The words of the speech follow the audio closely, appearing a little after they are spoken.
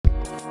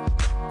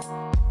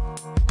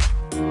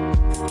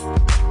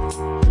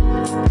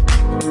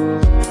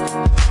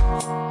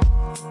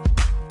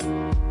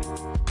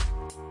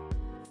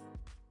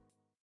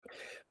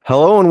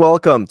Hello and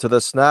welcome to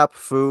the Snap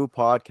Fu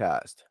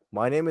podcast.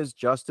 My name is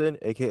Justin,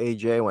 aka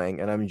J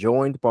Wang, and I'm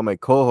joined by my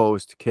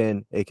co-host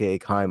Kin, aka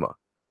Kaima.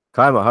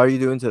 Kaima, how are you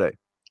doing today?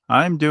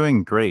 I'm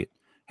doing great.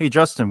 Hey,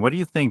 Justin, what do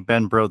you think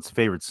Ben Brode's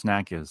favorite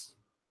snack is?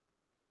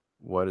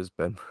 What is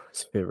Ben's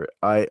favorite?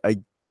 I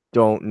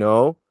don't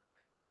know.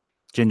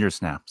 Ginger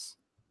snaps.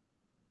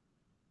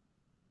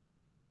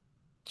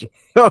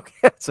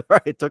 Okay,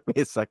 sorry, it took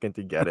me a second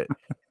to get it.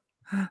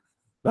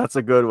 That's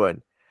a good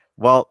one.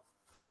 Well,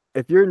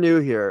 if you're new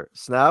here,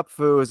 Snap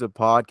Fu is a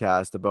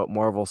podcast about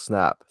Marvel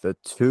Snap, the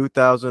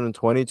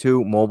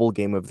 2022 mobile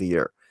game of the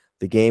year,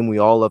 the game we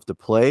all love to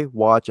play,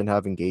 watch, and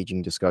have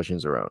engaging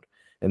discussions around.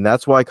 And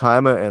that's why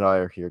Kaima and I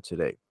are here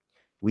today.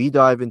 We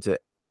dive into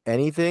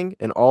anything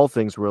and all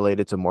things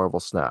related to Marvel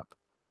Snap.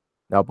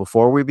 Now,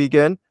 before we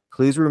begin,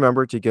 please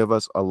remember to give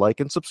us a like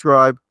and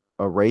subscribe,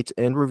 a rate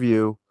and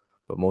review,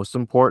 but most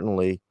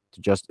importantly,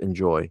 to just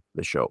enjoy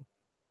the show.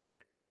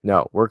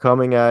 Now, we're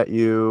coming at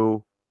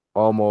you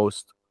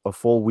almost a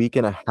full week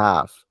and a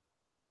half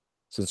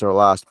since our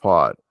last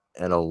pod,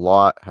 and a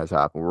lot has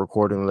happened. We're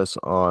recording this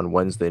on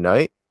Wednesday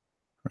night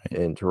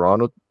in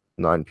Toronto,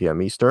 9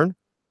 p.m. Eastern,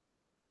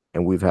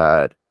 and we've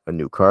had a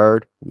new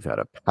card, we've had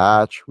a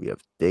patch, we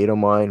have data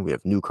mine, we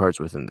have new cards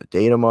within the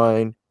data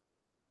mine.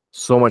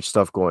 So much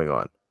stuff going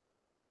on.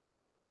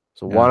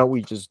 So why don't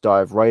we just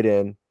dive right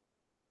in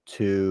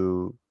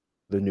to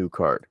the new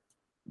card,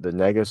 the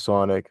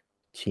Negasonic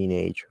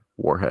Teenage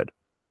Warhead.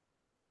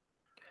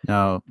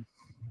 Now,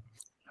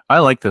 I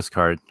like this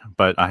card,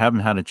 but I haven't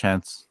had a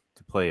chance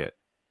to play it.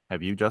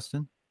 Have you,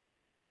 Justin?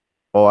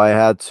 Oh, I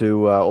had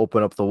to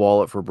open up the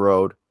wallet for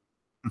Brode,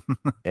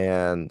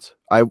 and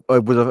I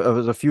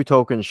was a few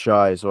tokens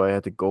shy, so I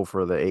had to go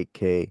for the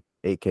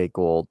 8K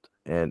gold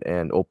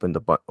and open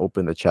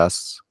the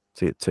chests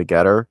to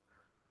get her.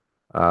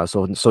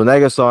 So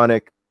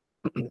Negasonic,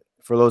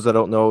 for those that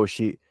don't know,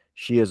 she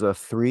is a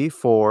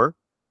 3/4,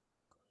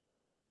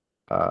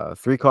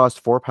 3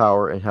 cost 4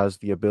 power, and has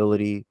the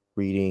ability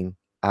reading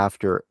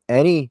after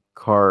any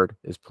card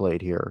is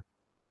played here.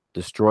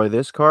 Destroy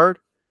this card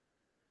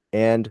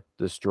and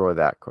destroy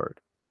that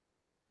card.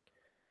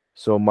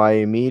 So my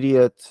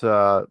immediate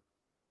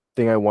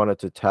thing I wanted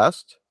to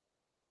test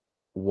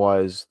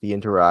was the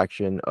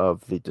interaction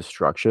of the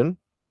destruction.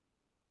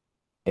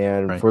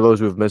 And for those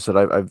who have missed it,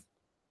 I've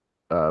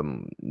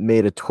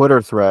made a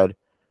Twitter thread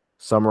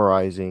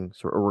summarizing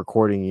or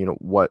recording,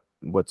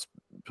 what's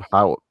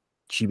how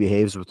she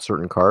behaves with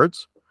certain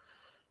cards.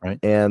 Right.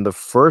 And the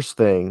first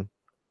thing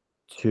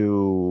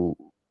to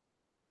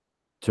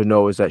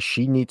know is that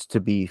she needs to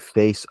be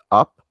face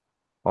up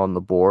on the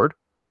board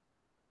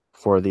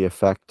for the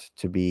effect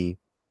to be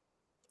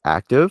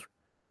active.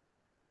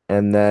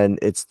 And then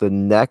it's the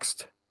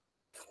next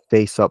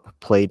face up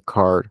played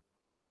card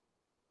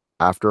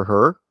after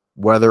her,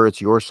 whether it's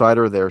your side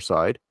or their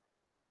side,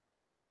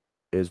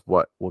 is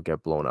what will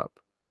get blown up.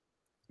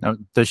 Now,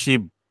 does she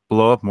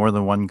blow up more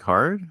than one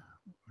card?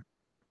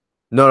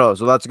 No.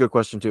 So that's a good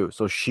question too.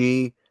 So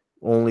she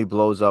only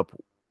blows up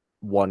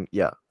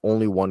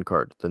only one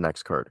card, the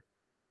next card.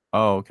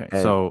 Oh, okay.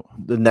 And so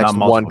the next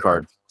one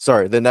card.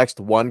 Sorry, the next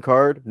one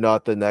card,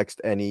 not the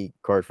next any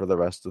card for the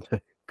rest of the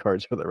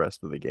cards for the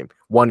rest of the game.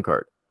 One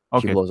card.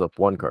 Okay. She blows up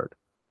one card.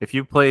 If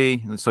you play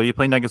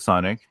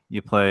Negasonic,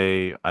 you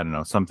play, I don't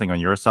know, something on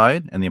your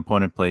side, and the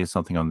opponent plays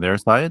something on their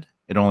side,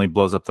 it only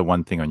blows up the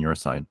one thing on your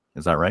side.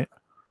 Is that right?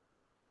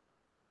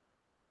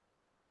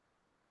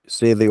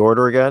 Say the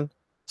order again.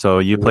 So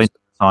you play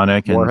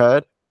Sonic and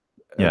Warhead,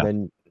 and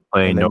then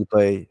you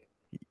play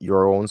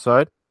your own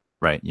side.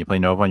 Right. You play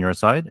Nova on your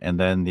side, and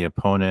then the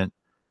opponent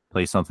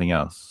plays something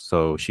else.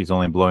 So she's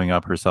only blowing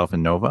up herself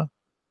in Nova?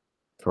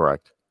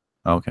 Correct.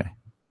 Okay.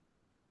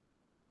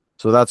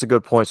 So that's a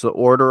good point. So the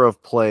order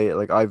of play,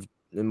 like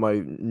in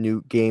my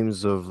new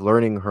games of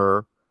learning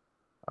her,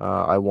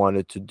 I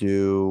wanted to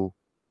do,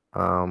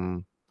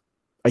 I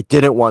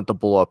didn't want the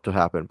blow up to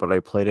happen, but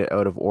I played it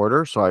out of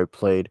order. So I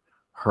played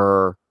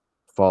her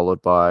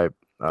followed by,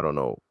 I don't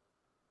know,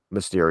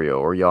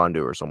 Mysterio or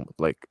Yondu or something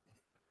like.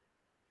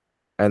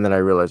 And then I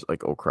realized,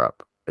 like, oh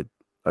crap,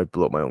 I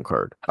blew up my own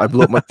card. I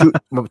blew up my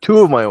two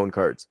of my own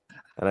cards,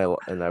 and I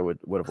would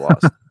have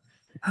lost.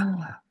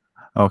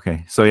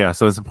 Okay, so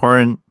it's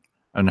important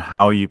on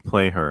how you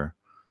play her,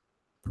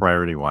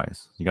 priority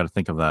wise. You got to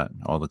think of that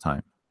all the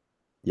time.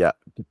 Yeah,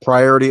 the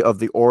priority of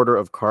the order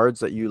of cards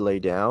that you lay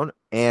down,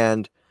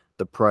 and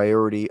the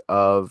priority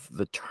of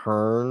the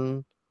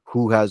turn.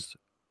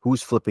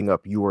 Who's flipping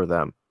up, you or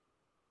them?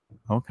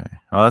 Okay,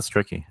 oh, that's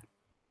tricky.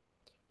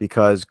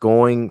 Because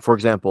for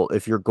example,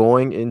 if you're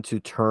going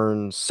into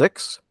turn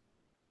 6,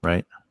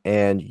 right,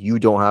 and you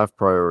don't have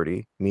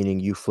priority, meaning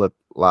you flip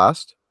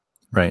last,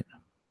 right,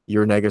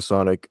 your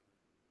Negasonic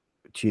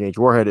Teenage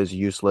Warhead is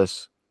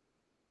useless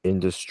in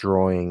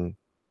destroying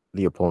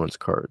the opponent's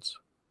cards.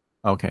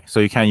 Okay, so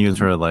you can't use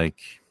her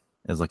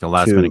as a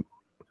last minute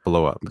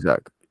blow up.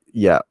 Exactly.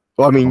 Yeah.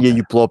 Well, I mean,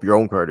 you blow up your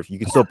own card if you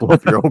can still blow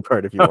up your own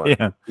card if you want.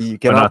 Yeah. You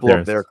cannot blow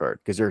up their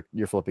card because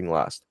you're flipping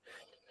last.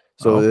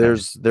 So Okay.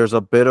 there's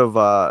a bit of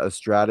a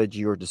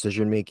strategy or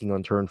decision making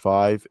on turn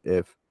 5.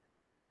 If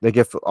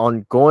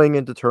on going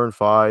into turn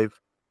 5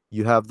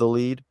 you have the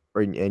lead,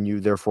 and you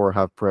therefore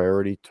have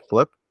priority to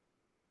flip,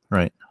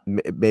 Right.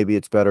 maybe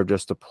it's better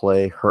just to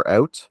play her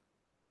out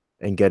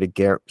and get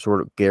a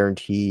sort of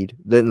guaranteed.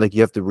 Then like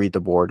you have to read the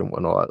board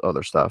and all that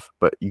other stuff,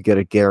 but you get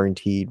a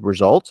guaranteed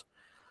result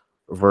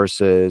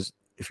versus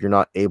if you're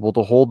not able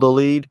to hold the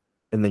lead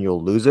and then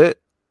you'll lose it,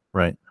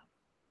 Right.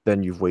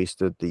 then you've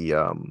wasted the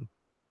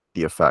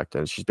effect,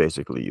 and she's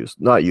basically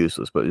not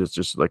useless, but it's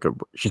just like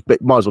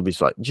might as well be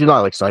she's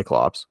not like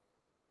Cyclops,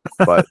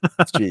 but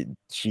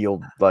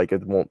she'll like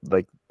it won't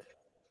like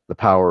the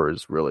power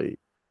is really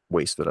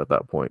wasted at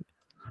that point.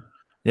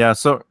 Yeah,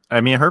 so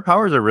I mean her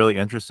powers are really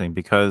interesting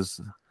because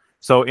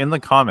so in the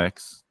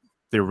comics,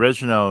 the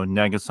original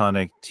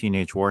Negasonic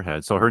Teenage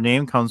Warhead. So her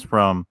name comes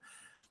from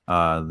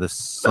this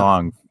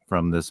song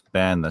from this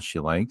band that she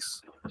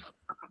likes.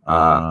 Uh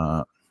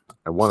Uh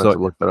I wanted so to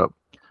look that up.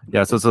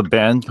 yeah, so it's a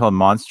band called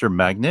Monster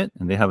Magnet,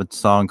 and they have a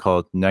song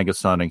called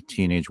Negasonic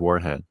Teenage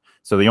Warhead.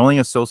 So the only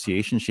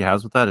association she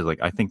has with that is like,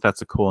 I think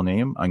that's a cool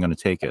name. I'm going to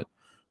take it.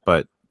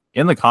 But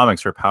in the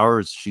comics, her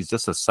powers, she's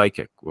just a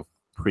psychic with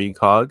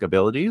precog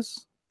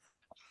abilities.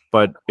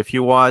 But if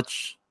you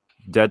watch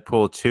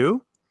Deadpool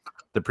 2,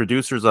 the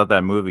producers of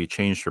that movie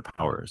changed her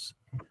powers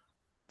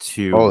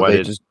to Oh, what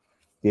they it. just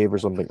gave her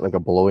something like a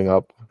blowing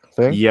up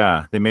thing.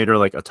 Yeah, they made her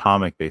like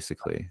atomic,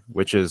 basically,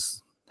 which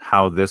is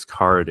how this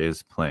card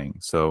is playing.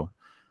 So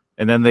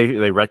and then they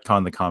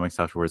retcon the comics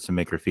afterwards to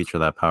make her feature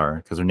that power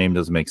because her name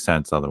doesn't make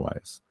sense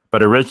otherwise.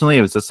 But originally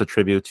it was just a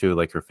tribute to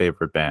like her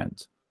favorite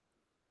band.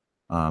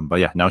 But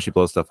yeah, now she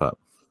blows stuff up.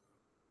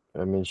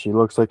 I mean, she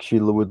looks like she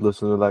would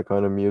listen to that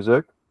kind of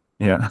music.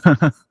 Yeah.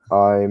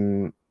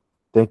 I'm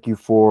Thank you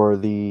for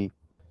the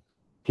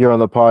here on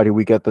the pod.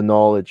 We get the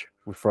knowledge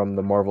from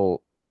the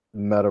Marvel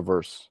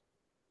metaverse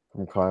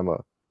from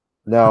Kaima.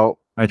 Now,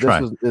 I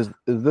try. is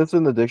this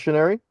in the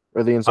dictionary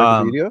or the Um,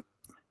 encyclopedia?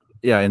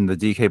 yeah, in the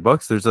DK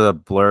books, there's a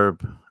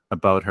blurb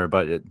about her,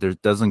 but there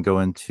doesn't go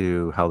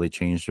into how they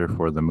changed her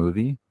for the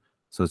movie.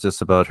 So it's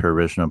just about her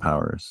original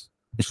powers.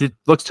 And she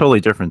looks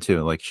totally different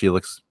too. Like she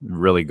looks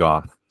really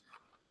goth,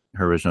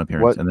 her original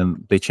appearance, What? and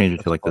then they changed it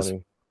to That's like this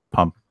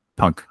funny.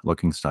 punk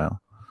looking style.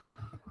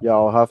 Yeah,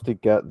 I'll have to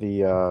get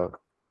the.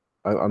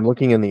 I'm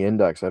looking in the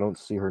index. I don't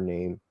see her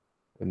name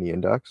in the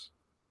index,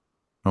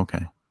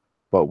 Okay.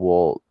 but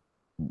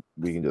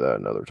we can do that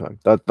another time.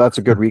 That's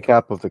a good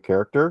recap of the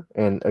character,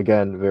 and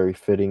again, very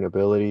fitting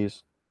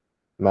abilities,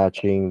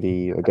 matching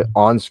the again,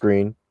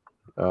 on-screen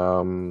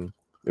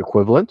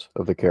equivalent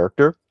of the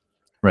character.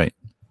 Right.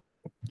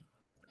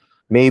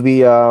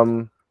 Maybe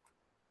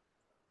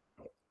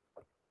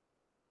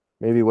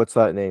maybe what's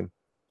that name?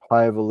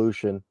 High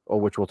Evolution,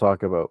 which we'll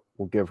talk about.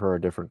 We'll give her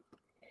a different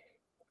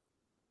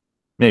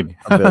Maybe.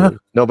 ability.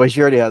 No, but she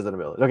already has an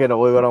ability. Okay, no,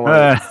 we don't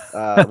want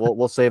to.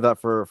 We'll save that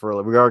for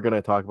we are going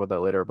to talk about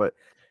that later. But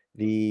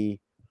the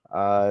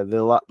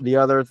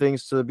other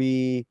things to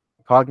be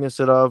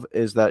cognizant of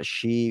is that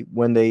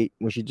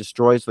when she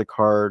destroys the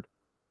card,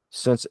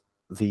 since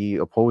the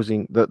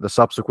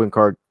subsequent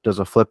card does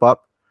a flip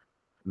up,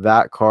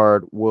 that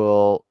card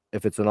will,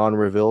 if it's an on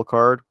reveal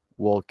card,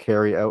 will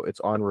carry out its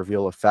on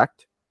reveal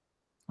effect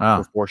Ah,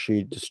 before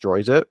she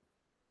destroys it.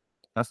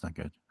 that's not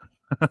good.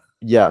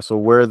 Yeah, so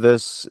where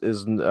this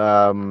is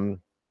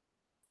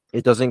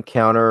it doesn't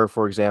counter,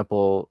 for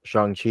example,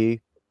 Shang-Chi.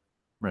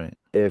 Right.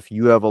 If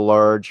you have a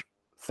large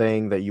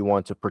thing that you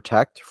want to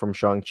protect from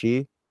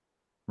Shang-Chi,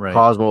 Right.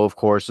 Cosmo, of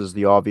course, is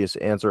the obvious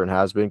answer and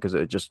has been because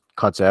it just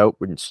cuts out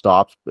when it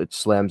stops, it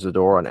slams the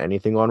door on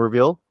anything on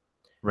reveal.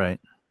 Right.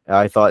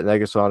 I thought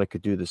Negasonic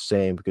could do the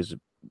same because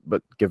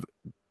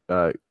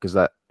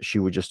that she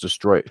would just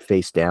destroy it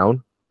face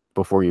down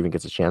before he even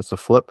gets a chance to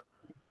flip.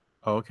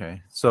 Oh,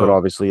 okay. But So,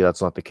 obviously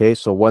that's not the case.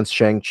 So once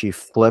Shang-Chi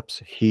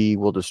flips, he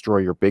will destroy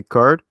your big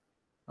card,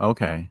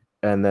 okay.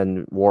 and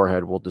then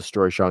Warhead will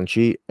destroy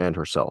Shang-Chi and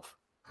herself.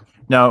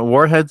 Now,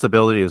 Warhead's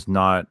ability is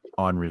not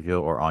on reveal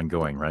or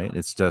ongoing, right?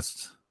 It's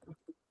just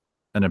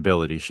an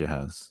ability she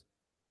has.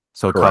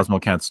 So Correct. Cosmo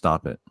can't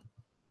stop it.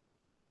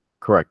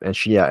 Correct. And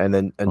and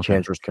then Okay.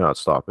 Enchantress cannot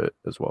stop it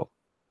as well.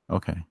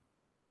 Okay.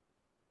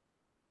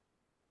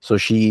 So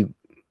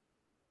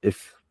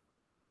if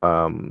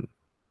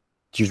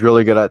she's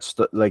really good at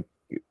like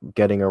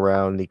getting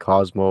around the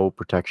Cosmo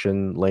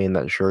protection lane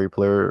that Shuri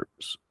players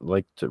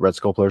Red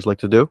Skull players like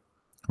to do.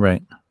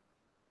 Right.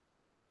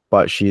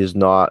 But she is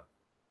not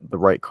the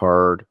right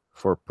card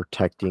for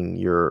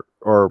protecting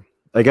or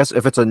I guess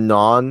if it's a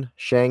non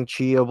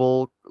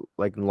Shang-Chi-able,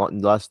 like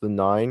less than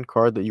 9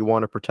 card that you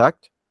want to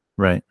protect,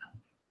 Right.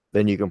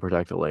 then you can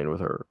protect the lane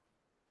with her.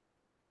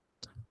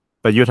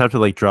 But you'd have to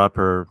like drop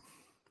her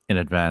in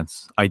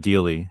advance,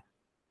 ideally.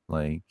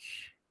 Like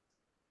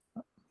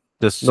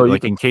just No, you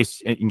like can.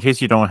 in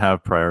case you don't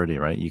have priority,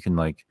 right? You can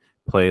like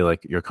play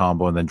like your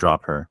combo and then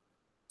drop her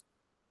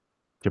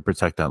to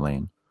protect that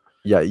lane.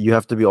 Yeah, you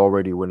have to be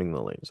already winning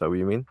the lane. Is that what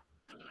you mean?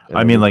 And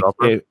I then mean, you like drop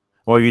her?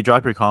 Well, you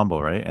drop your combo,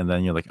 right? And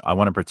then you're like, I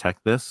want to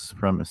protect this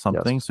from Yes.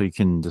 something, so you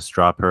can just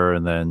drop her,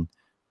 and then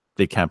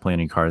they can't play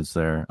any cards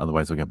there,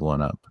 otherwise they'll get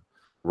blown up.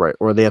 Right.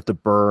 Or they have to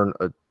burn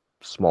a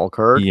small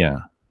card Yeah,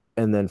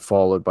 and then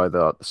followed by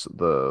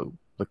the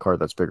card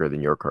that's bigger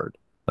than your card.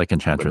 like Win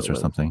the Enchantress or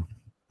lane. something.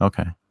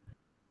 Okay.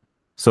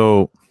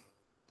 So,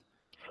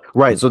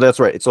 Right. So that's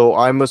right. So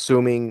I'm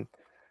assuming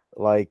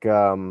like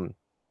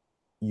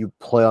you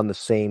play on the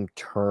same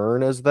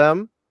turn as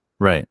them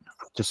right,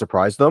 to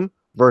surprise them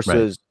right.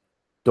 versus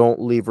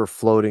don't leave her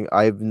floating.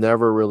 I've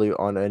never really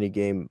on any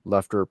game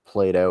left her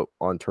played out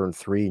on turn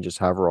 3 and just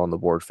have her on the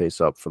board face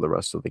up for the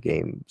rest of the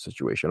game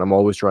situation. I'm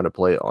always trying to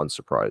play it on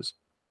surprise.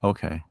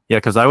 Okay. Yeah,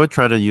 because I would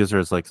try to use her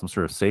as like some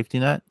sort of safety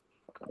net,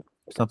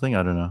 something.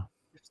 I don't know.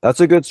 That's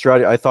a good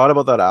strategy. I thought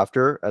about that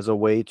after as a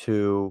way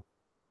to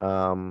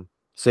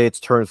say it's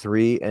turn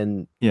 3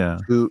 and Yeah,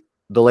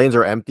 the lanes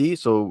are empty,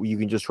 so you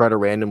can just try to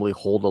randomly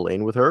hold a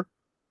lane with her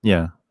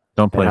yeah.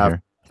 Don't and play have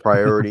her.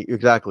 priority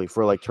exactly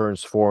for like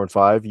turns 4 and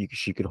 5.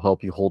 She could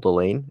help you hold a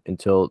lane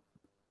until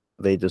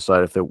they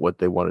decide if they what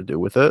they want to do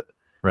with it.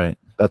 Right.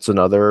 That's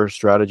another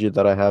strategy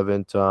that I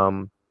haven't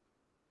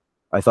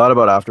I thought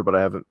about after, but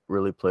I haven't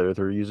really played with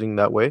her using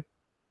that way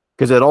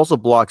because it also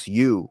blocks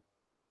you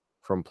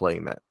from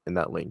playing that in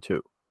that lane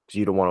too because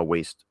you don't want to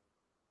waste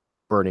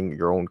burning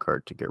your own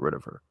card to get rid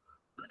of her.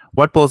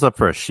 What blows up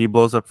first? She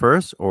blows up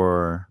first,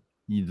 or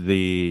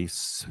the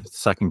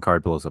second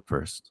card blows up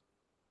first?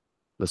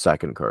 The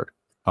second card.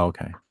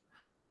 Okay.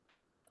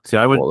 See,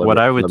 I would Well, what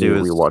I would let me do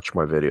is rewatch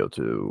my video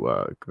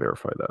to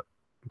verify that.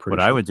 I'm what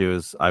pretty I sure. would do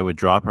is I would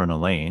drop her in a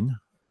lane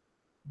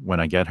when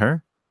I get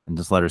her and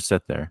just let her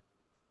sit there.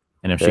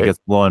 And if she Okay. gets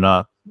blown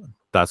up,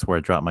 that's where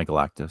I drop my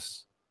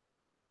Galactus.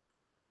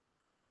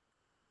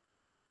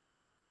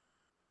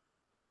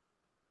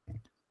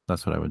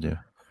 That's what I would do.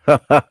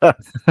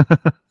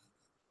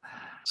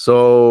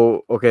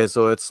 So okay,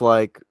 so it's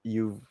like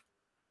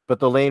but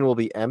the lane will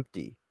be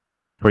empty.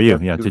 For You you, have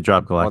to yeah, to do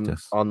drop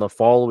Galactus. on the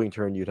following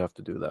turn. You'd have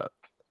to do that.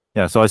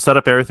 Yeah, so I set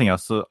up everything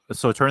else.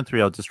 So turn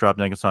 3, I'll just drop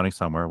Negasonic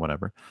somewhere,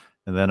 whatever.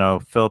 And then I'll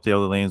fill up the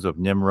other lanes with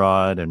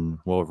Nimrod and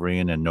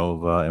Wolverine and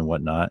Nova and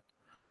whatnot.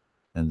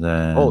 And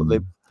Oh,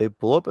 then they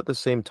blow up at the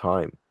same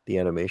time. The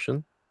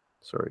animation.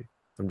 Sorry,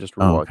 I'm just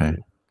okay. rewatching.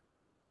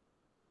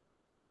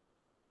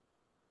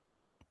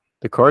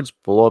 The cards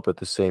blow up at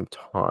the same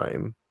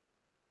time.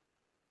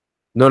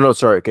 No,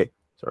 sorry. Okay,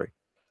 sorry.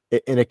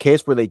 In a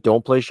case where they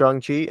don't play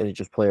Shang-Chi and they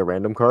just play a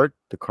random card,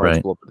 the cards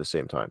Right. blow up at the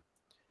same time.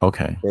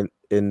 Okay.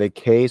 In the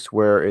case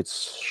where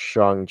it's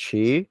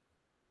Shang-Chi,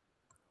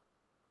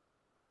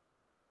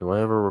 do I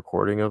have a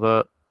recording of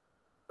that?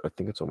 I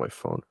think it's on my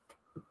phone.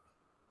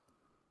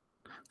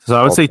 So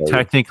I would I'll say tell you.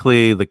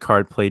 technically the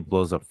card played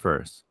blows up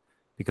first.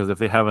 Because if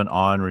they have an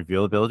on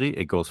reveal ability,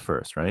 it goes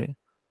first, right?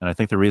 And I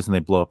think the reason they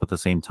blow up at the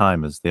same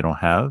time is they don't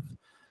have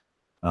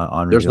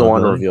on There's reveal no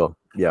on ability. reveal.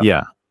 Yeah.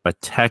 Yeah. But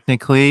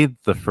technically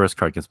the first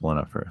card gets blown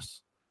up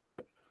first.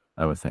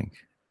 I would think.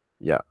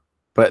 Yeah.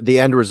 But the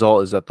end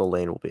result is that the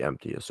lane will be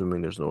empty,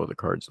 assuming there's no other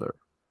cards there.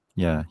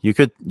 Yeah. You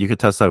could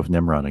test that with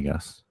Nimrod, I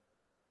guess.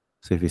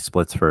 See if he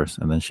splits first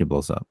and then she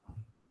blows up.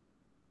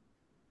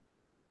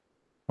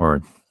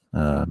 Or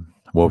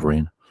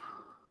Wolverine.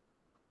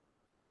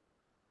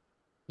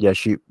 Yeah,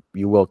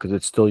 you will, because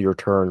it's still your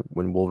turn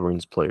when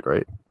Wolverine's played,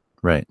 right?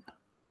 Right.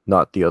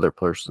 Not the other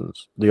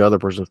person's. The other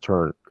person's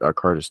turn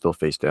card is still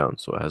face down,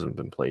 so it hasn't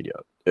been played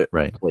yet.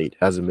 Right. Played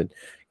hasn't been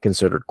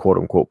considered quote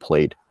unquote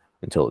played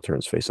until it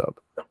turns face up.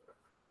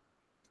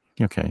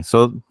 Okay.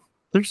 So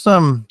there's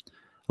a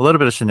little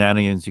bit of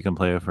shenanigans you can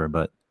play with her,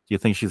 but do you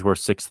think she's worth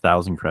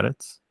 6,000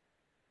 credits?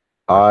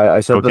 I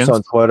said this Tokens?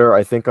 on Twitter.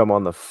 I think I'm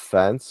on the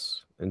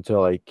fence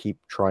until I keep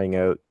trying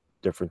out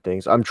different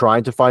things. I'm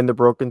trying to find the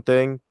broken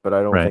thing, but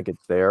I don't Right. think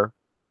it's there.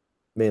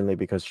 Mainly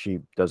because she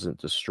doesn't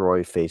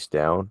destroy face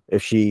down.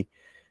 If she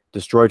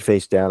destroyed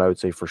face down, I would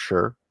say for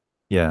sure.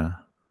 Yeah.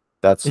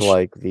 That's It sh-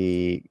 like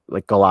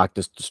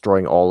Galactus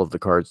destroying all of the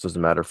cards,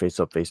 doesn't matter face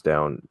up, face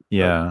down.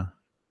 yeah.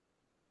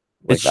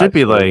 It Like should that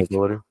be sort of like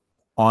ability.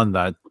 on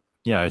that.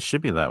 Yeah, it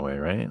should be that way,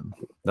 right?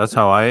 That's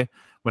how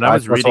when I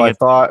was That's what reading I it.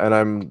 thought, and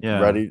I'm Yeah.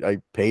 ready.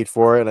 I paid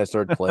for it, and I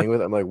started playing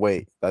with it. I'm like,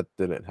 wait, that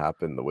didn't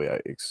happen the way I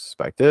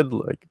expected.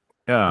 Like,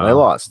 and I Yeah.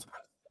 lost.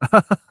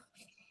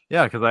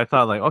 Yeah, because I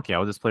thought like, okay,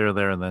 I'll just play her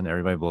there and then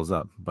everybody blows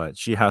up. But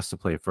she has to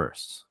play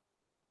first.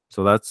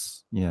 So that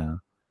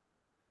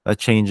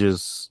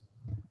changes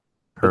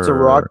It's a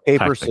rock, her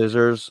paper, tactic.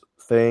 scissors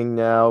thing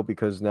now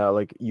because now,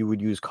 like, you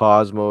would use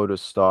Cosmo to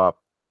stop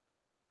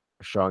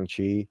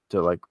Shang-Chi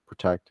to like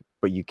protect,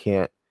 but you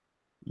can't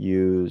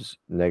use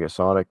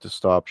Negasonic to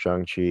stop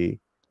Shang-Chi.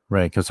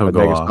 Right, because he'll But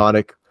go off.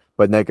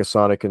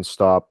 Negasonic can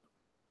stop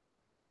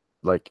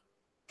like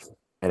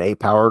an 8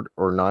 powered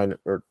or 9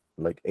 or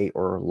like 8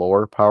 or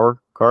lower power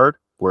card,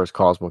 whereas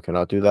Cosmo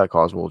cannot do that.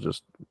 Cosmo will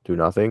just do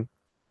nothing.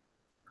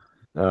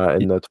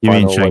 In the You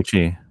mean final, like,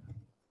 Shang-Chi?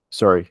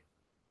 sorry,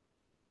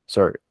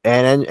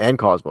 and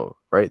Cosmo,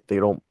 right? They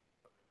don't.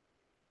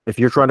 If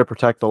you're trying to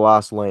protect the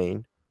last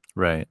lane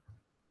Right.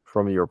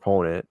 from your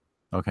opponent,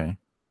 Okay.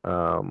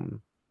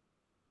 um,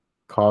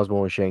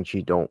 Cosmo and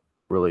Shang-Chi don't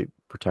really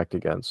protect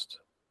against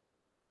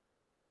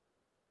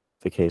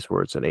the case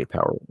where it's an 8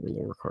 power or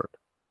lower card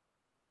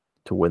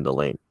to win the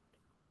lane.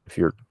 If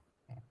you're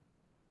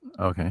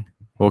Okay.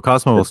 Well,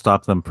 Cosmo will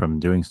stop them from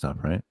doing stuff,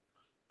 right?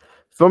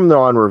 from the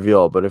on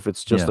reveal, but if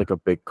it's just Yeah. like a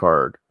big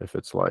card, if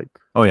it's like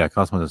Oh yeah,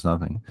 Cosmo does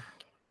nothing.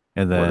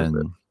 And what is it?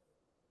 then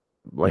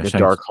Like yeah, a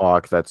Shang Dark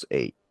Hawk that's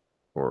 8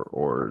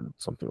 or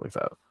something like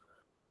that.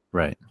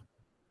 right.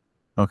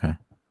 Okay.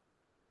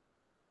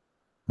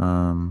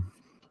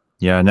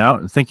 Yeah,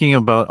 now thinking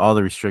about all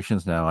the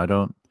restrictions now,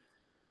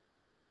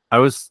 I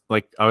was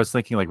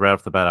thinking like right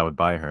off the bat I would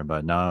buy her,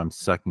 but now I'm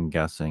second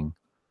guessing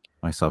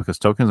myself because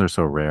tokens are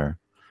so rare.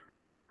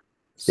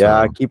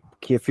 Yeah, So keep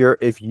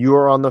if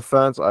you're on the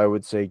fence, I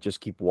would say just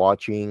keep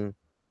watching.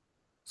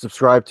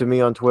 Subscribe to me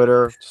on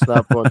Twitter,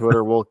 Snap on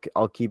Twitter.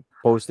 I'll keep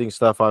posting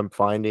stuff I'm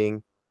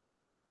finding,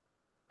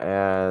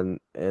 and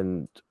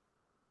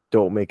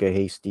don't make a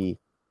hasty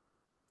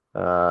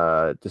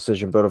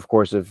decision. But of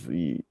course, if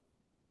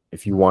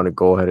you want to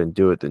go ahead and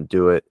do it, then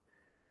do it.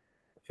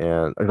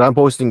 And if I'm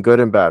posting good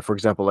and bad, for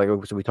example, like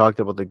so we talked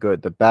about the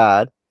good, the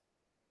bad.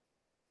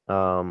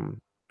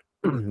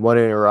 One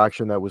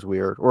interaction that was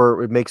weird,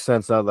 or it makes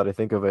sense now that I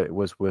think of it,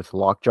 was with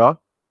Lockjaw.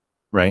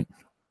 right,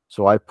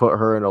 So I put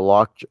her in a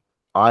lock.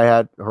 I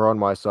had her on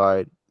my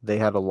side. They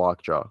had a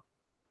Lockjaw,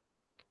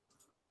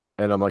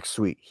 and I'm like,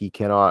 sweet. They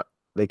cannot.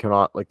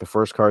 Like the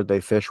first card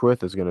they fish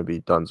with is going to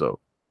be Dunzo.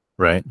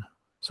 right,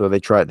 So they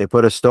tried. They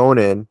put a stone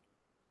in.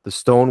 The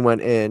stone went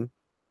in,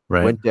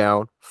 right, went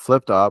down,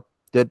 flipped up,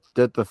 did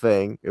the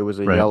thing. It was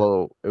a right.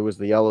 yellow. It was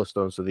the yellow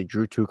stone. So they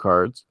drew 2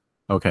 cards.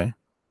 Okay.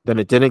 Then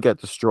it didn't get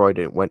destroyed.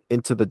 It went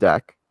into the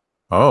deck,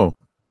 Oh,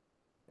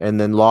 and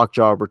then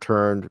Lockjaw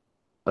returned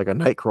like a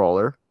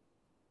Nightcrawler.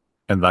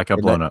 and that got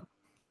And blown up.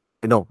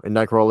 no, and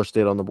Nightcrawler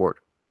stayed on the board.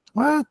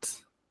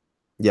 What?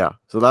 Yeah,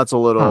 so that's a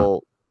Huh.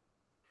 little.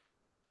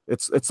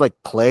 It's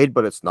like played,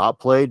 but it's not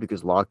played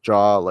because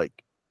Lockjaw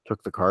like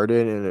took the card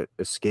in and it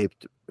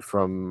escaped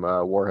from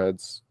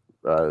Warhead's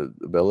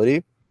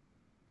ability.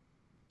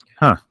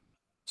 Huh.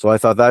 So I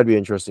thought that'd be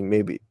interesting.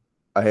 Maybe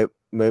I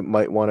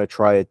might want to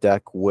try a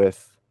deck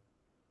with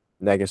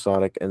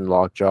Negasonic and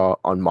Lockjaw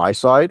on my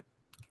side,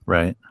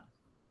 Right.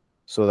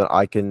 so that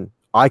I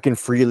can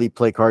freely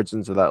play cards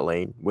into that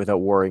lane without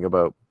worrying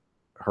about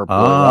her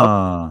blowing up.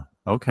 Ah,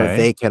 But okay.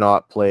 they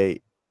cannot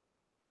play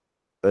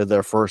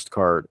their first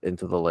card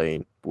into the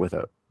lane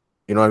without.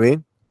 You know what I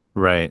mean?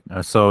 Right.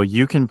 So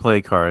you can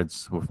play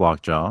cards with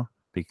Lockjaw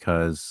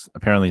because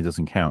apparently it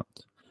doesn't count,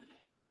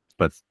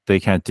 but they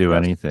can't do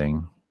Yes.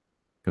 anything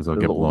because they'll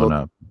get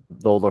blown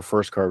Though up. the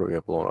first card will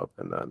get blown up,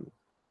 and then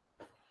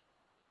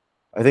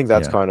I think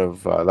that's Yeah. kind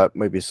of that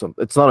might be some.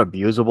 It's not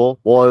abusable.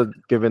 Well,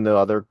 given the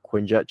other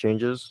Quinjet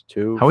changes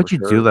too, How for would you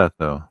do sure. that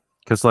though?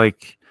 Because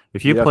like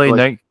You'd have to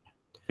like.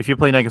 if you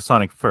play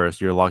Negasonic first,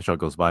 your Lockjaw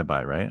goes bye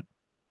bye, right?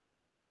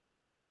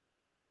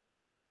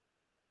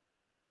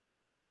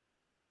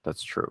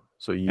 That's true.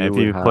 So And if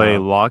you play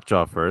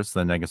Lockjaw first,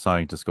 then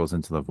Negasonic just goes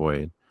into the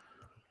void.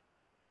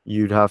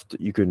 you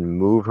could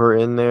move her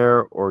in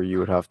there, or you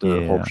would have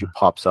to hope Yeah. she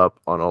pops up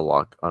on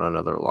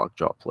another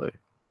Lockjaw play.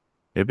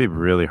 It'd be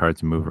really hard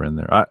to move her in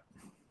there.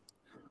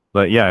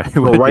 But yeah, it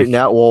Well, would be. right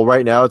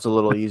now it's a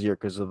little easier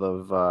because of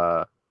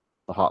the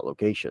hot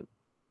location,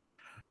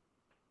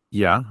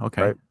 Yeah.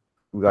 Okay. right?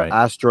 We got Right.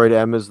 Asteroid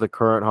M is the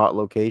current hot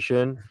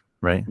location,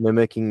 Right.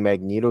 mimicking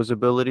Magneto's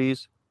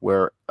abilities,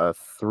 where a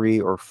 3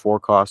 or 4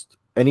 cost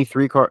any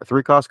 3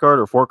 cost card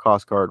or 4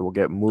 cost card will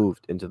get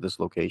moved into this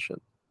location.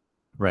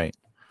 Right.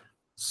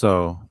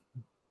 So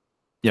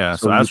yeah.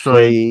 So So you Asteroid.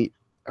 play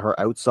her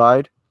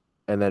outside,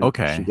 and then she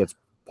Okay. gets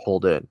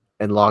pulled in.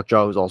 And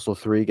Lockjaw, who's also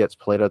 3, gets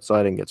played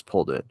outside and gets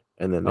pulled in.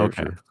 And then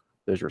Okay.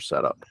 there's your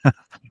setup.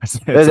 It's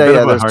a bit of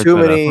a There's hard too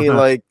setup. many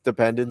like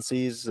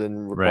dependencies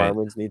and Right.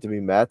 requirements need to be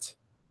met.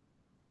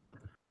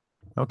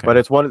 Okay. But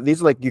it's one of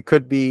these, like, you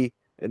could be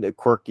in a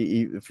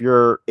quirky if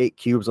you're 8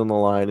 cubes on the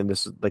line, and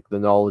this is like the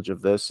knowledge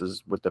of this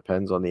is what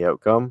depends on the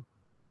outcome.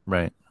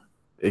 Right.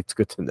 It's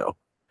good to know.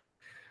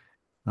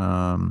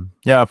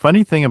 Yeah, a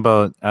funny thing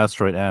about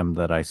Asteroid M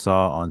that I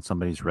saw on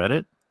somebody's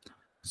Reddit.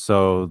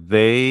 So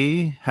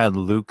they had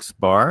Luke's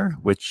bar,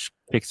 which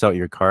kicks out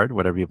your card,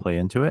 whatever you play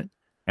into it,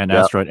 and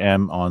Yeah. Asteroid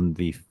M on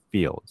the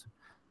field.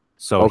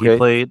 So he Okay.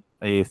 played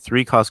a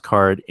 3-cost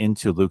card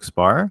into Luke's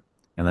bar,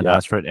 and then Yeah.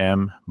 Asteroid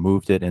M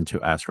moved it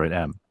into Asteroid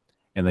M,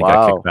 and then got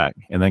Wow. kicked back,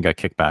 and then got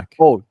kicked back.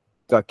 Oh,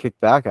 got kicked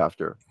back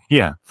after.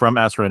 Yeah, from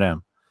Asteroid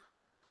M.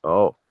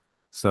 Oh,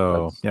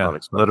 So that's yeah, a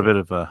unexpected. little bit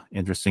of a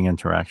interesting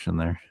interaction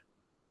there.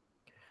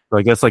 So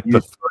I guess like You-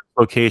 the first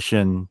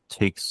location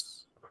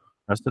takes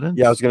precedence.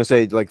 Yeah, I was gonna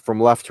say, like, from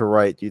left to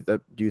right. Do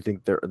you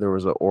think there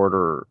was an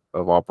order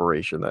of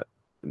operation that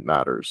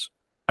matters?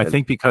 I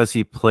think because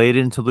he played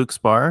into Luke's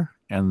bar,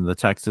 and the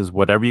text is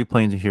whatever you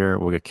play into here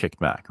will get kicked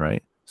back,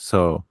 right?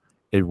 So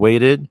it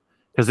waited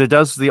because it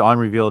does the on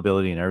reveal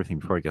ability and everything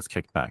before it gets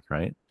kicked back,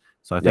 right?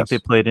 So I think they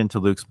Yes. played into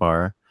Luke's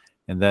bar,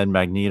 and then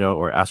Magneto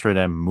or Asteroid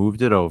M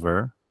moved it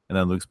over, and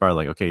then Luke's bar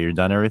like, okay, you're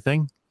done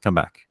everything, come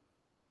back.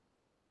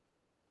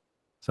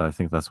 So I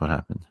think that's what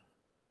happened.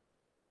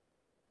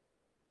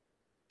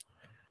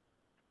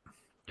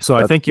 So I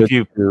That's think if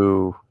good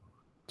you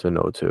to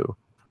know too.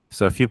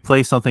 so if you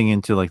play something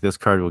into like this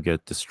card will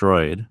get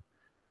destroyed,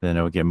 then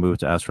it will get moved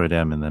to Asteroid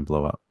M and then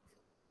blow up.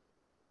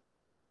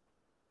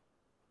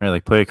 Right,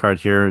 like play a card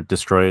here,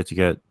 destroy it to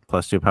get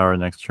 +2 power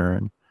next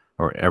turn,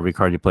 or every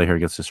card you play here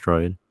gets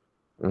destroyed.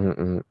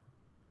 Mm-hmm.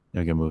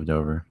 It'll get moved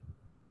over.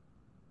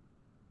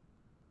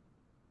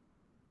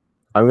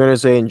 I'm gonna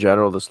say in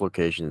general, this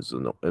location is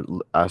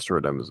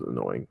Asteroid M is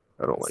annoying.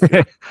 I don't like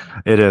it.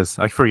 It is.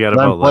 I forget I'm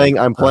about playing.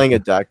 like I'm playing a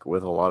deck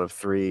with a lot of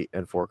 3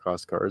 and 4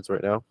 cost cards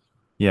right now,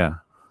 yeah,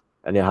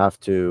 and you have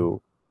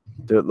to.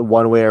 The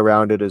one way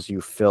around it is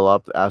you fill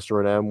up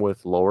Asteroid M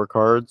with lower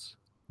cards.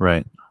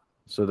 right.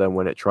 So then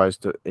when it tries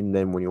to, and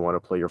then when you want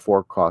to play your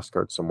 4 cost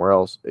card somewhere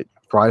else, it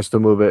tries to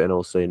move it and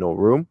it'll say no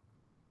room.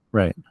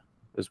 Right.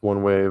 Is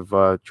one way of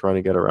trying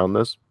to get around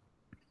this.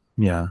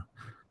 Yeah.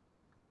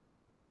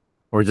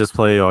 Or just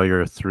play all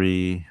your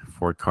 3,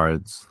 4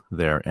 cards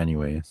there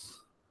anyways.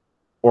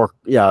 Or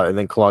yeah, and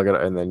then clog it,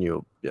 and then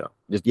you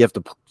have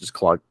to just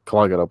clog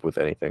it up with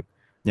anything.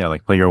 Yeah,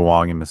 like play your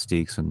Wong and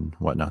Mystiques and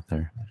whatnot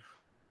there.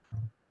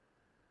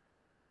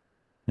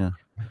 Yeah.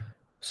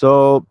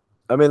 So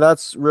I mean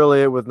that's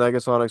really it with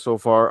Negasonic so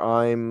far.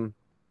 I'm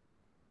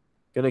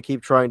gonna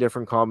keep trying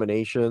different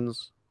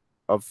combinations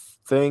of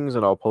things,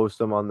 and I'll post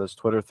them on this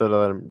Twitter thread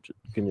that I'm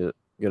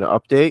gonna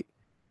update,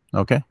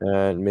 Okay.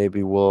 and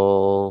maybe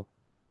we'll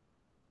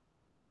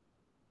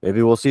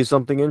see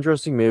something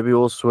interesting. Maybe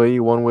we'll sway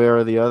you one way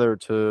or the other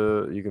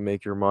to you can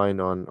make your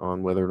mind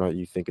on whether or not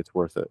you think it's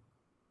worth it.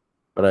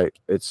 But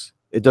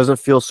it doesn't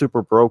feel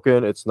super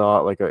broken. It's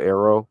not like an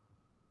arrow.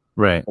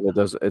 Right. And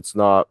it's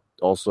not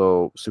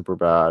also super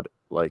bad.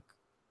 Like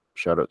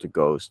shout out to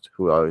Ghost,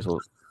 who always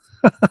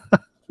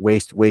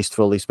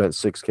wastefully spent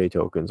 6K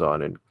tokens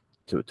on and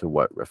to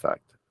what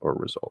effect or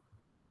result.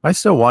 I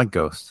still want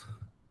Ghost.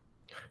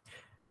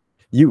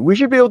 We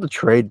should be able to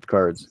trade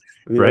cards.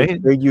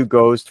 Right? Trade you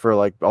Ghost for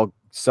I'll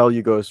sell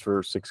you Ghost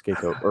for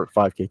 6K or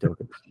 5K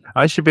tokens.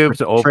 I should be able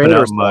to open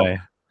up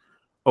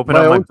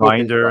my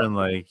binder and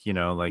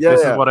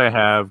this is what I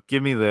have.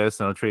 Give me this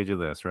and I'll trade you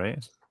this, right?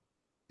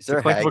 Is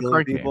there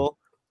haggling people?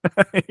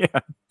 Yeah.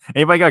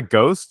 Anybody got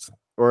Ghost?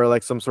 Or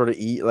like some sort of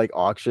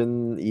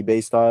auction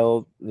eBay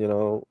style,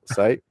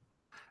 site?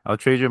 I'll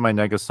trade you my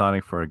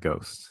Negasonic for a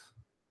Ghost.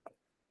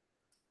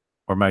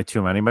 Or my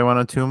Tuma. Anybody want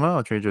a Tuma?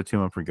 I'll trade you a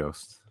Tuma for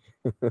Ghost.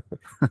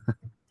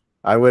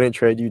 I wouldn't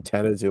trade you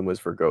 10 Tumas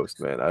for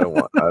Ghost, man. I don't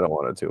want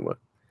a Tuma.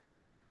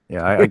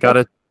 Yeah, I got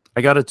a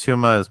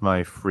Tuma as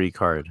my free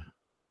card.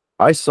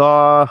 I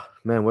saw,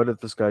 man, what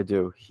did this guy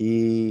do?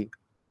 A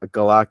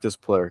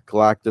Galactus player,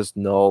 Galactus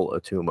Null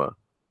Atuma.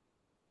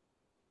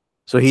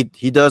 So he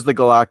does the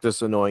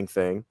Galactus annoying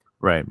thing.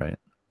 Right.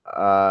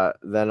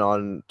 Then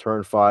on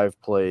turn 5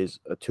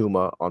 plays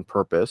Atuma on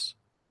purpose.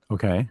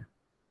 Okay.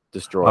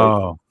 Destroyed.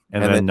 Oh,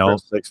 and then Null. Turn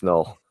 6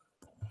 Null.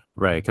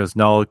 Right, because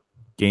Null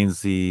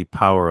gains the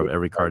power of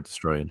every card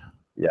destroyed.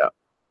 Yeah.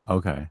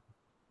 Okay.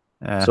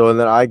 So and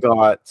then I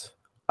got,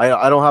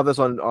 I don't have this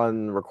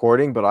on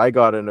recording, but I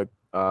got a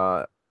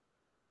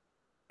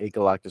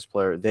Galactus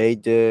player. They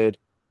did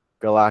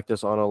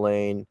Galactus on a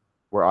lane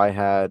where I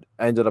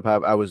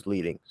was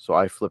leading, so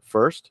I flipped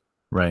first.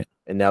 Right.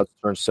 And now it's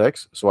turn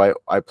 6, so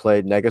I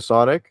played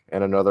Negasonic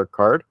and another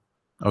card.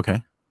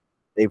 Okay.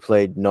 They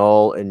played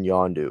Null and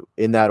Yondu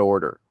in that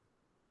order.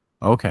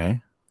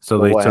 Okay. So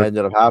what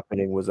ended up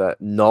happening was that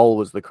Null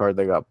was the card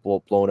that got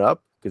blown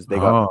up because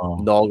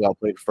Null got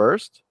played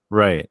first.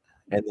 Right.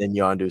 And then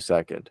Yondu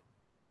second.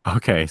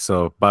 Okay,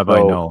 so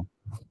bye-bye Null.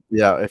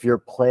 Yeah, if you're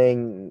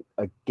playing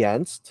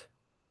against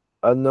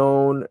a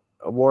known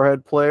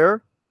Warhead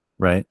player,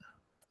 right,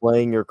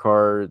 playing your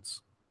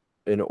cards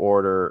in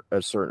order,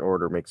 a certain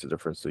order makes a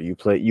difference. So you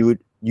would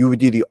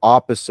do the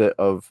opposite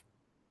of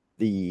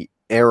the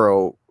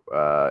arrow,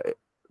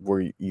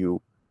 where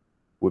you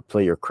would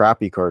play your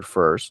crappy card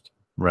first,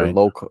 right, your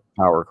low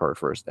power card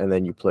first, and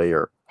then you play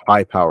your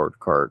high powered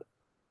card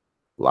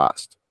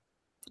last.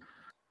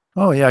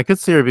 Oh yeah, I could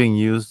see her being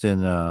used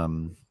in a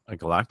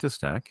Galactus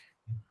deck,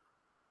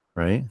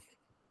 right?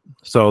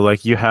 So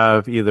like you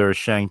have either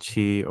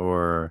Shang-Chi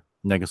or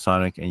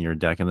Negasonic in your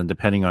deck, and then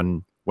depending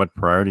on what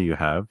priority you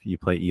have, you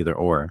play either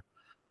or,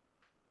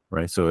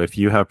 right? So if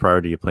you have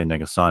priority, you play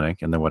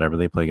Negasonic, and then whatever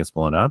they play gets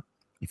blown up.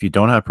 If you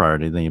don't have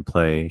priority, then you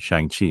play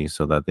Shang-Chi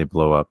so that they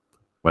blow up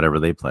whatever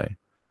they play.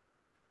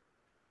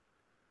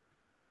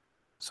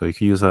 So you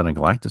can use that in a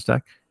Galactus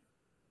deck.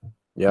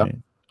 Yeah. Right?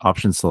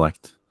 Option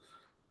select.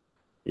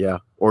 Yeah,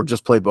 or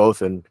just play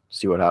both and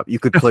see what happens. You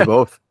could play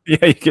both.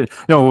 Yeah, you could.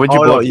 No, would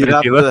you? No, you'd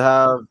have to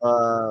have.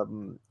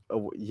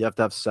 You have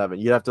to have 7.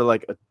 You'd have to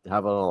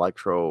have an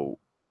electro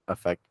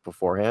effect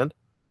beforehand.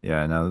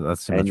 Yeah, no,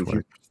 that's too much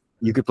work.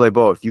 You could play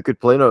both. You could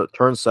play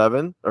turn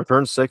 7 or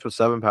turn 6 with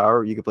 7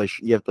 power. You have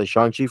to play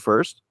Shang-Chi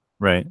first,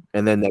 right,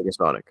 and then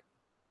Negasonic.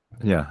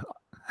 Yeah,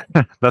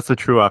 that's the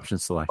true option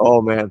select.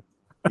 Oh man,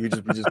 you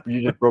just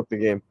broke the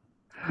game.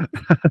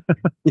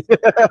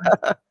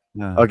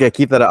 Yeah. Okay,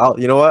 keep that out.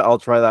 You know what? I'll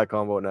try that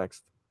combo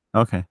next.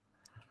 Okay.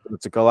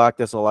 It's a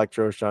Galactus,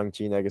 Electro,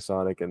 Shang-Chi,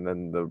 Negasonic, and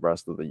then the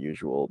rest of the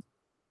usual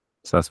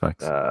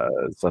Suspects.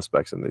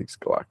 suspects in these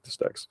Galactus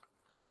decks.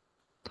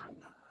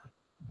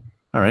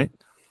 All right.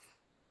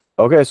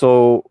 Okay,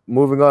 so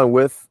moving on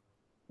with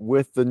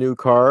the new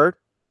card,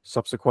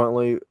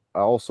 subsequently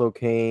also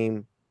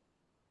came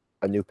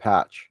a new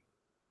patch,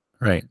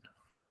 Right.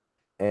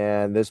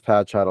 and this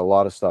patch had a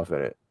lot of stuff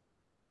in it.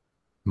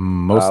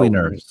 Mostly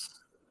nerfs.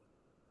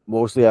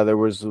 Mostly, yeah, there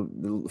was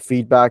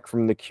feedback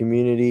from the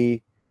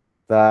community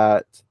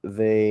that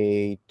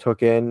they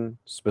took in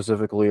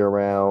specifically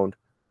around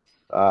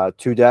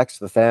two decks: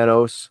 the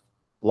Thanos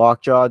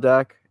Lockjaw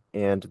deck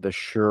and the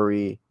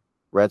Shuri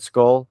Red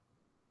Skull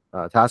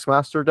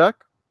Taskmaster deck.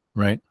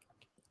 Right.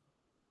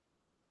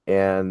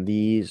 And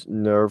these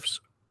nerfs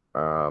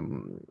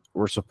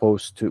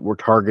were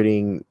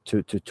targeting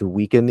to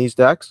weaken these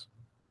decks.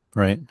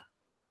 Right.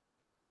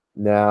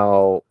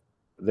 Now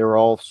there are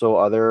also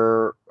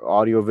other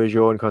audio,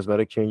 visual, and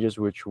cosmetic changes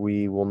which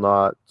we will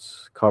not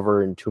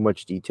cover in too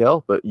much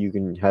detail, but you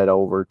can head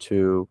over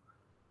to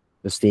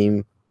the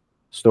Steam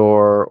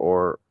store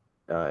or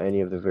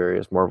any of the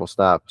various Marvel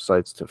Snap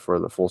sites for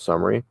the full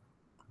summary.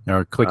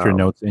 Or click your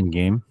notes in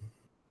game.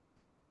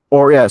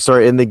 Or yeah,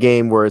 sorry, in the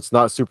game where it's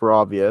not super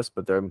obvious,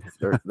 but they're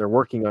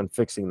working on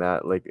fixing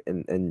that, like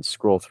and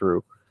scroll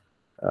through,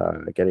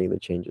 getting the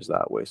changes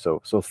that way.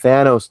 So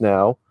Thanos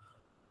now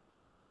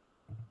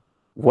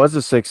was a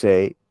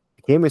 6'8",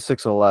 became a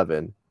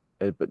 6'11",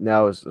 but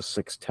now is a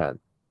 6'10".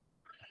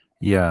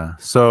 Yeah.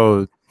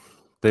 So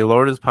they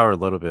lowered his power a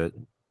little bit.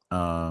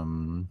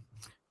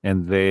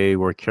 And they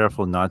were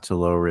careful not to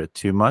lower it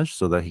too much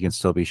so that he can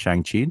still be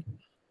Shang-Chi.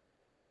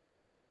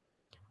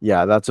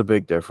 Yeah, that's a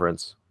big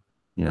difference.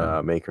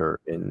 Yeah. Maker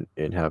in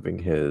having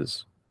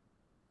his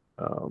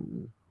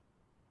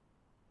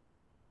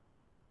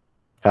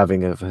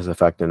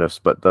effectiveness.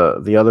 But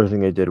the other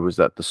thing they did was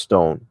that the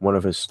stone, one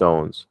of his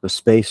stones, the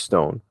space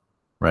stone,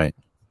 Right.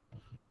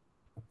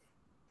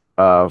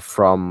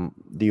 from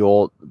the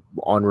old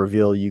on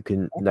reveal, you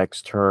can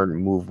next turn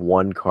move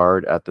one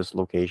card at this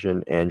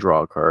location and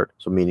draw a card.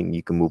 So meaning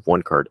you can move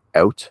one card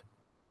out.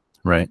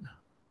 Right.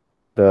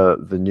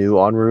 The new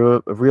on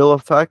reveal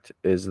effect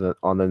is that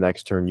on the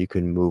next turn you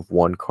can move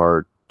one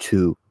card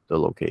to the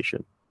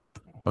location.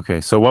 Okay.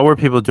 So what were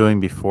people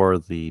doing before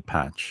the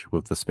patch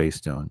with the Space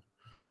Stone?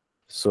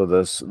 So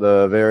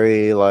the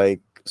very like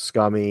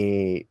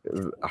scummy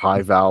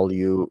high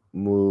value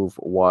move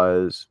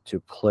was to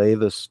play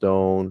the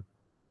stone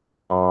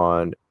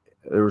on.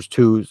 There was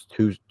two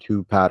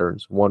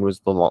patterns. One was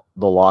the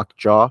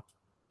lockjaw,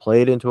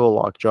 play it into a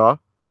lockjaw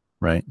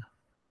Right.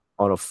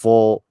 on a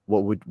full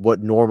what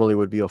normally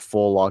would be a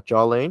full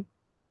lockjaw lane,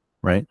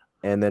 Right.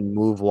 and then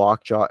move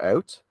lockjaw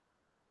out,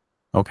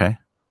 Okay.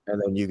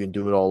 and then you can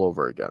do it all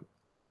over again.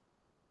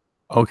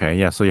 Okay.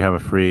 Yeah. So you have a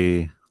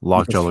free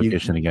lockjaw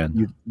location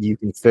again. You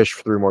can fish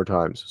 3 more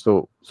times.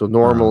 So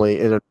normally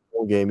in a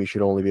normal game you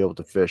should only be able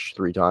to fish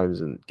 3 times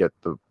and get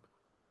the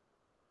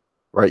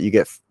right. You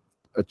get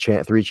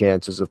a 3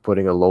 chances of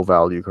putting a low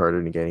value card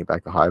in and getting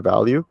back a high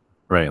value.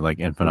 Right. Like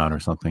Infinite or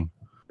something.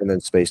 And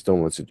then Space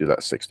Stone lets you do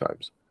that 6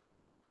 times.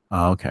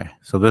 Okay.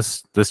 So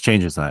this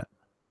changes that.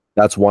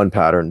 That's one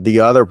pattern. The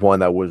other one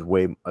that was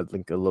I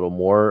think, a little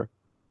more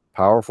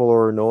powerful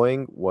or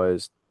annoying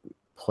was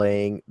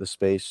playing the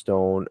Space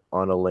Stone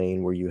on a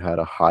lane where you had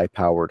a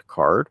high-powered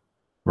card,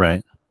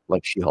 Right.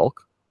 like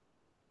She-Hulk.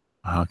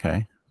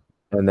 Okay.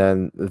 And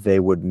then they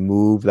would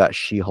move that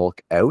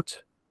She-Hulk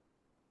out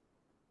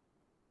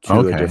to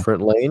a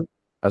different lane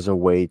as a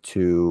way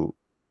to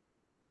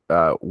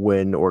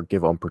win or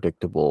give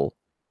unpredictable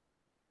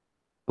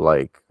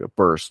like a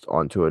burst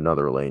onto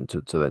another lane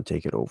to then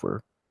take it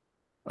over.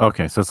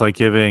 Okay, so it's like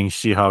giving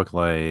She-Hulk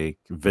like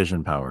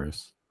vision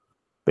powers.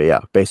 But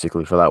yeah,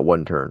 basically for that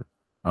one turn.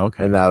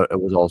 Okay. And that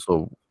it was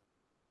also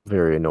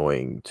very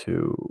annoying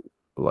to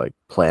like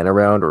plan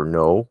around or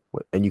know,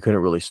 and you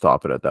couldn't really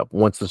stop it at that.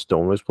 Once the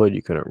stone was played,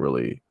 you couldn't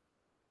really,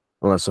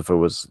 unless if it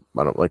was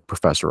I don't like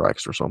Professor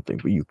X or something,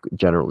 but you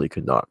generally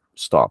could not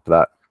stop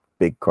that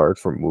big card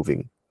from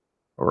moving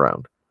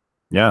around.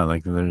 Yeah,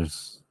 like other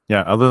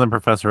than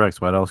Professor X,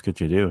 what else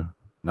could you do?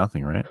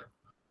 Nothing, right?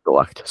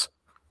 Galactus.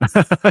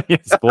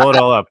 Yes, blow it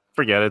all up.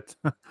 Forget it.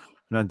 I'm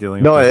not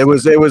dealing No,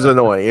 with this. it was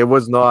annoying. It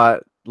was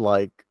not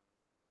like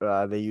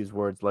they use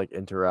words like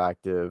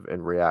interactive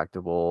and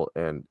reactable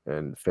and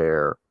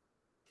fair.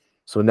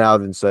 So now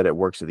instead it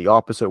works the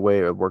opposite way.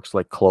 It works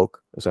like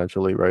cloak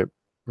essentially, right?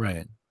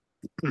 Right.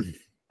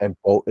 And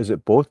is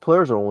it both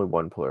players or only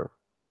one player?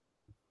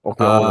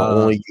 Okay, Uh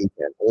only you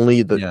can.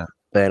 Only the yeah.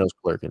 Thanos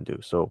player can do.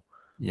 So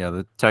Yeah,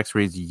 the text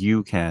reads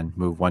you can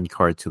move one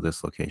card to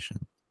this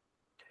location.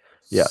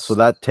 yeah, so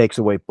that takes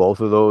away both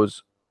of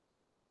those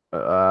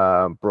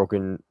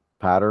broken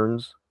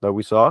patterns that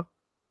we saw.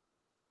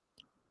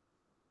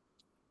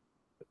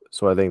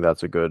 So I think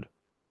that's a good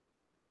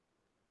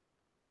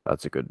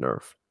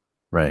nerf.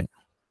 Right.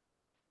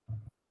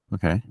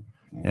 Okay.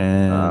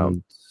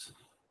 And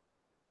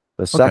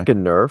The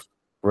second nerf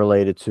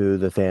related to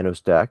the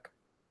Thanos deck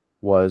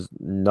was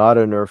not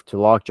a nerf to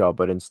Lockjaw,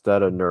 but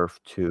instead a nerf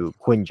to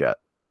Quinjet.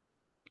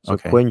 So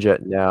Okay.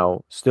 Quinjet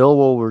now still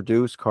will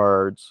reduce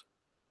cards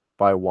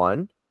by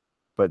 1,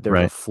 but there's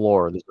a Right.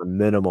 floor. There's a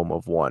minimum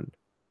of 1.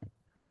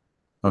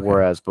 Okay.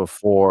 Whereas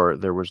before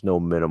there was no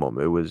minimum.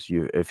 It was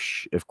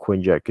if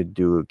Quinjet could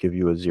give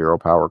you a 0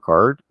 power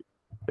card,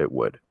 it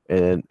would.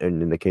 And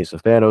in the case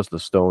of Thanos, the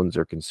stones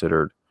are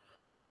considered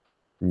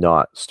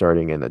not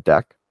starting in the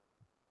deck,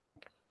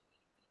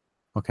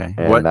 Okay.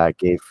 and that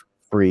gave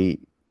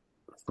free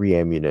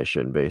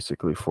ammunition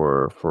basically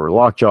for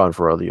Lockjaw and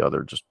for all the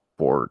other just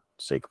board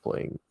sake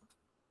playing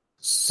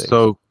things.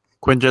 So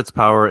Quinjet's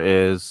power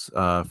is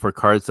for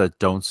cards that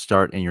don't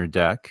start in your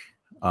deck.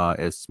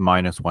 It's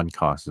 -1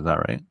 cost. Is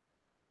that right?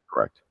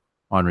 Correct.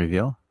 On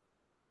reveal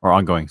or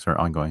ongoing? Sorry,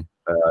 ongoing.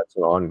 It's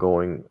an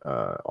ongoing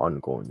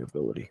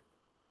ability.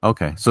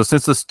 Okay, so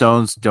since the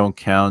stones don't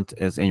count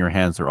as in your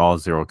hands, they're all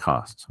 0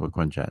 cost with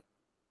Quinjet.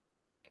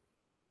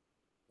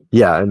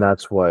 Yeah, and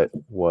that's what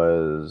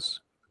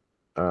was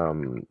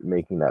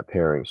making that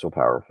pairing so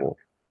powerful.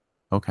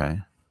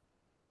 Okay.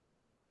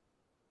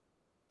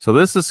 So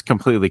this is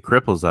completely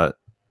cripples that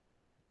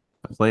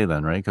play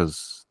then, right?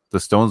 Because the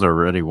stones are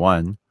already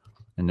 1,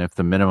 and if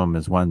the minimum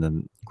is 1,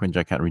 then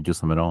Quinjet can't reduce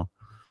them at all.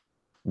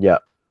 Yeah.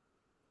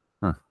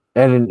 Huh.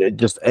 And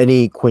just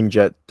any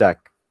Quinjet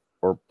deck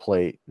or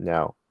play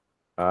now,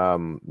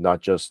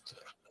 not just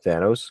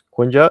Thanos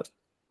Quinjet,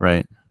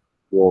 Right.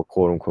 will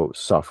quote unquote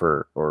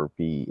suffer or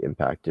be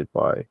impacted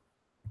by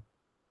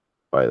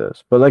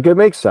this. But like it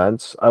makes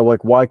sense. I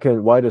like why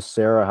does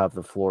Sarah have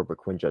the floor but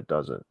Quinjet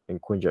doesn't?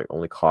 And Quinjet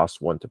only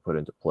costs 1 to put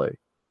into play.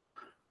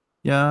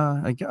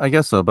 Yeah, I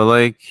guess so. But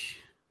like,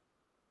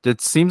 it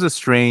seems a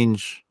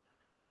strange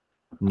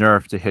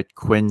nerf to hit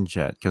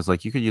Quinjet because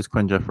like you could use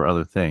Quinjet for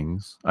other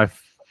things. I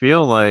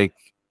feel like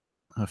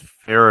a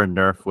fairer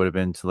nerf would have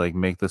been to like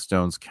make the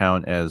stones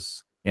count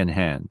as in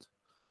hand,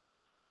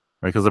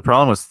 right? Because the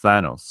problem was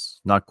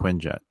Thanos, not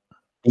Quinjet.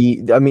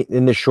 I mean,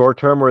 in the short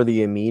term or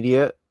the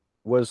immediate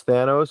was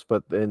Thanos,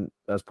 but then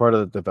as part of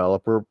the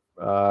developer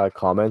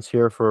comments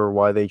here for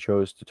why they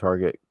chose to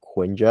target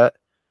Quinjet,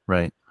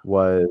 Right.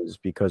 was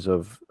because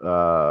of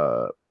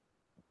the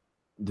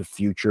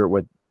future,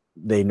 what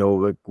they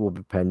know will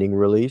be pending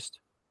released,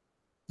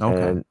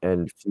 Okay.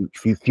 and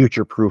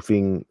future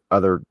proofing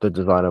the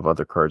design of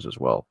other cards as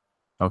well.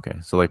 Okay.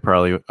 So like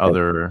probably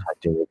other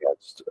Protecting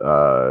against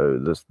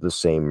the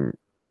same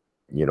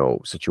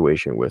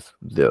situation with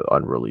the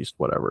unreleased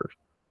whatever.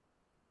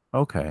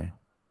 Okay.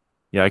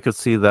 Yeah, I could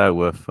see that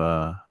with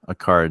a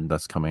card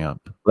that's coming up.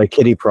 Like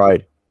Kitty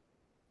Pride.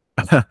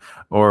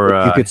 Or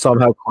Like you could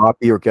somehow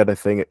copy or get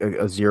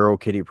a 0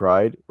 Kitty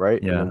Pride, right?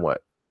 And yeah. then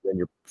what? Then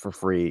you're for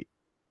free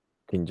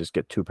can just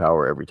get 2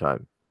 power every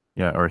time.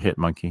 Yeah, or Hit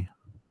Monkey.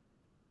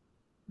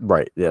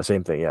 Right. Yeah,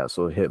 same thing. Yeah.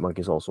 So Hit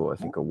Monkey is also I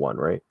think a 1,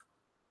 right?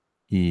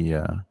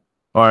 Yeah.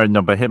 Or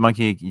no, but Hit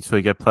Monkey, so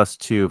you get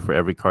 +2 for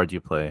every card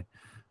you play.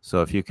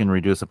 So if you can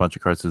reduce a bunch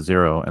of cards to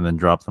 0 and then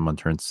drop them on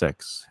turn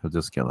 6, he'll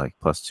just get like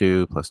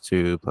 +2,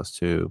 +2,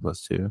 +2,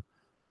 +2.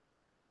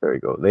 There you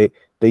go.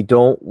 They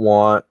don't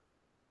want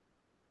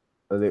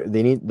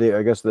they need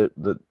I guess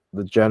the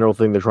general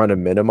thing they're trying to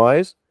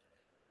minimize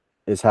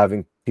is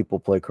having people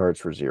play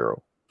cards for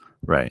 0.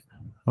 Right.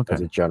 Okay.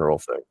 As a general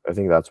thing. I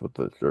think that's what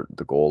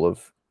the goal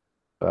of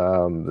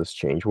this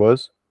change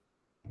was.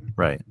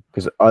 Right.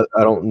 Because I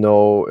don't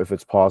know if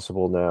it's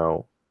possible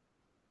now.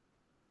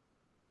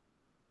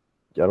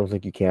 I don't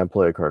think you can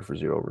play a card for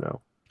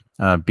 0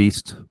 now.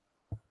 Beast.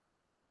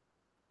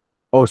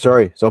 Oh,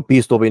 sorry. So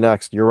Beast will be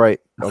next. You're right.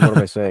 What am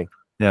I saying?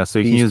 Yeah, so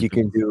you Beast, can use you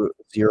can do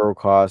 0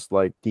 cost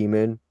like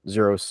Demon,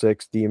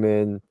 0/6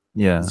 Demon,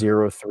 yeah.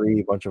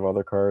 0/3, a bunch of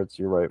other cards.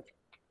 You're right.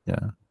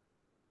 Yeah.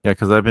 Yeah,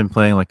 because I've been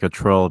playing like a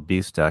troll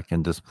beast deck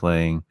and just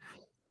playing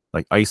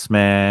like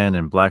Iceman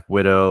and Black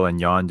Widow and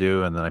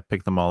Yondu, and then I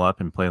pick them all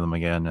up and play them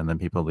again, and then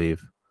people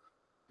leave.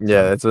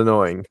 Yeah, So, it's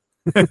annoying.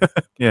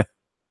 yeah.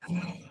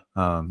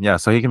 Yeah,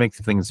 so he can make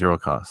things 0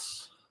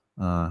 costs.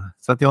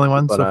 Is that the only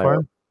one so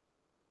far?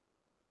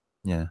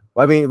 Yeah.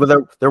 I mean,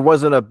 but there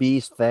wasn't a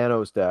Beast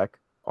Thanos deck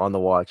on the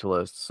watch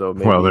list, so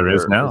maybe Well, there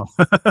is now.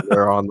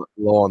 they're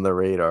low on the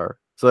radar.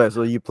 So yeah,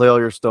 so you play all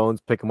your stones,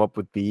 pick them up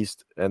with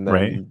Beast, and then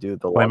Right. you do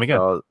the Play 'em again.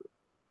 lockout.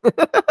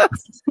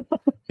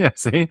 Yeah,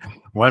 see,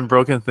 one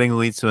broken thing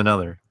leads to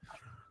another.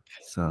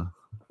 So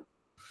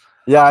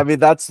yeah, I mean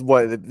that's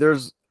what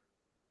there's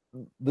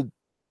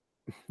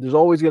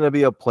always going to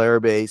be a player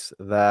base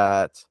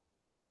that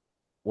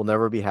will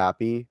never be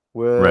happy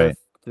with right.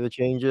 the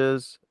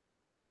changes,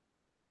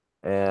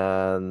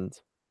 and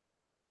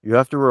you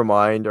have to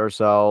remind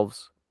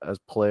ourselves as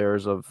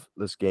players of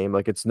this game,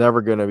 like it's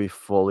never going to be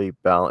fully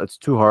balanced. It's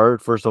too hard,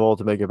 first of all,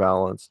 to make it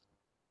balanced,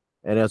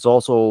 and it's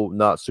also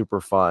not super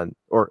fun,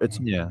 or it's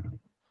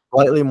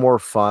slightly more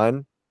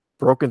fun.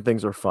 Broken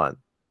things are fun.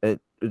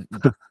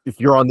 If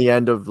you're on the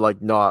end of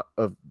like not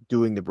of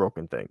doing the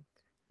broken thing,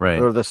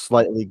 Right. or the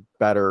slightly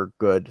better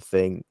good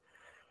thing,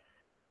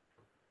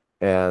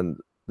 and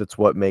that's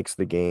what makes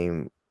the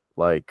game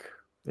like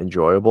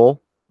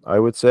enjoyable, I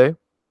would say.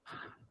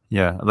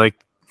 Yeah,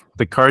 like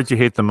The cards you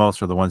hate the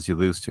most are the ones you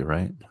lose to,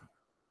 right?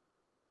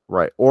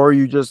 Right. Or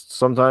you just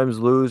sometimes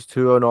lose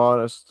to an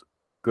honest,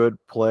 good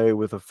play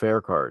with a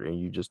fair card, and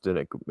you just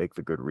didn't make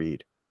the good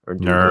read or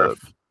do the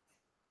Nerf.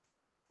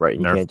 right.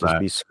 And you Nerf can't just that.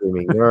 be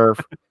screaming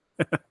nerf.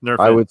 Nerf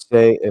I it. would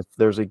say if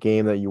there's a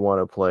game that you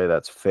want to play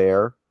that's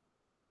fair,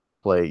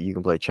 you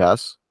can play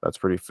chess. That's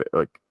pretty fair.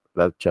 Like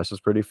that chess is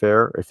pretty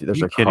fair. If Are there's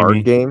you a kidding card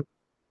me? game,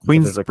 if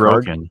Queen's there's a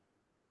card, broken.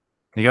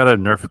 You gotta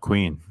nerf a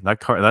queen. That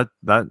card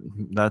that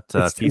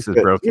it's too piece is good.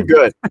 Too broken.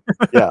 good.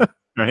 Yeah.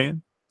 Right? They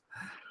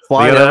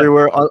Flying gotta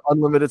everywhere,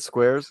 unlimited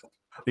squares.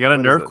 they got a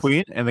What is nerf this?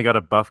 queen and they got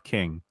a buff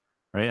king.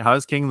 Right? How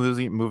is king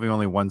moving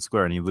only one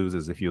square and he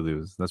loses if you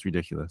lose? That's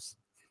ridiculous.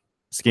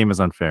 This game is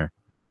unfair.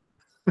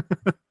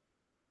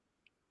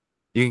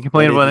 You can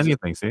complain about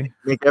anything, see?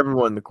 Make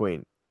everyone the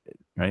queen.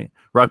 Right?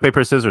 Rock,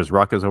 paper, scissors.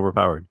 Rock is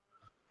overpowered.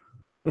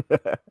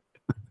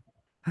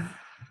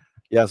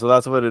 Yeah, so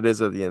that's what it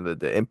is at the end of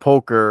the day. And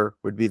poker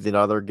would be the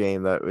other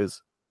game that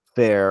is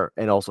fair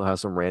and also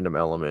has some random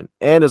element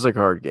and is a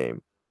card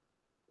game.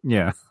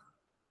 Yeah.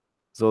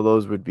 So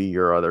those would be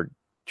your other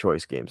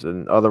choice games.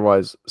 And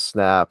otherwise,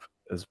 Snap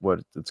is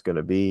what it's going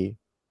to be.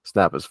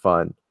 Snap is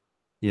fun.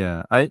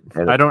 Yeah. I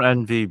don't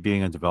envy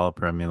being a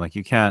developer. I mean, like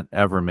you can't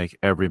ever make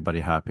everybody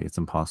happy. It's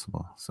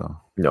impossible. So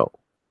no.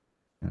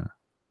 Yeah.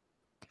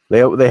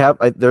 They have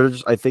I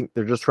think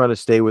they're just trying to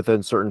stay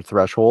within certain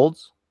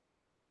thresholds,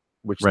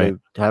 which right.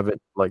 they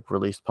haven't like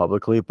released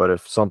publicly, but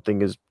if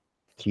something is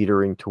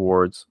teetering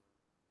towards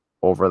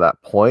over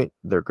that point,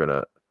 they're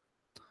gonna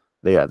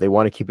they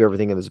want to keep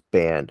everything in this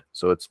band.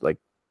 So it's like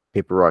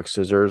paper, rock,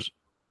 scissors,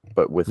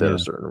 but within a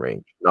certain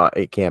range.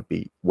 It can't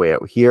be way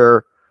out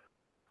here,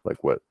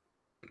 like what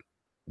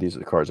these are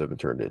the cards have been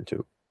turned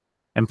into.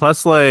 And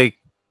plus, like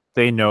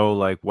they know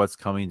like what's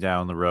coming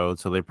down the road,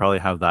 so they probably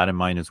have that in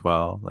mind as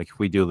well. Like if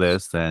we do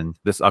this, then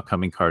this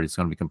upcoming card is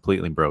going to be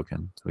completely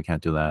broken, so we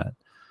can't do that.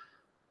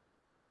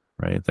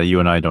 Right? That you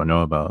and I don't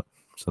know about.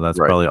 So that's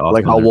probably also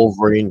like how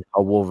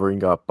Wolverine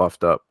got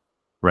buffed up.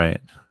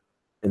 Right.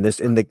 And this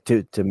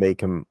to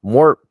make him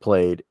more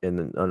played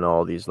in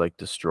all these like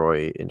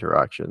destroy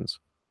interactions.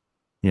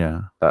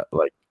 Yeah. That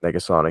like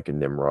Negasonic and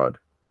Nimrod,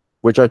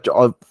 which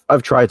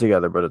I've tried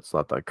together, but it's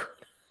not that good.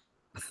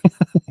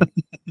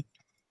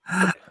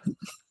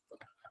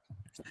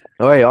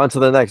 All right, on to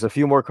the next. A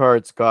few more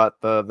cards got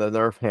the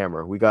Nerf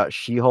hammer. We got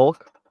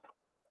She-Hulk.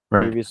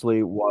 Right.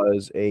 Previously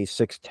was a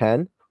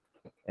 6'10"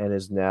 and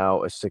is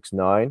now a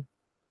 6'9".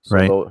 So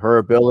right. her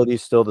ability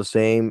is still the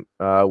same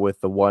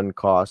with the 1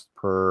 cost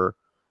per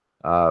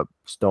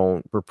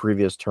stone per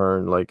previous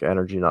turn, like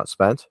energy not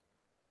spent.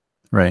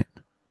 Right.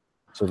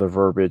 So the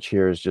verbiage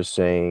here is just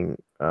saying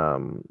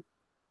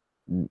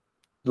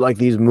like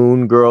these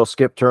Moon Girl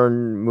skip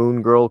turn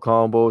Moon Girl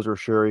combos or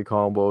Shuri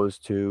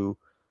combos to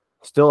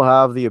still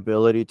have the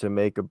ability to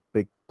make a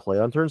big play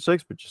on turn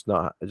 6, but just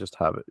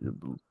have it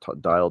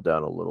dialed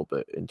down a little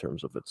bit in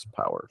terms of its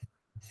power.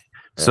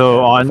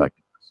 So on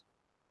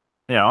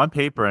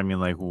paper, I mean,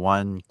 like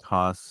 1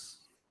 cost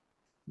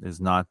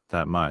is not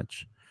that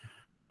much.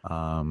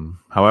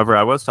 However,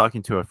 I was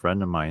talking to a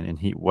friend of mine, and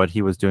what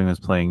he was doing was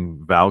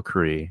playing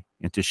Valkyrie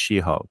into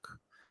She-Hulk.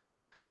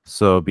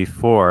 So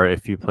before,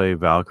 if you play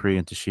Valkyrie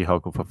into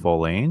She-Hulk with a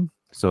full lane,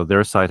 so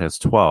their side has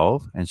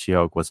 12, and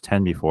She-Hulk was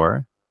 10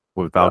 before.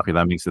 With Valkyrie,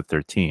 that makes it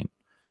 13.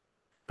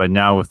 But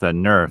now with that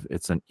nerf,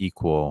 it's an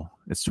equal.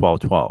 It's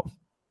 12-12.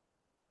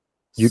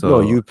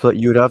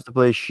 You'd have to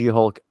play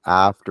She-Hulk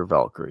after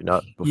Valkyrie,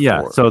 not before.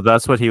 Yeah, so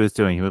that's what he was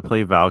doing. He would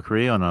play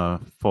Valkyrie on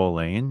a full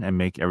lane and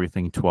make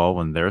everything 12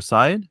 on their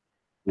side,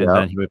 and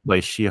then he would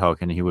play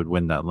She-Hulk and he would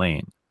win that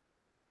lane,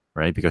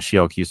 right? Because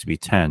She-Hulk used to be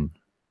 10,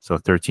 so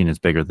 13 is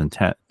bigger than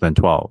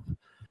 12.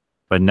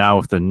 But now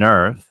with the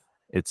nerf,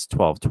 it's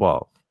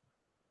 12-12.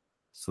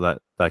 So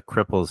that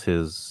cripples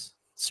his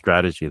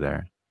strategy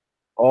there.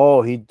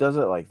 Oh, he does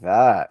it like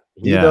that.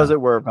 He does it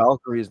where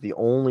Valkyrie is the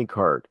only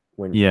card.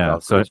 He'll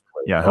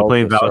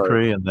play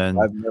Valkyrie and then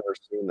I've never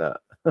seen that.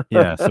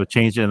 So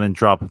change it and then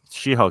drop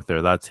She-Hulk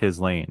there. That's his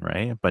lane,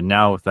 right? But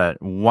now with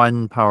that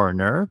 1 power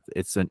nerf,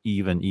 it's an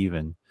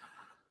even.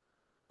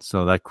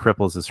 So that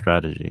cripples his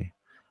strategy.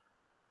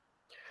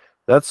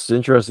 That's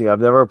interesting. I've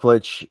never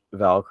played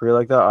Valkyrie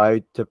like that.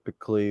 I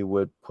typically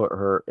would put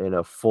her in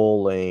a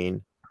full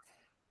lane,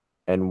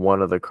 and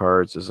one of the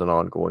cards is an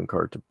ongoing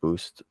card to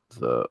boost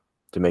to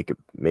make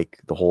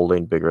the whole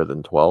lane bigger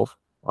than 12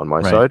 on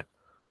my side.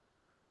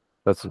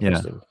 That's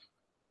interesting.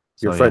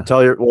 Your friend,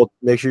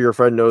 make sure your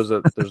friend knows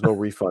that there's no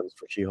refunds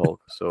for She-Hulk.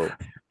 So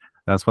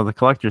that's what the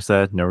collector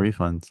said. No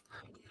refunds.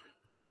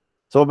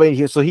 So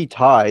he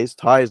ties.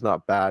 Tie is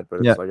not bad,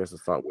 but I guess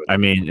it's not winning. I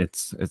mean,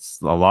 it's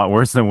a lot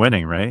worse than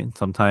winning, right?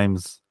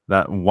 Sometimes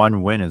that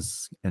 1 win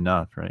is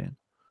enough, right?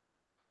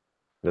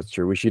 That's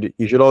true.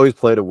 You should always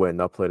play to win,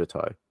 not play to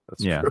tie.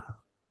 That's true.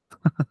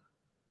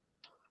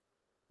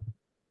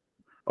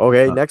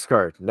 Okay, next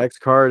card. Next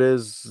card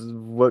is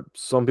what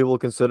some people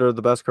consider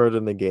the best card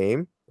in the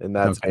game, and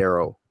that's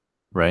Arrow.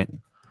 Right.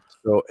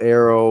 So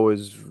Arrow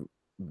is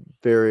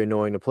very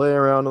annoying to play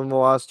around on the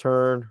last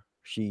turn.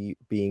 she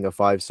being a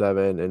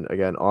 5/7, and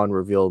again on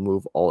reveal,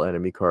 move all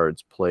enemy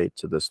cards played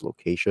to this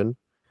location,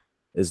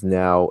 is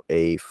now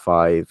a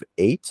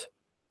 5/8.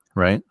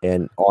 Right.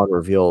 And on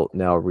reveal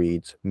now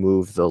reads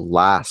move the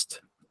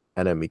last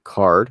enemy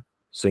card,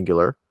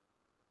 singular,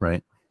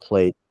 Right.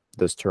 played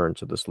this turn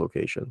to this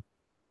location.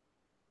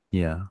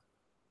 Yeah.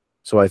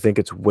 So I think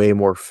it's way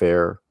more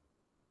fair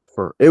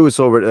for it was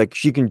over like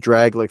she can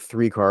drag like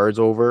 3 cards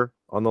over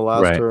on the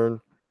last Right.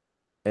 turn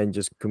and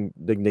just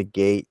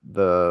negate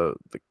the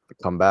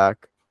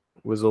comeback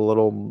was a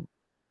little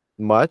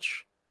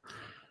much.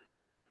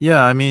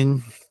 Yeah. I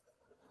mean,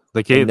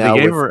 they And now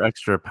gave with her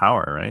extra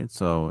power, right?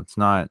 So it's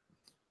not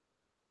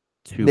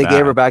too they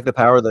gave her bad. back the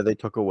power that they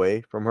took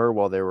away from her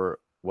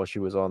while she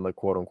was on the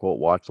quote unquote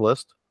watch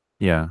list.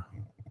 Yeah.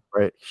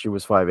 Right? She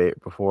was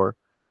 5/8 before.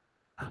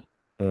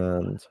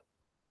 And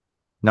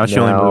Now she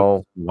only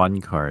moves now one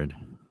card.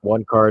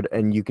 one card,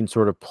 and you can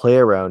sort of play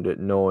around it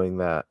knowing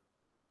that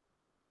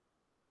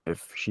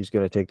if she's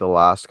going to take the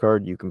last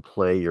card, you can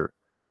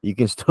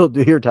still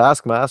do your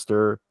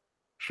Taskmaster,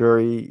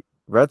 Shuri,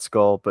 Red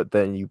Skull, but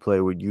then you'd play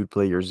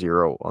your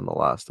 0 on the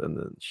last, and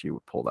then she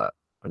would pull that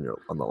on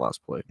the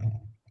last play.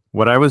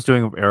 What I was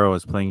doing with Arrow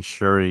is playing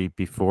Shuri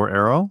before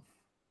Arrow.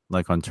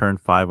 Like on turn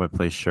 5, I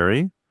play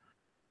Shuri,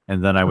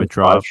 and then I would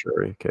drop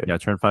Shuri. Okay. Yeah,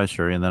 turn 5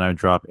 Shuri, and then I would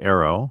drop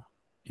Arrow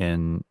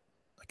in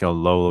like a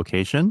low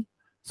location,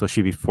 so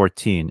she'd be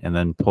 14, and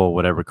then pull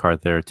whatever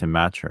card there to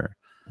match her.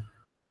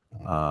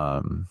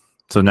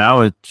 So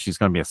now she's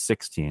going to be a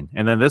 16,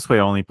 and then this way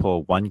I only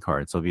pull one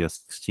card, so it'll be a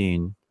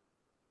 16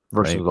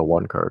 versus right? the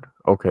one card.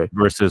 Okay.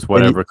 Versus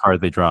whatever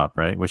card they drop,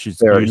 right? Which is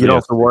there. usually You don't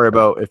have to worry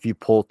about if you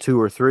pull 2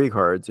 or 3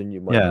 cards and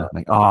you might not.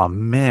 like, oh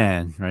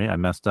man, right? I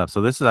messed up.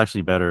 So this is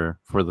actually better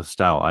for the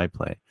style I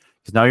play,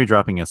 because now you're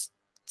dropping a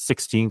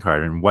 16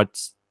 card, and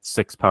what's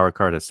 6 power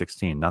card at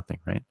 16? Nothing,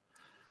 right?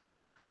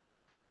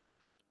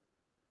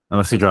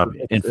 Unless you drop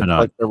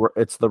Infinite.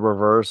 It's the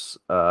reverse.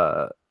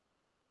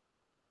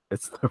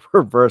 It's the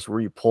reverse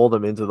where you pull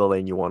them into the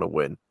lane you want to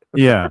win.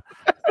 Yeah.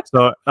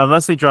 So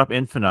unless they drop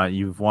Infinite,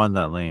 you've won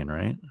that lane,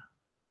 right?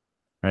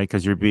 Right,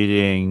 because you're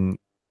beating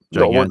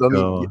Giganto.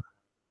 No, I mean,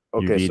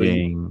 okay, you're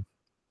beating.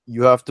 So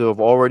you have to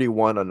have already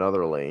won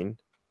another lane,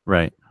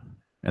 right?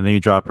 And then you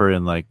drop her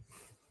in like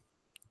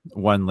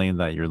one lane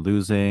that you're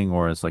losing,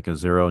 or it's like a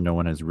 0. No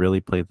one has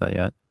really played that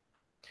yet.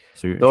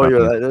 So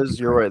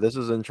you're right. This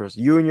is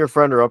interesting. You and your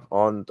friend are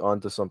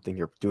onto something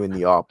here, doing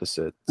the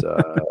opposite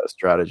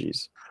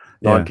strategies,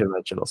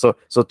 non-conventional.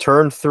 So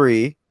turn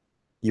 3,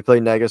 you play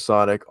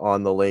Negasonic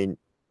on the lane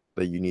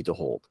that you need to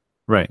hold.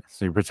 Right.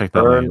 So you protect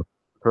that lane.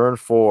 Turn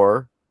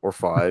 4 or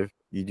 5,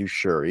 you do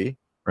Shuri.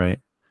 Right.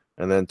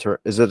 And then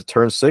is it a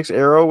turn 6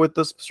 Arrow with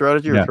this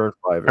strategy, or turn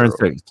 5 Arrow?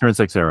 Turn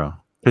 6 Arrow.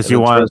 Because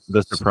you want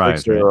the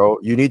surprise. Arrow,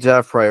 you need to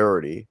have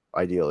priority,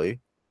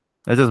 ideally.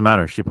 It doesn't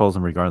matter. She pulls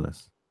them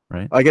regardless,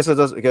 right? I guess it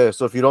does. Okay,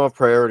 so if you don't have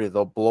priority,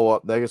 they'll blow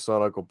up.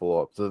 Negasonic will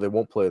blow up, so they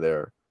won't play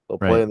there. They'll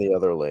play in the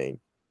other lane.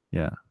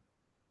 Yeah.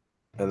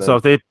 And then, so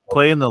if they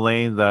play in the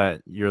lane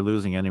that you're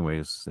losing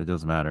anyways, it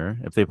doesn't matter.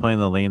 If they play in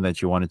the lane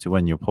that you wanted to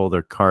win, you pull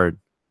their card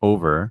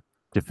over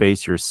to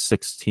face your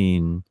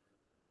 16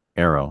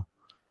 Arrow.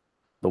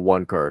 The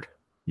one card.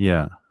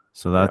 Yeah.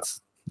 So that's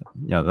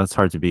that's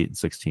hard to beat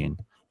 16.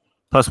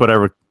 Plus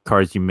whatever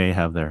cards you may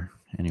have there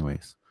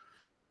anyways.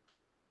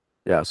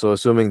 Yeah, so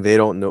assuming they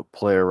don't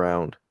play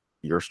around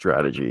your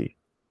strategy.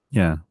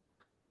 Yeah.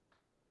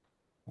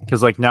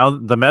 Because like now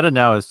the meta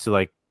now is to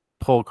like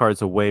pull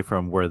cards away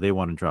from where they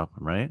want to drop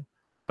them, right?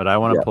 But I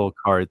want to pull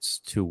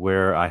cards to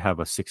where I have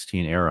a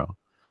 16 Arrow.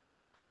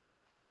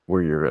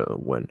 Where you're gonna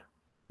win.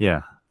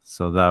 Yeah.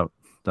 So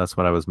that's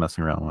what I was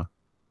messing around with.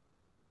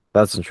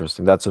 That's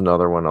interesting. That's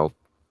another one I'll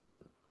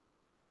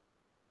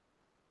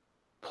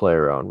play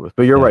around with.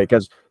 But you're right,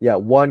 because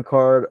one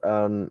card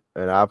an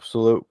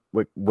absolute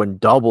when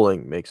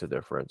doubling makes a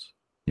difference.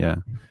 Yeah.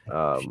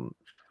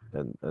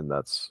 And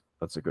that's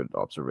a good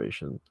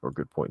observation or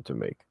good point to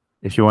make.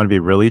 If you want to be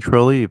really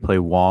trolly, you play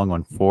Wong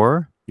on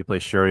 4, you play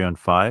Shuri on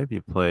 5,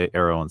 you play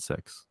Arrow on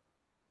 6.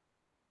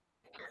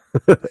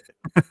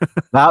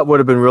 That would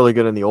have been really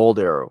good in the old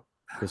Arrow,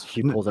 because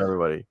she pulls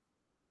everybody.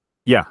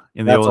 Yeah,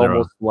 in the old Arrow. That's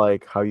almost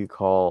like how you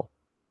call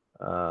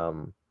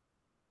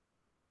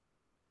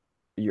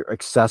you're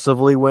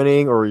excessively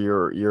winning, or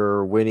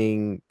you're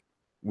winning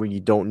when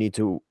you don't need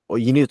to. Well,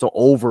 you need to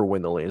over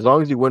win the lane. As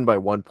long as you win by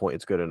 1 point,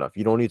 it's good enough.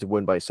 You don't need to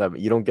win by 7.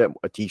 You don't get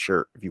a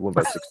T-shirt if you win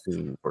by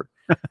 16 or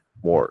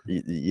more.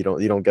 You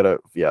don't get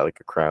like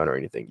a crown or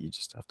anything. You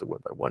just have to win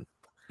by 1.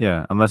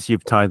 Yeah, unless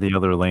you've tied the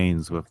other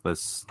lanes with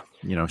this,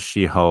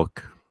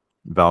 She-Hulk,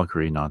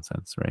 Valkyrie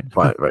nonsense, right?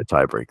 Fine, right,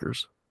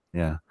 tiebreakers.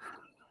 Yeah.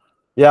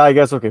 Yeah, I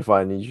guess okay,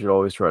 fine. You should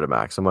always try to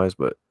maximize,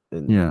 but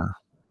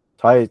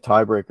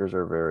tiebreakers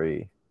are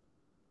very.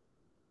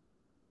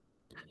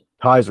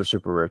 Ties are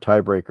super rare.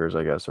 Tiebreakers,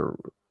 I guess,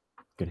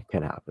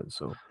 can happen.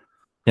 So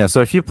yeah, so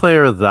if you play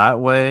her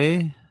that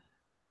way,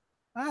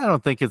 I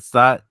don't think it's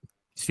that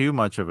too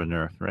much of a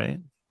nerf, right?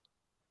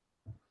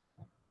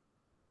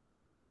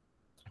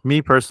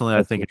 Me personally,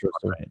 I think it's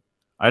right.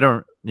 I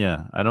don't.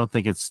 Yeah, I don't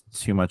think it's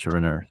too much of a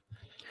nerf.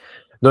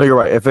 No, you're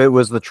right. If it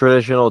was the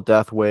traditional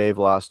death wave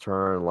last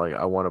turn, like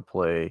I want to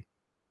play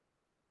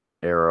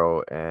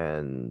arrow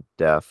and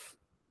death,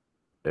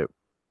 it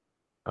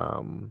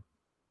um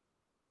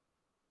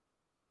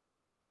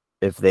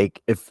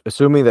if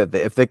assuming that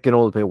if they can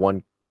only play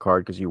one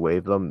card because you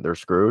wave them, they're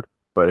screwed.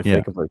 But if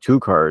they can play two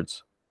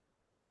cards,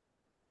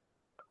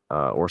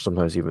 or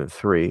sometimes even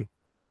three,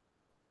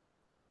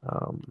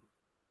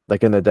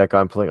 like in the deck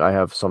I'm playing, I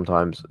have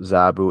sometimes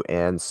Zabu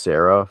and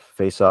Sarah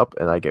face up,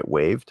 and I get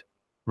waved.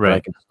 Right.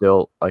 And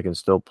I can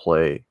still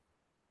play.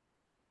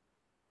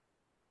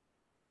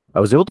 I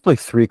was able to play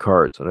three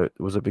cards, and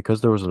was it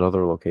because there was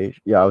another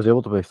location? Yeah, I was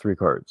able to play three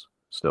cards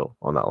still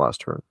on that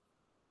last turn.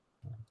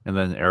 And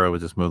then Arrow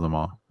would just move them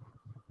all.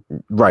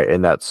 Right,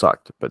 and that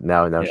sucked. But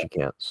now she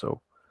can't.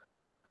 So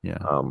yeah.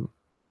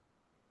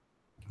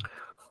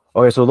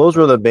 Okay, so those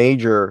were the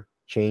major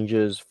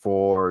changes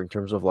for in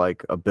terms of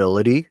like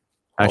ability.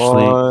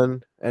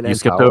 Actually, and you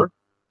skipped power. over.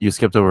 You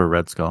skipped over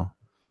Red Skull.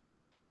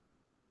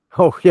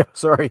 Oh yeah,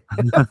 sorry.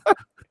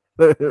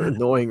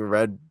 Annoying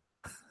red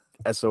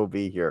SOB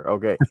here.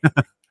 Okay.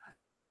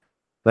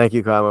 Thank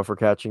you, Kaima, for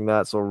catching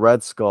that. So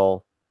Red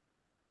Skull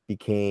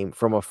became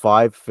from a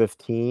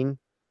 5/15.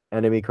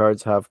 Enemy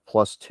cards have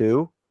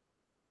 +2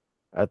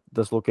 at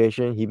this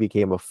location. He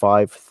became a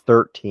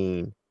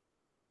 5/13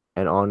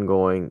 and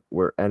ongoing,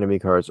 where enemy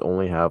cards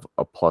only have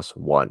a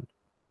 +1.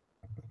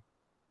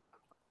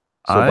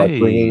 So by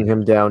bringing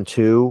him down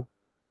 2,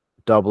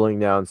 doubling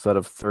down instead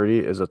of 30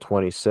 is a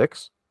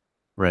 26.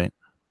 Right.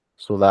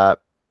 So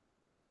that,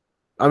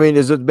 I mean,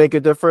 does it make a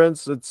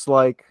difference? It's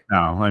like, no,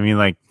 I mean,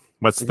 like,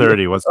 what's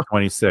 30? What's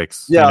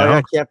 26? Yeah, you know?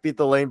 I can't beat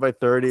the lane by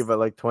 30, but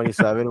like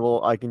 27,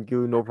 well, I can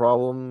do no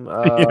problem.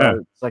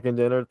 Second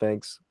dinner,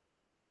 thanks.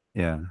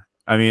 Yeah.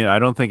 I mean, I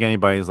don't think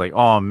anybody's like,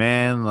 oh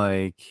man,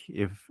 like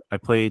if I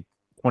played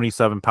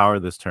 27 power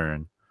this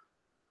turn,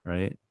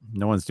 right?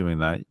 No one's doing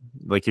that.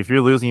 Like if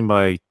you're losing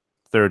by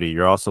 30,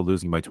 you're also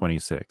losing by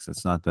 26.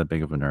 It's not that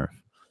big of a nerf.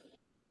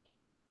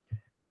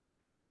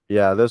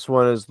 Yeah, this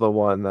one is the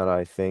one that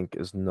I think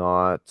is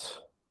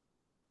not.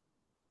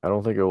 I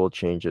don't think it will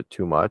change it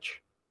too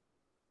much.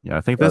 Yeah,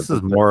 I think this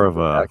is more of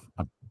a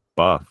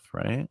buff,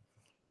 right?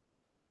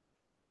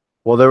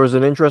 Well, there was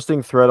an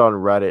interesting thread on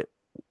Reddit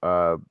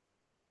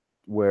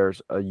where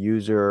a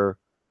user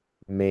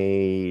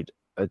made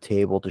a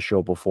table to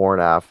show before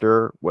and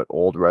after what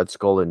old Red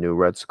Skull and new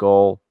Red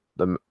Skull,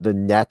 the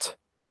net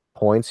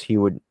points he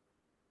would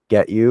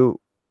get you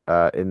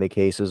in the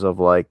cases of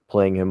like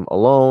playing him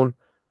alone,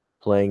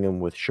 playing him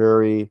with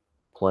Shuri,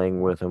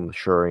 playing with him with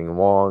Shuri and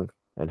Wong,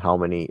 and how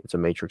many, it's a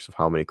matrix of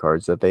how many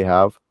cards that they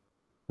have.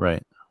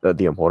 Right. That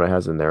the opponent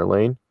has in their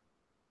lane.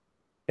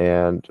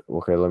 And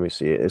okay, let me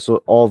see it. So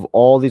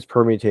all these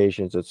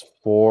permutations, it's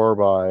 4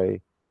 by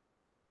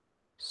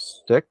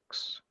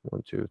 6.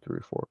 1, 2, 3,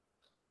 4.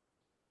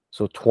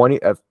 So 20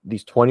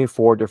 these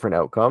 24 different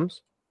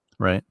outcomes.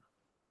 Right.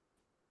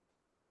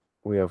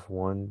 We have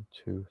 1,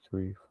 2,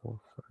 3, 4,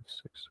 5,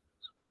 6,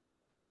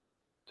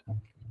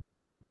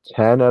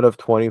 10 out of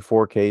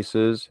 24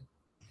 cases.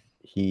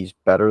 He's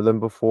better than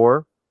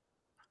before.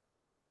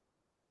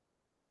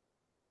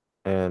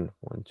 And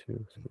 1,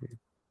 2, 3. 6.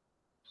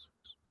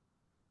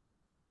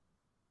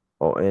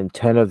 Oh, and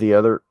 10 of the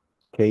other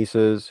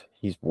cases,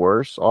 he's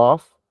worse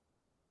off.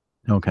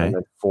 Okay. And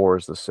then 4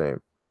 is the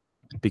same.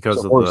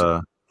 Because of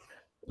the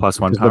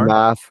 +1 power? The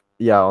math,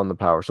 yeah, on the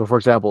power. So, for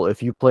example,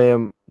 if you play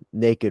him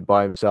naked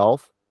by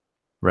himself,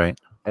 right,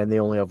 and they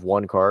only have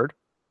one card,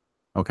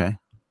 okay,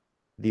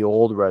 the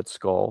old Red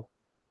Skull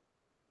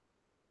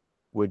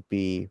would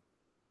be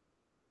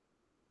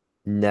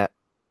net.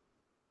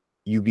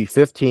 You'd be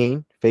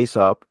 15 face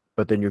up,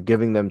 but then you're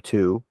giving them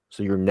 2,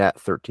 so you're net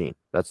 13.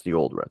 That's the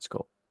old Red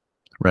Skull.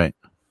 Right.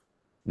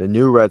 The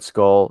new Red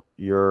Skull,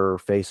 you're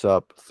face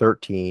up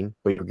 13,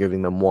 but you're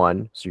giving them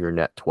 1, so you're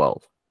net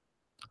 12.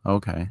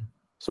 Okay.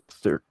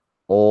 So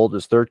old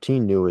is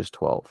 13, new is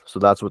 12. So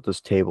that's what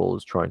this table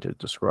is trying to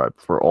describe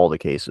for all the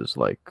cases,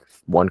 like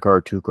 1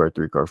 card, 2 card,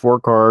 3 card, 4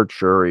 card,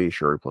 Shuri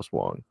plus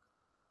Wong,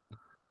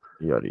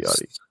 yada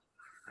yada.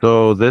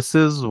 So this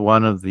is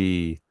one of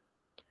the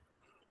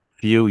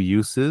few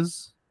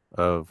uses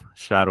of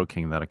Shadow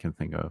King that I can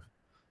think of.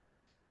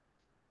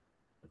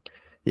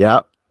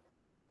 Yeah.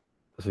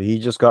 So he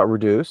just got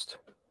reduced.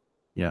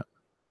 Yeah.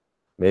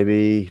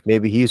 Maybe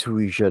he's who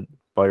we should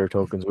buy your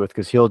tokens with,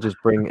 because he'll just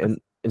bring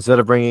in, instead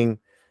of bringing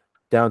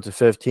down to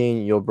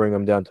 15, you'll bring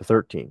them down to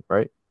 13,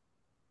 right?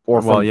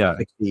 Or well, yeah,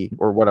 60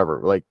 or whatever.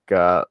 Like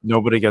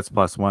nobody gets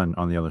 +1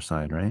 on the other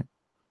side, right?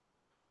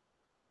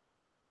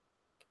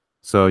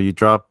 So you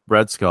drop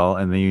Red Skull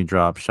and then you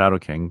drop Shadow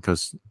King,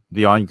 because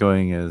the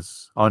ongoing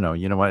is, oh no,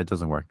 you know what? It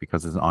doesn't work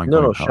because it's an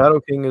ongoing. No, Shadow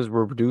King is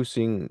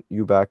reducing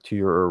you back to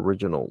your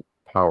original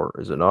power,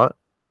 is it not?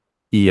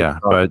 Yeah,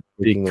 but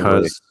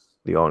because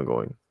the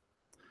ongoing.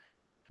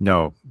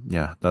 No,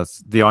 yeah, that's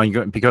the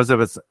ongoing, because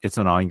of it's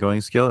an ongoing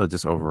skill, it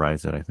just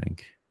overrides it, I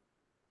think.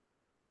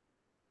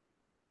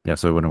 Yeah,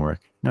 so it wouldn't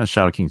work. No,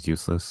 Shadow King's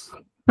useless.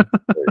 There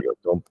you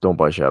go. Don't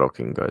buy Shadow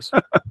King, guys.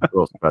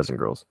 Guys and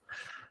girls.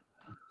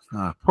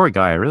 Poor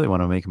guy. I really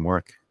want to make him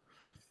work.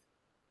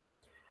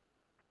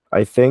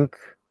 I think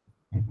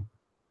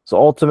so.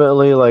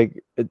 Ultimately,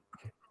 like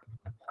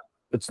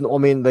it's. I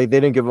mean, they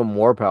didn't give him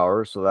more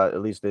power, so that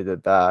at least they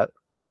did that.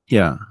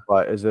 Yeah.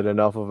 But is it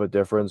enough of a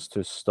difference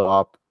to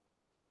stop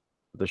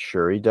the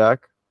Shuri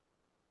deck?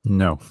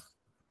 No.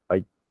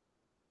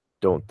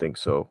 Don't think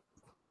so.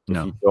 If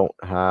No. you don't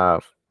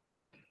have,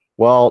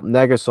 well,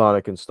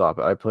 Negasonic can stop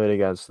it. I played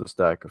against this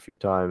deck a few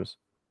times.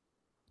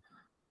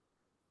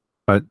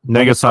 But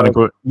Negasonic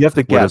would you have to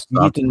have guess.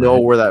 You need stopped to him, know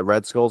right? where that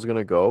red skull is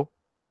gonna go.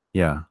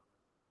 Yeah.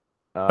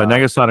 But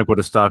Negasonic would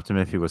have stopped him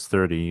if he was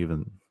 30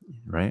 even,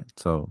 right?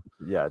 So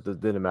yeah, it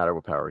didn't matter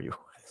what power you.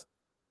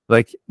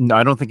 like, no,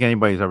 I don't think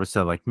anybody's ever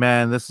said like,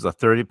 man, this is a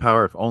 30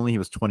 power. If only he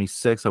was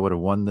 26, I would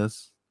have won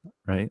this,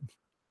 right?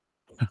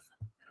 I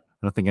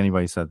don't think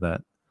anybody said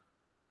that.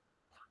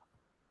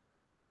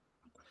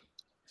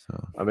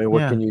 So I mean,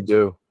 what yeah. can you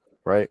do,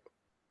 right?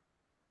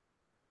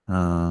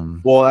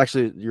 Um. Well,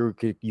 actually, you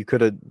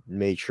could have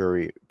made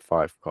Shuri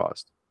 5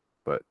 cost,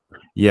 but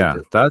Yeah,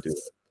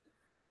 that's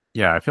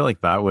yeah. I feel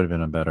like that would have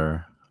been a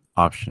better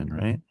option,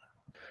 right?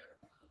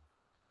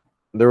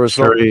 there was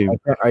some. Shuri,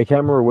 I can't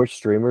remember which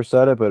streamer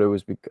said it, but it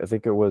was I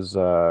think it was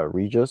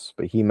Regis,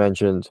 but he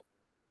mentioned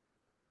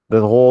the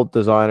whole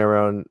design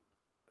around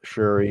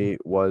Shuri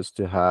was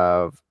to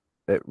have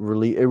it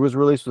really. It was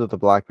released with the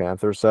Black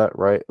Panther set,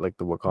 right? Like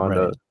the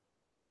Wakanda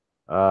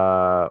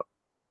right?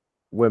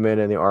 women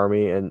in the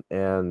army,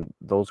 and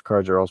those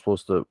cards are all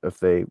supposed to, if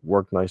they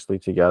work nicely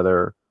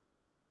together,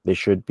 they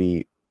should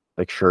be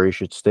like Shuri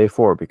should stay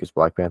 4 because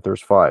Black Panther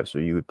is 5, so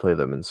you would play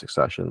them in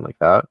succession like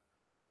that.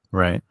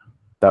 Right.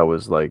 That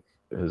was like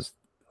his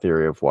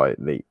theory of why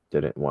they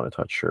didn't want to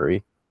touch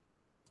Shuri.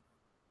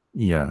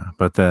 Yeah,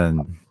 but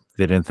then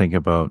they didn't think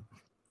about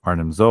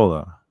Arnim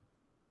Zola,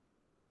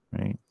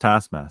 right?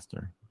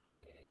 Taskmaster.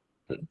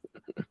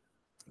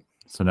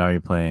 So now you're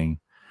playing.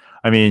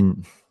 I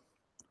mean,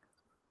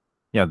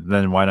 yeah.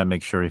 Then why not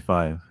make Shuri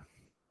 5?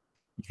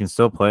 You can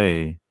still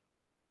play,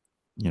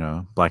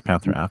 Black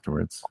Panther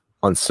afterwards.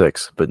 On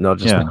 6, but not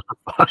just Yeah.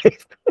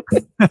 5.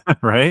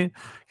 Right?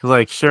 Because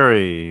like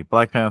Shuri,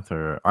 Black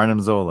Panther, Arnim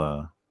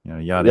Zola,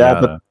 yada Yeah,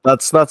 yada. but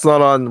that's not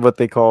on what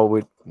they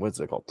call what's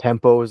it called?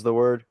 Tempo is the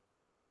word.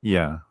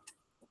 Yeah.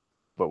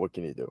 But what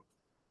can you do?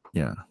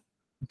 Yeah.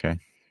 Okay.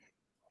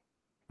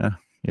 Yeah,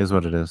 is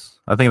what it is.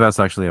 I think that's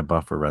actually a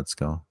buff for Red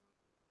Skull.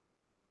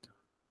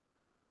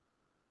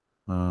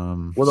 Well,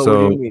 no, what do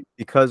So you mean?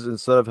 Because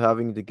instead of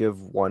having to give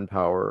 1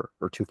 power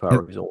or 2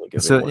 power, he's only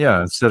giving so 1.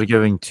 yeah, instead of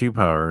giving 2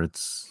 power,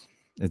 it's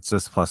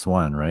just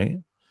 +1, right?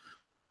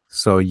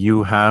 So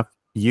you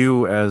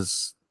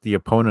as the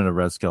opponent of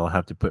Red Skull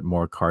have to put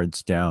more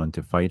cards down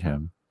to fight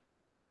him.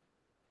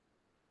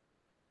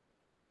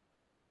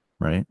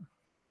 Right?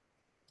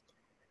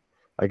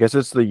 I guess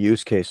it's the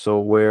use case. So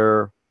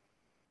where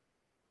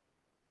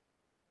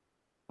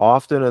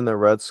often in the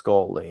Red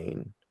Skull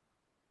lane,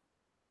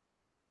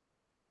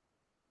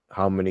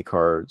 how many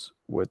cards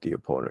would the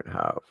opponent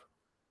have?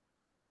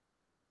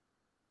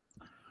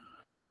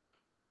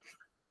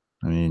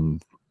 I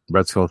mean,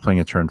 Red Skull is playing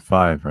a turn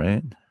 5,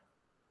 right?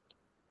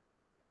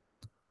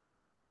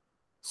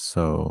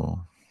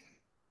 So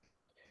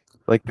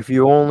Like if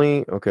you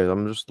only, okay,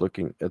 I'm just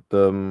looking at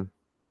them.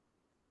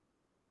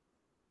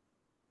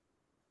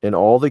 In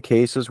all the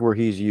cases where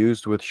he's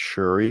used with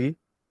Shuri,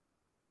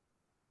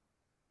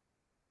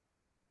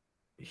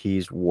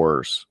 he's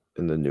worse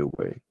in the new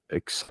way,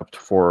 except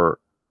for,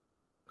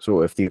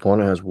 so if the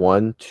opponent has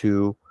 1,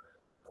 2,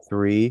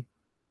 3,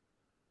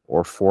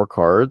 or 4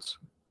 cards,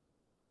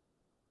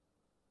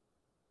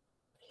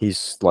 he's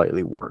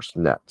slightly worse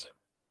net.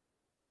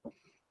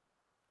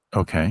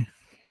 okay.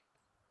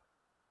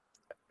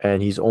 And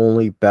he's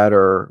only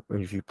better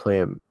if you play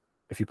him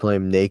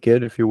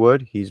naked, if you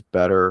would, he's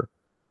better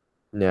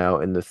now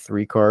in the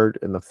 3 card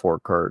and the 4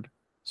 card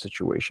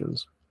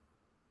situations.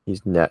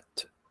 He's net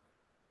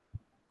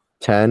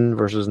 10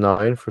 versus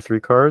 9 for 3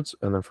 cards,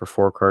 and then for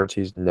 4 cards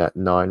he's net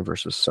 9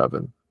 versus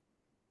 7.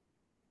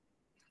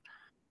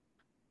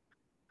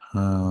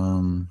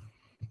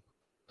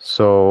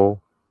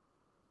 So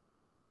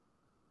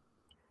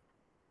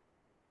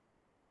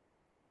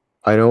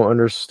I don't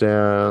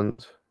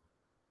understand.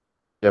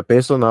 Yeah,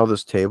 based on how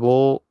this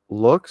table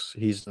looks,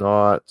 he's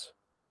not,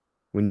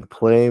 when you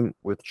play him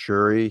with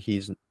Shuri, he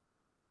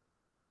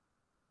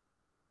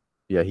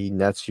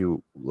nets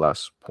you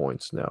less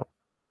points now.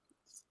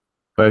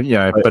 But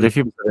yeah, but if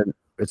you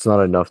it's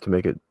not enough to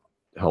make it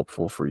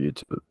helpful for you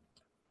to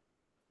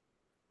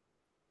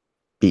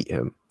beat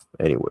him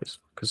anyways,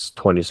 because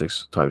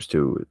 26 times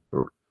 2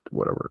 or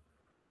whatever,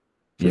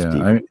 50,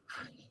 yeah,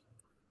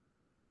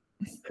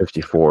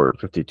 54,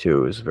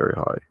 52 is very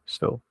high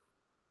still.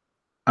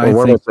 I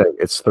What am I think saying?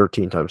 It's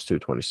 13 times 2,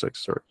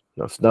 26. Sorry.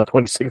 No, it's not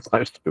 26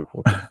 times 2.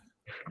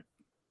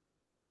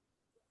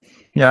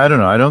 yeah, I don't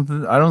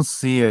know. I don't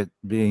see it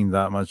being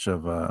that much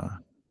of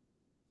a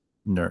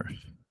nerf.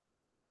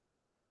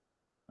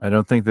 I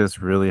don't think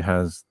this really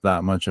has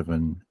that much of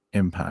an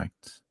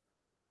impact.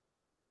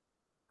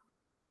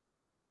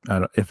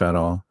 if at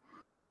all.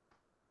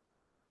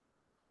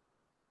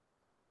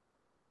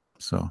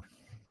 So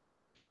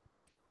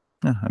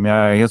yeah, I mean,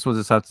 I guess we'll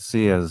just have to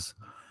see as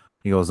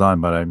he goes on,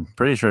 but I'm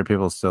pretty sure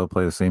people still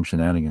play the same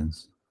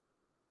shenanigans.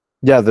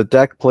 Yeah, the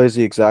deck plays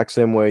the exact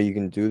same way. You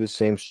can do the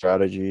same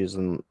strategies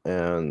and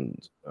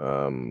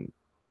the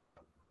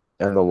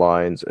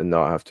lines and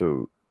not have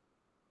to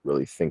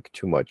really think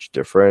too much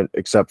different,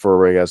 except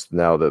for I guess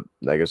now the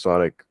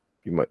Negasonic,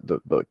 you might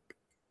the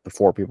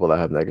four people that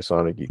have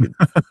Negasonic, you could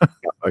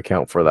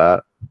account for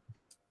that.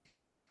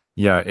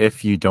 Yeah,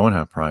 if you don't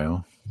have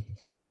prio.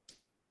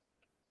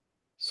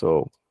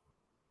 So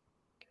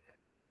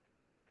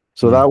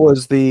Hmm. that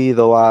was the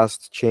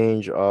last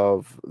change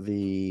of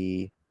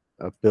the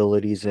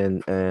abilities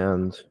and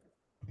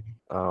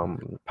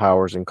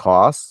powers and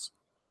costs.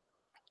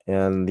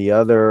 And the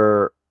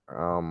other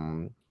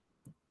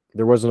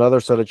there was another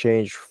set of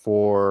change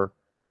for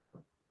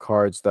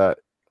cards that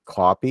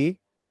copy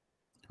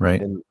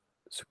Right. and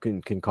so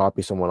can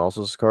copy someone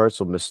else's cards.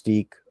 So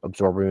Mystique,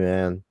 Absorbing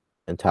Man,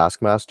 and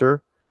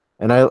Taskmaster.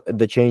 And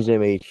the change they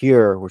made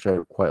here, which I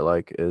quite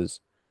like, is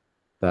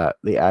that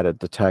they added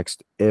the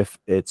text if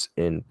it's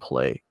in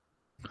play.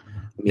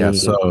 Yeah, Meaning,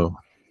 so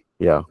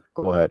yeah,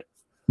 go ahead.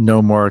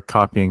 no more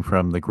copying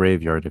from the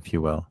graveyard, if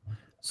you will.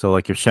 So,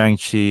 like, if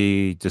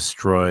Shang-Chi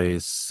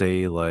destroys,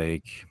 say,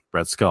 like,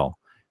 Red Skull,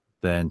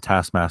 then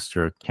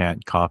Taskmaster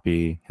can't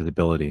copy his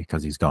ability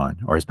because he's gone,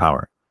 or his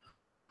power.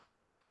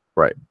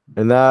 Right.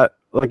 And that,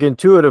 like,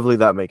 intuitively,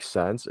 that makes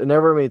sense. It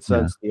never made Yeah.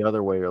 sense the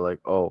other way. You're like,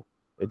 oh,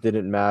 it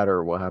didn't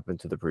matter what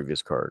happened to the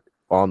previous card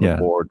on the Yeah.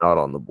 board, not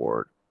on the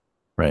board.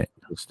 Right.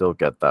 You still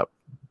get that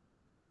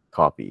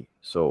copy.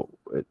 So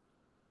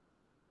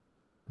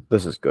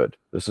this is good.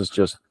 This is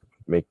just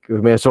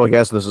so I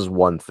guess this is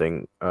one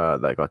thing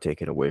that got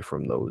taken away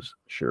from those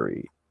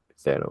Shuri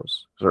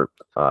Thanos or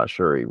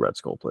Shuri Red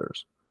Skull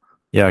players.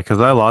 Yeah, because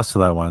I lost to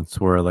that once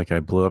where, like, I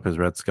blew up his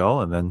Red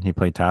Skull and then he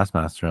played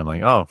Taskmaster. I'm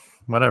like, oh,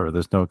 whatever.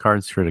 There's no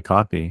cards here to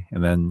copy.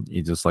 And then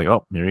he just like,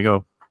 oh, here you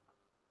go.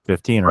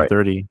 15 or Right.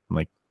 30. I'm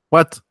like,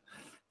 what?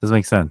 Doesn't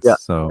make sense. Yeah.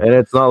 So, And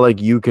it's not like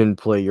you can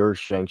play your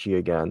Shang-Chi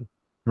again.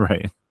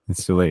 right.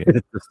 It's too late.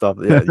 It's the stuff,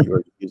 yeah, you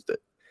already used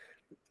it.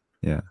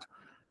 Yeah.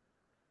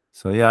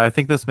 So yeah, I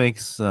think this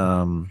makes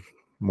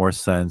more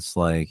sense,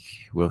 like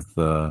with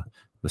the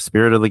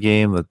spirit of the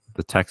game,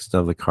 the text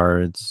of the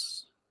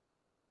cards.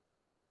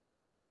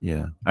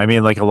 Yeah, I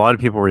mean, like a lot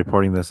of people were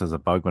reporting this as a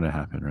bug when it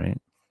happened,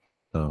 right?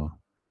 So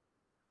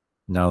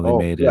now they Oh,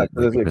 made yeah, it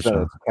like because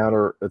official.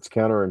 it's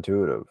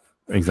counterintuitive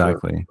for sure.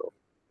 Exactly.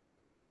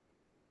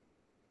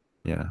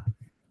 Yeah.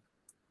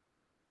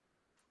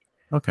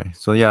 Okay.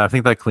 So yeah, I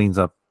think that cleans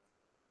up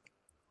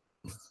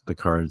the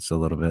cards a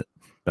little bit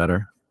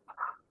better.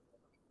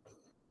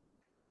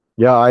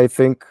 Yeah, I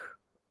think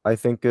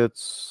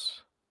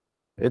it's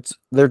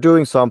they're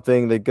doing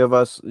something. They're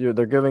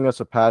giving us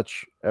a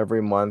patch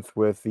every month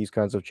with these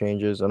kinds of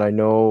changes. And I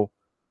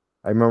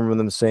remember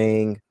them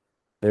saying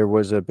there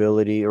was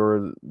ability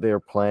or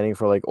they're planning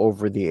for like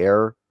over the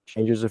air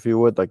changes, if you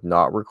would, like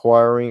not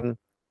requiring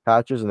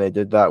patches, and they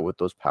did that with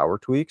those power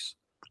tweaks.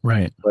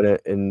 Right.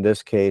 But in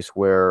this case,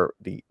 where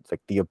the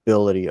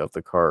ability of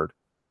the card,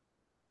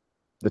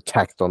 the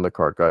text on the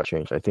card got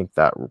changed, I think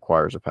that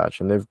requires a patch,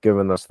 and they've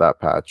given us that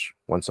patch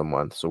once a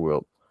month.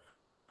 So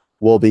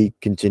we'll be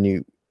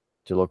continue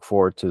to look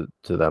forward to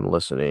them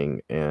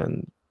listening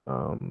and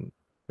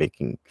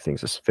making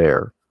things as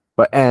fair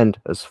and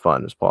as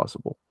fun as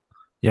possible.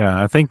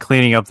 Yeah, I think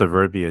cleaning up the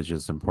verbiage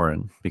is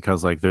important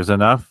because like there's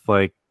enough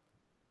like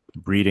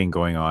reading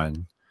going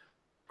on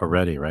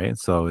already, right?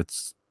 So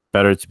it's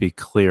better to be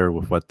clear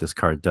with what this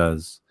card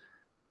does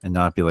and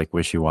not be like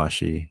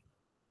wishy-washy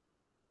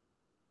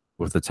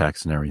with the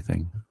text and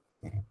everything.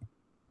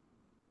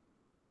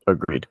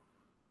 Agreed.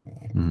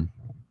 Mhm.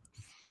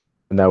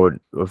 And that would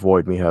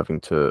avoid me having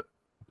to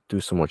do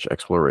so much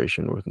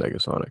exploration with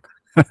Negasonic.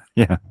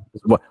 Yeah.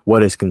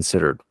 What is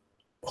considered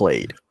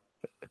played?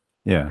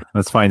 Yeah.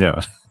 Let's find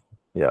out.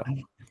 Yeah.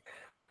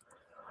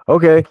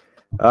 Okay.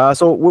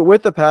 So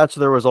with the patch,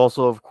 there was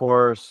also, of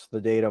course,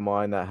 the data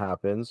mine that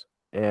happens,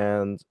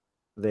 and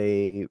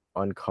they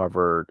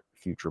uncovered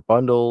future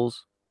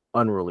bundles,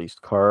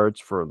 unreleased cards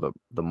for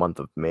the month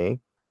of May,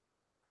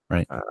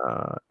 Right.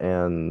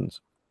 And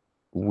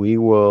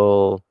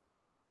we'll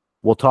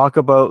talk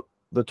about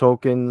the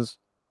tokens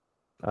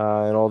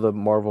and all the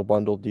Marvel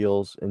bundle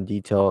deals in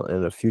detail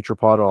in a future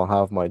pod. I'll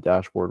have my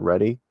dashboard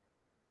ready.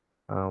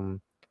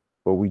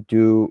 But we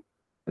do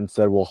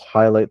instead we'll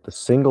highlight the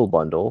single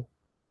bundle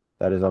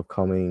that is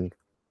upcoming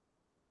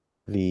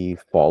the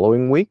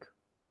following week.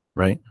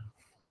 Right.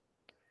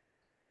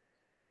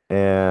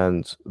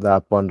 And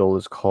that bundle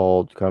is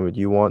called, do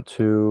you want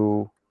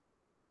to?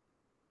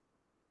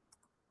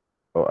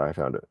 Oh, I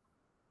found it.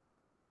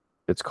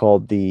 It's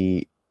called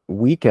the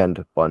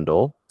Weekend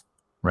Bundle.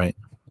 Right.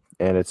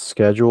 And it's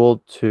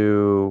scheduled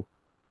to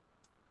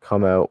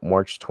come out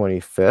March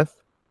 25th,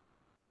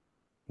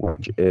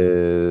 which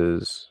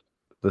is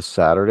the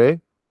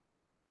Saturday.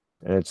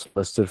 And it's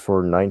listed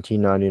for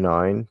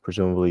 $19.99,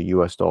 presumably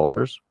US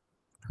dollars.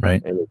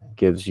 Right. and it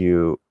gives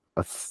you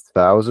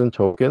 1,000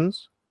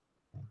 tokens,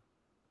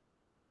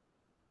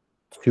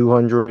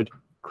 200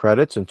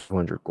 credits, and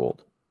 200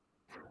 gold.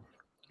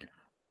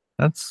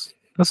 That's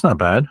not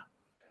bad.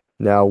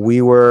 Now,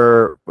 we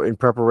were in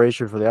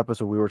preparation for the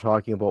episode, we were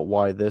talking about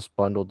why this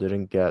bundle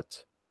didn't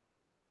get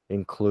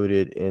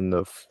included in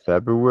the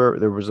February.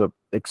 There was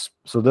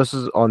so this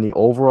is on the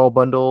overall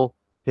bundle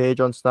page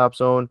on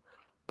Snapzone,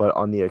 but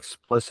on the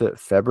explicit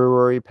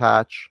February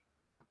patch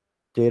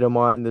data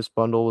mine, this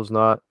bundle was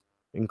not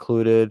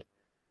included.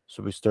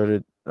 So we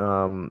started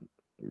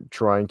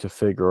trying to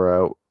figure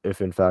out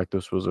if in fact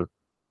this was a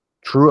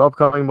true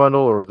upcoming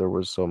bundle or if there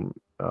was some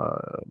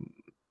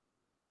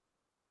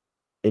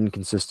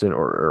inconsistent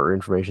or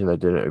information that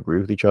didn't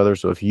agree with each other.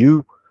 So if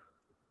you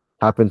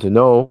happen to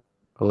know,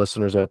 the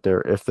listeners out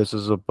there, if this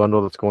is a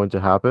bundle that's going to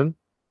happen,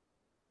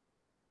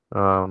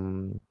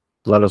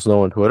 let us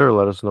know on Twitter,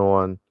 let us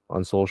know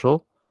on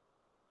social.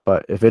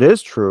 But if it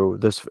is true,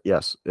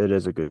 yes, it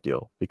is a good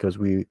deal because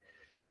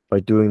by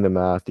doing the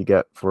math, you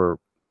get for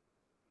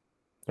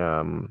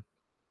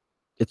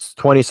it's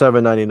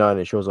 $27.99.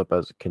 It shows up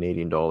as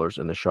Canadian dollars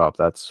in the shop.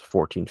 That's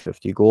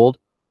 $14.50 gold.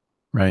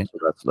 Right.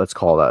 So let's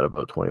call that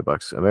about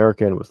 $20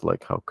 American with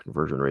like how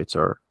conversion rates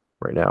are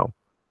right now.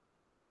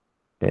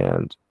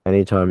 And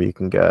anytime you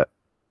can get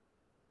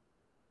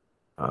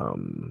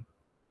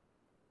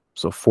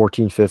so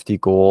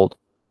 $14.50 gold,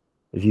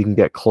 if you can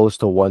get close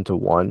to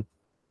 1-to-1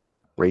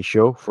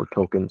 ratio for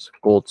tokens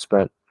gold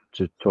spent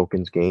to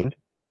tokens gained,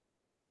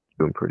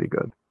 doing pretty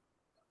good.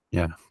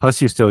 Yeah.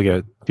 Plus, you still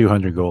get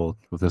 200 gold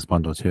with this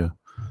bundle too.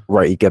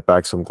 Right, you get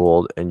back some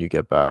gold and you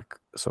get back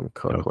some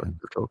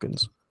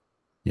tokens.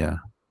 Yeah.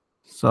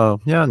 So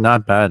yeah,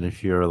 not bad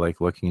if you're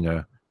like looking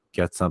to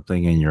get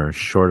something and you're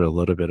short a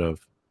little bit of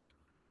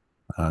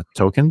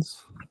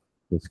tokens.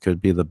 This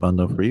could be the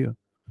bundle for you.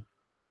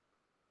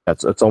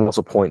 It's almost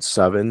a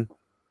 0.7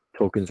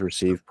 tokens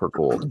received per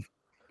gold,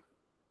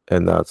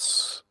 and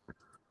that's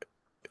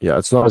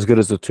it's not as good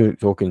as the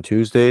token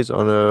Tuesdays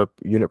on a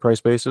unit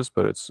price basis,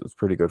 but it's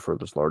pretty good for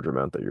this large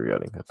amount that you're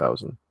getting,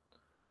 1,000.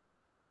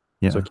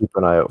 Yeah. So keep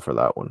an eye out for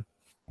that one.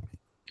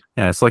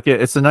 Yeah, it's like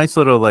it's a nice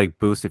little like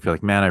boost if you're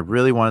like, man, I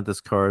really wanted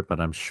this card, but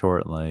I'm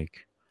short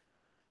like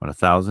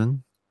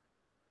 1,000.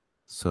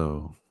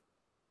 So,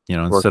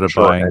 instead of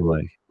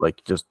buying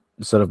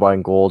instead of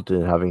buying gold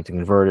and having to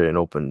convert it and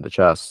open the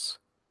chests,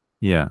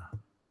 yeah,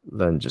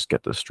 then just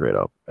get this straight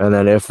up. And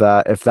then if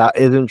that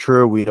isn't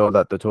true, we know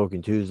that the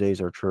token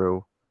Tuesdays are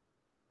true.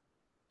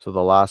 So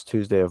the last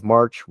Tuesday of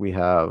March, we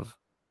have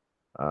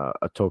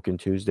a token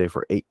Tuesday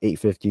for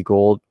 850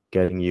 gold,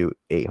 getting you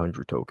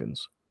 800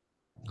 tokens.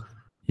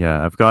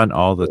 Yeah, I've gotten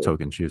all the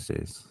token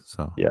Tuesdays.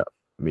 So yeah,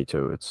 me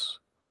too.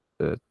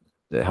 It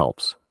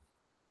helps.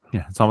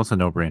 Yeah, it's almost a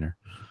no-brainer.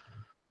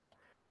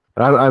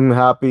 And I'm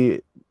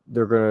happy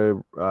they're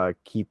gonna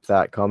keep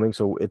that coming.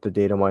 So at the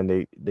data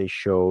mine, they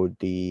showed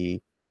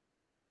the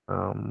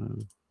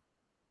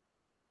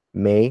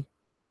May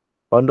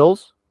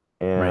bundles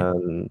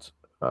and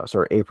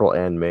April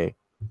and May,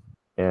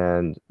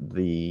 and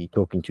the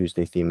Token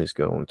Tuesday theme is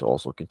going to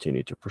also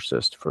continue to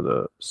persist for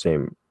the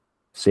same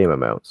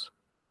amounts.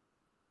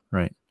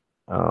 Right.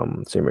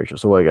 Same ratio.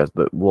 So I guess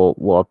we'll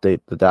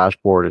update the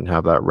dashboard and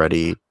have that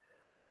ready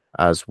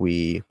as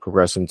we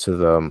progress into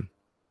the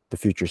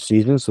future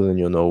season. So then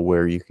you'll know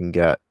where you can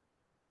get.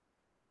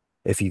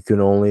 If you can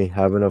only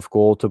have enough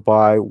gold to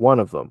buy one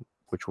of them,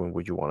 which one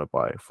would you want to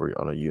buy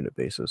on a unit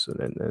basis,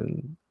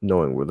 and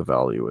knowing where the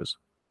value is.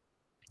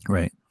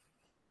 Right.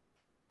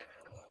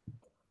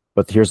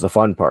 But here's the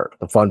fun part.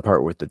 The fun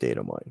part with the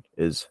data mine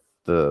is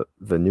the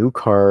new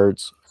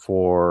cards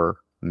for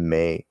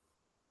May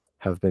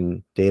have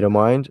been data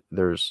mined.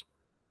 There's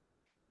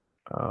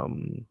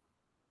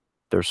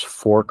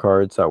 4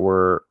 cards that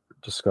were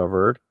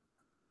discovered.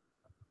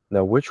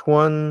 Now, which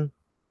one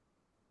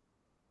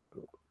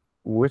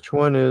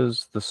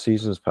is the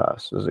season's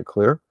pass? Is it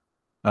clear?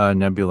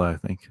 Nebula, I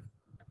think.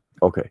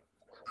 Okay.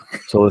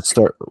 So we'll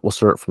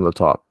start from the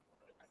top.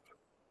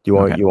 You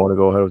want to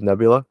go ahead with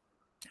Nebula?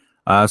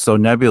 So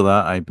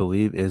Nebula, I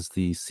believe, is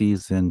the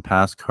season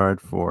pass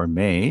card for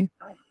May.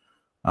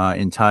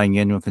 In tying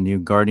in with the new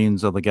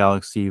Guardians of the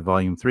Galaxy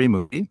Volume 3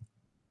 movie.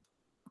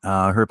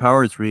 Her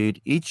powers read,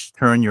 each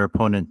turn your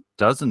opponent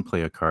doesn't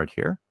play a card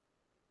here,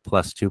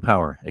 plus 2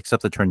 power,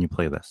 except the turn you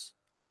play this.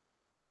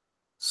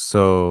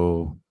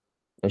 So...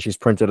 And she's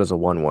printed as a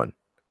 1/1.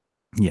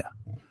 Yeah.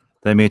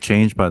 That may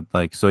change, but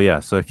so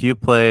if you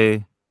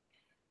play...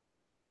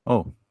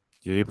 Oh,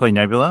 you play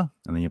Nebula,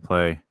 and then you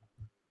play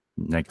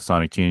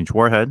Negasonic Teenage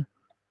Warhead.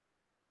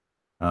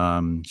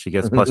 She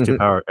gets plus 2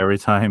 power every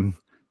time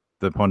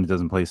the opponent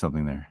doesn't play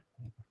something there.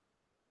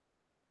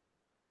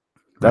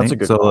 That's a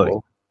good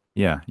combo.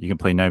 Yeah, you can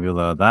play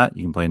Nebula that.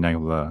 You can play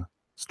Nebula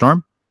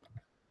Storm.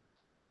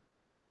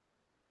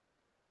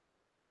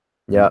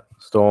 Yeah,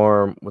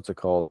 Storm. What's it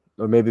called?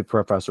 Or maybe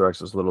Professor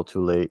X is a little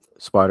too late.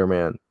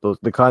 Spider-Man.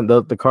 The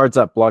cards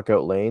that block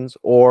out lanes,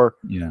 or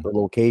the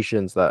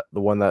locations the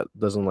one that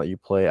doesn't let you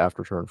play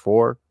after turn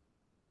 4.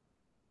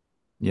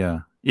 Yeah,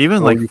 Even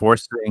Or like you,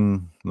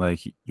 forcing like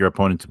your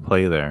opponent to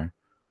play there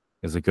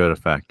is a good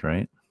effect,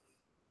 right?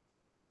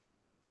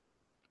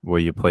 Where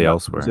you play yeah,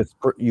 'cause elsewhere.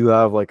 you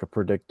have like a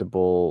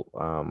predictable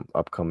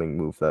upcoming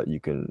move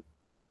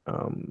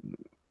um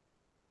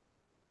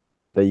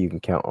that you can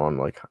count on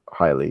like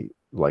highly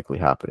likely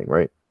happening,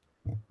 right?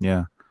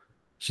 Yeah.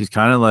 She's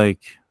kind of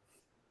like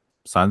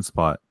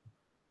Sunspot.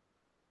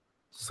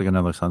 It's like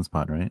another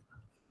Sunspot, right?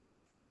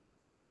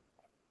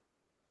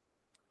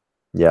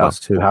 Yeah.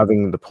 +2.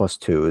 Having the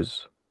 +2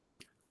 is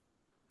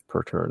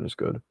per turn is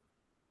good.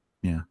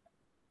 Yeah.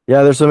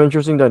 Yeah, there's some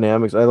interesting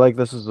dynamics. I like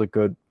this is a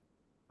good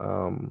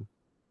um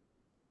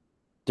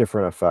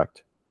different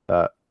effect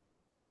that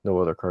no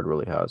other card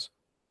really has.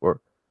 Or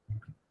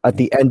at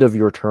the end of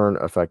your turn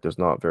effect is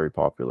not very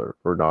popular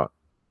or not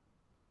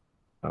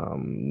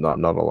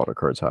a lot of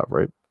cards have,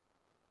 right?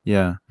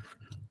 Yeah.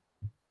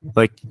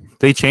 Like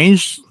they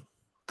changed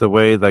the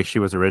way like she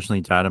was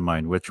originally data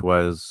mined, which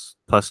was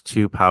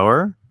 +2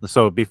 power.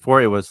 So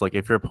before it was like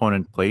if your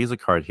opponent plays a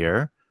card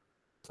here,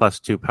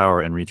 +2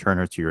 power and return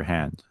her to your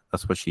hand.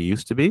 That's what she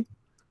used to be.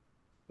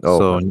 Oh,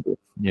 So okay.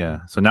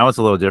 yeah, so now it's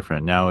a little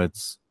different. Now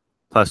it's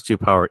 +2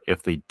 power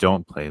if they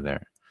don't play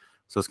there.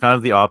 So it's kind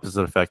of the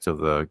opposite effect of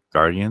the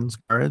Guardians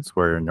cards,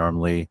 where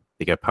normally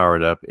they get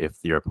powered up if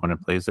your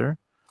opponent plays there.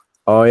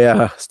 Oh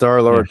yeah, Star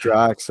Yeah, Lord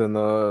Drax and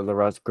the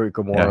rest, Greek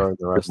yeah, Gamora and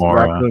the rest,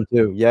 Gamora, Raccoon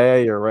too. Yeah,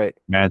 yeah, you're right.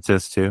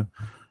 Mantis too.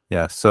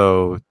 Yeah,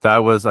 so that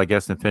was, I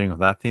guess, in fitting with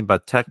that theme.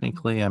 But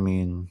technically, I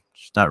mean,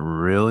 she's not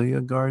really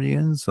a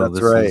Guardian. So That's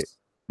this right. is,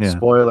 yeah,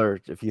 Spoiler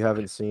if you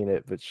haven't seen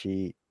it, but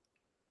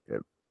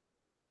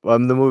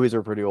the movies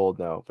are pretty old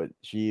now, but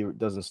she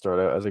doesn't start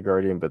out as a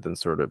Guardian, but then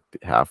sort of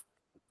half.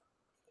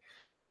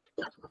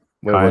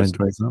 What kind of was?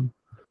 joins them.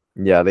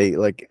 Yeah, they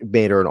like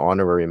made her an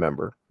honorary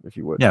member, if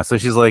you would. Yeah, so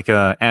she's like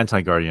a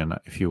anti-Guardian,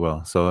 if you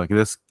will. So like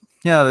this,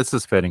 yeah, this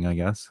is fitting, I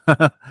guess.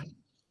 So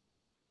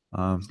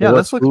Yeah,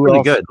 this looks who pretty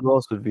else? good. Who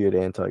else would be an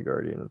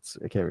anti-Guardian?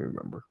 I can't even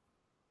remember.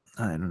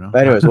 I don't know.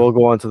 Anyways, we'll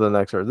go on to the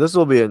next card.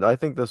 I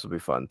think this will be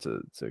fun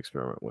to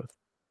experiment with.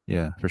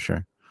 Yeah, for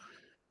sure.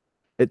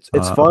 It's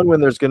fun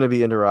when there's going to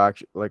be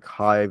interaction, like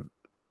high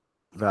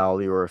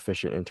value or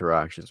efficient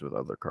interactions with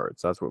other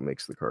cards. That's what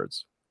makes the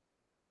cards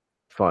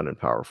fun and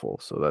powerful.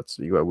 So that's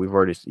we've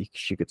already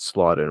she could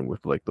slot in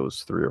with like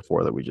those 3 or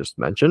 4 that we just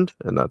mentioned,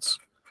 and that's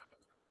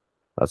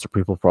what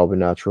people probably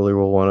naturally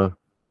will want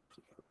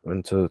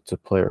to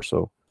play her.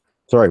 So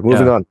sorry,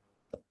 moving Yeah. on.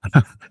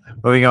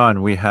 Moving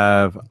on, we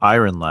have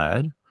Iron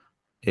Lad,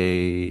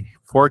 a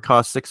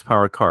 4-cost 6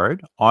 power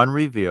card. On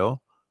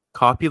reveal,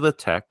 copy the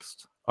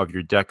text of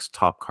your deck's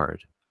top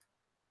card.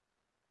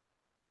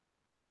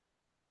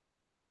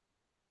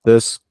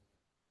 This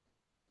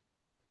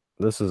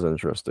is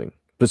interesting.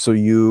 But so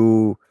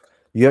you're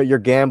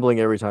gambling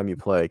every time you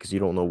play because you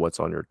don't know what's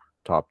on your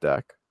top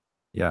deck.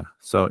 Yeah.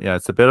 So yeah,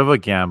 it's a bit of a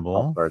Top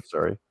gamble, card,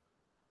 sorry.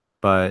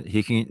 but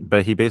he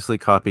basically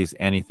copies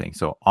anything.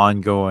 So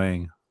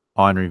ongoing,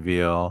 on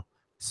reveal,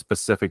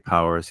 specific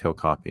powers he'll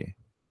copy.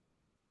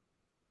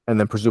 And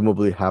then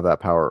presumably have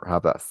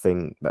that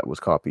thing that was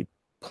copied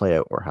play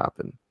out or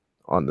happen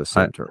on the I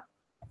same turn.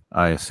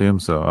 I assume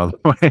so.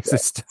 Otherwise,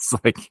 it's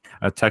just like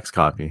a text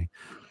copy.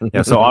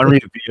 Yeah. So on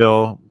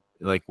reveal,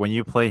 like when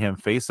you play him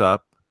face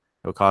up,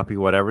 he'll copy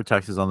whatever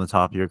text is on the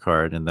top of your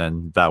card, and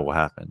then that will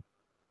happen.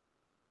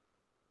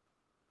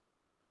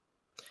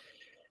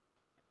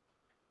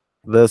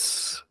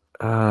 This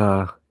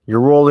you're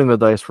rolling the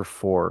dice for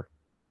 4.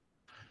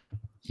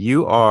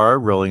 You are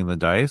rolling the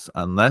dice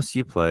unless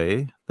you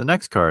play the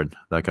next card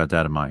that got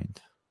data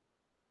mined.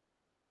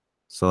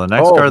 So the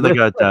next Oh, card that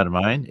got data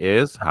mined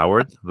is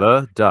Howard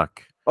the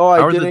Duck. oh, I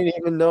Howard the didn't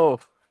even know.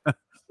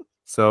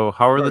 So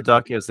Howard the Sorry.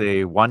 Duck is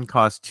a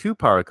 1-cost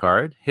 2-power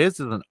card. His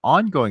is an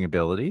ongoing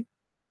ability.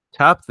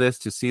 Tap this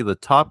to see the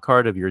top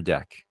card of your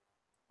deck.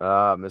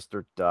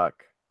 Mr.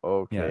 Duck. Yeah.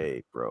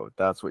 Okay, bro,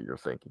 that's what you're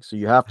thinking. So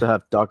you have to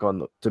have Duck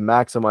to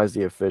maximize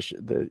the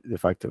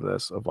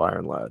effectiveness of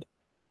Iron Lad.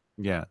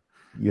 Yeah.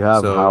 You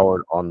have So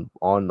Howard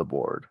on the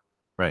board.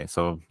 right.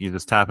 So you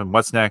just tap him.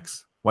 What's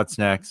next? What's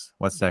next?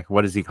 What's next?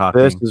 What is he This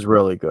copying? is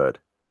really good.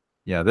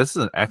 Yeah, this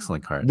is an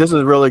excellent card. This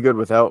is really good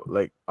without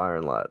like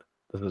Iron Lad.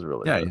 This is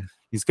really Yeah, good.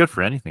 he's good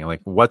for anything.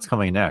 Like what's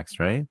coming next,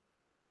 right?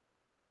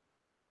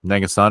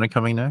 Negasonic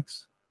coming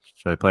next?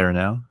 Should I play her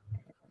now?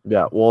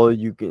 Yeah, well,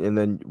 you can, and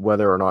then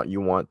whether or not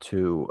you want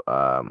to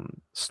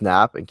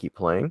snap and keep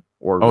playing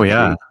or Oh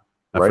yeah. retreat,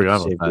 I right? To forgot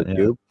about save your that. Yeah.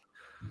 cube.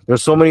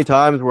 There's so many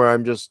times where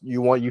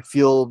you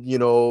feel,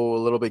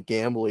 a little bit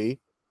gambly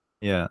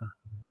Yeah.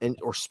 and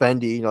or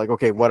spendy. You're like,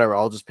 okay, whatever,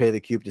 I'll just pay the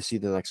cube to see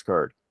the next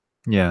card.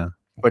 Yeah.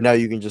 But now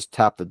you can just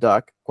tap the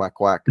duck, quack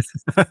quack.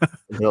 And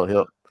he'll.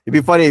 It'd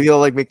be funny if he'll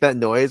like make that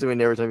noise every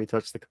time you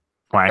touch the.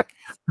 Quack.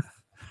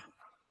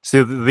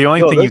 So the only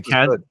Yo, thing this you is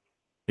can't good.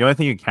 the only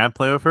thing you can't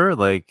play with her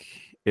like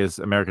is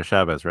America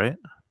Chavez, right?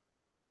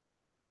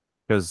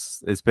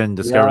 Because it's been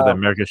discovered that Yeah,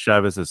 America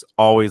Chavez is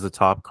always a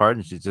top card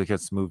and she just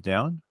gets moved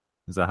down.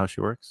 Is that how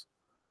she works?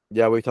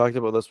 yeah, we talked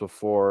about this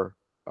before.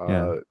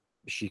 Yeah.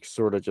 She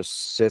sort of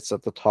just sits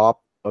at the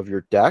top of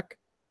your deck,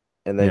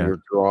 and then Yeah.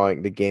 you're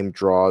drawing. The game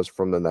draws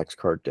from the next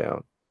card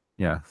down.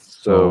 Yeah.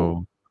 So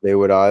So they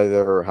would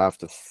either have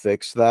to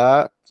fix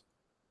that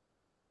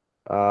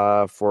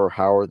for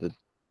Howard the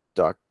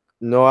Duck.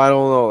 No, I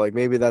don't know. Like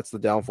maybe that's the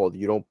downfall.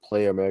 You don't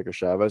play America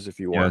Chavez if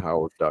you yeah. want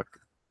Howard Duck.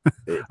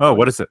 Oh, When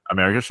what is it?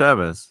 America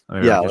Chavez.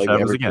 yeah, America like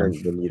Chavez every again. turn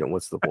when you don't.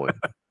 What's the point?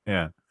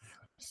 Yeah.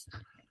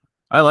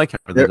 I like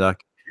Howard the There- Duck.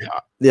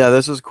 yeah,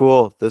 this is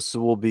cool. This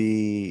will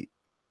be.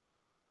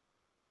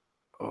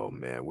 Oh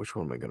man, which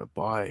one am I gonna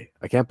buy?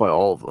 I can't buy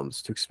all of them.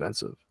 It's too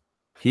expensive.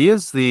 He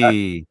is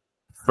the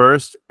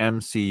first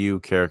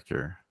MCU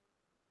character,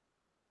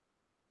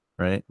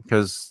 right?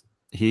 Because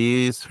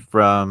he's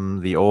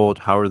from the old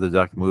Howard the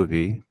Duck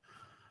movie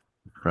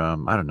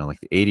from, I don't know, like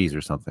the 80s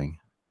or something,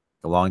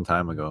 a long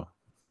time ago.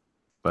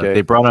 But Okay,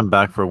 they brought him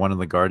back for one of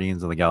the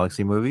Guardians of the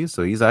Galaxy movies.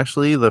 So he's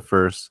actually the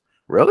first.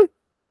 really?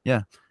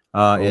 Yeah.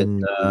 Oh,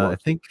 In, I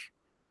think,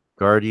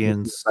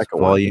 Guardians second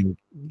one.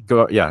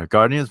 Volume,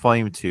 Guardians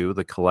Volume 2,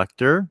 the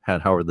Collector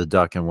had Howard the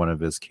Duck in one of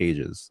his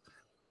cages,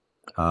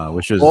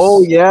 which is.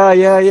 Oh yeah.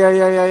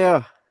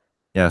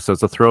 Yeah, so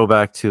it's a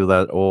throwback to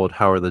that old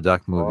Howard the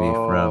Duck movie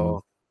from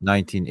Oh,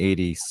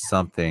 1980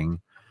 something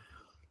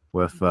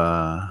with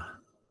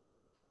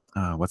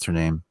what's her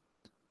name?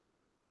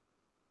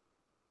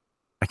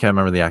 I can't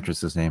remember the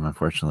actress's name,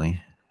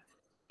 unfortunately,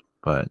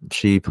 but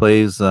she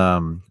plays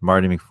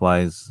Marty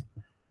McFly's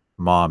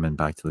mom in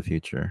Back to the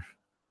Future.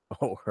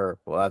 oh, her.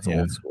 Well, that's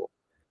Yeah. old school.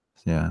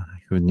 Yeah,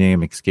 whose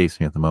name escapes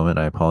me at the moment.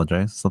 I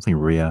apologize. Something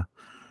Rhea.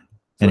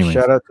 So Anyways,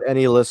 shout out to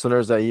any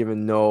listeners that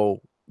even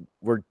know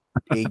we're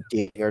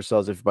dating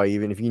ourselves if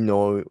you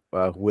know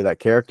who that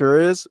character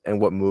is and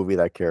what movie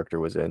that character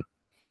was in.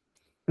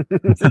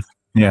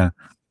 yeah. No, but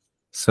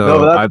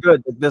So that's I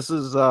good. This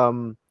is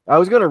I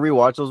was gonna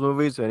rewatch those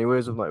movies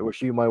anyways. With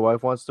my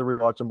wife wants to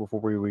rewatch them before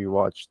we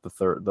rewatch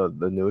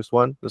the newest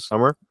one this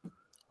summer.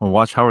 will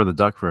watch Howard the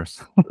Duck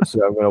first.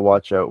 So I'm gonna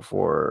watch out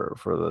for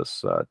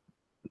this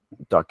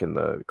duck in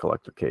the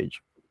collector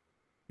cage.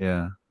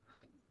 Yeah.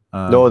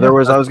 No, yeah,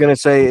 I was gonna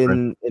say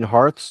different. in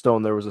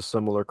Hearthstone there was a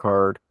similar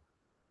card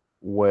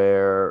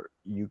where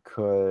you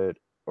could,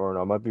 or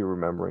no, I might be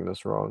remembering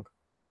this wrong.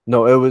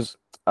 No, it was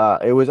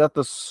at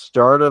the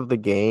start of the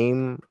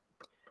game.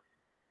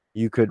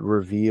 You could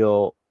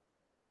reveal.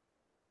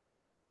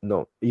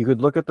 No, you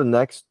could look at the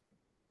next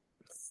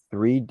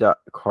three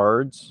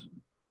cards.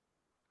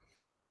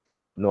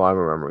 No, I'm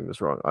remembering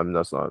this wrong.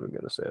 That's not even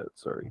gonna say it.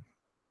 Sorry.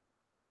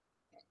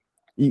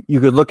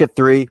 You could look at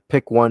three,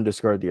 pick one,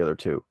 discard the other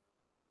two.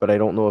 But I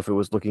don't know if it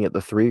was looking at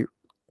the three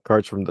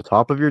cards from the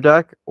top of your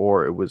deck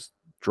or it was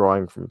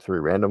drawing from three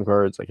random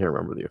cards. I can't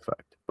remember the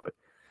effect, but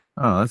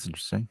Oh, that's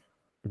interesting.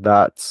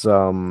 that's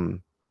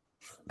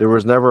there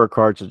was never a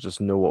card to just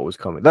know what was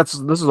coming. This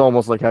is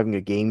almost like having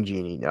a game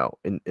genie now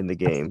in the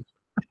game.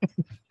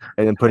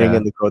 And then putting Yeah.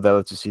 in the code that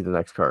lets you see the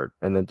next card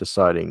and then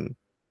deciding,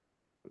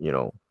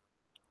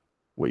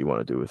 what you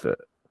want to do with it.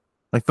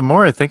 Like the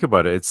more I think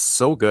about it, it's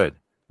so good.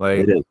 Like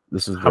It is.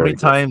 This is how many very good.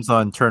 times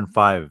on turn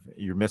 5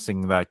 you're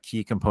missing that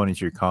key component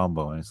to your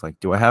combo, and it's like,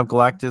 do I have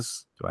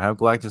Galactus? Do I have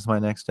Galactus in my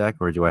next deck,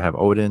 or do I have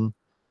Odin?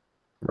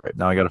 Right.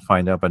 Now I got to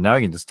find out. But now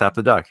I can just tap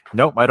the duck.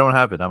 Nope, I don't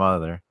have it. I'm out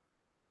of there.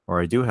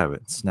 Or I do have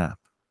it. Snap.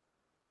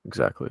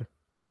 Exactly.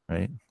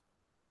 Right.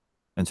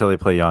 Until they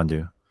play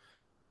Yondu.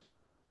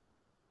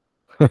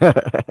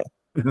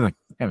 Like,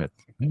 damn it.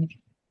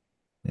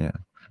 Yeah.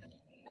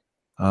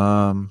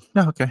 No.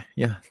 Okay.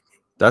 Yeah.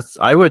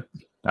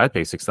 I'd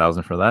pay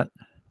 6,000 for that.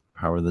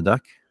 Power of the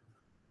Duck.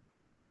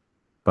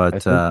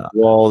 But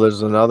well,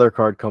 there's another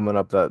card coming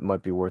up that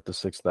might be worth the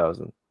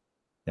 6,000.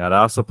 yeah, I'd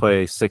also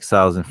play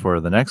 6,000 for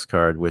the next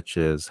card, which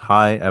is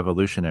High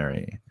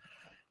Evolutionary.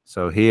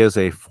 So he is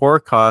a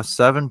 4-cost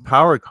 7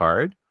 power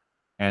card,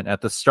 and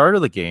at the start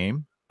of the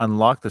game,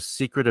 unlock the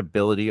secret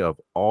ability of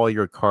all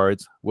your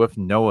cards with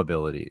no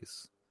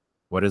abilities.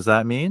 What does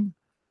that mean?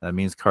 That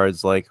means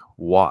cards like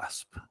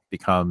Wasp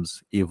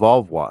becomes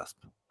Evolve Wasp.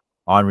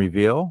 On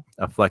reveal,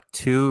 affect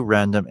 2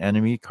 random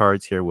enemy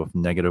cards here with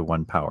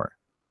 -1 power.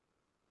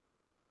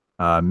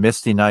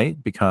 Misty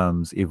Knight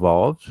becomes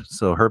evolved,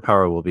 so her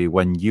power will be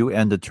when you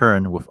end a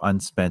turn with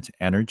unspent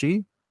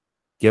energy,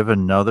 give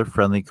another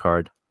friendly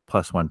card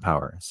 +1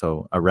 power.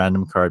 So a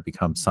random card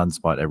becomes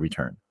Sunspot every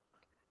turn.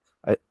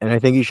 And I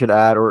think you should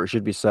add, or it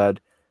should be said,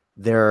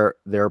 their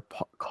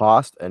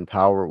cost and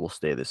power will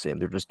stay the same.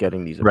 They're just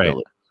getting these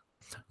abilities.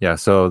 Yeah,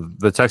 so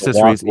the Texas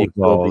Wasp Reese will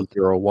still be evolved.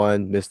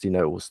 0-1. Misty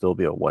Knight will still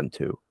be a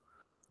 1-2.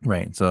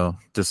 Right, so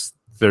just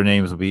their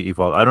names will be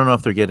evolved. I don't know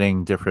if they're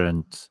getting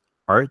different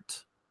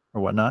art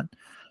or whatnot. They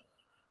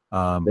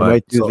But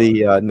might do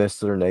the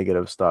Mr.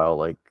 Negative style,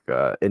 like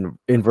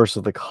inverse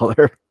of the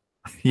color.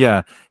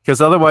 yeah,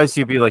 because otherwise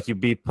you'd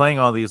be playing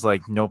all these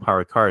like no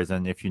power cards,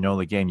 and if you know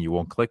the game, you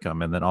won't click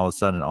them, and then all of a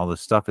sudden all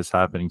this stuff is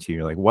happening to you.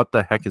 You're like, what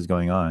the heck is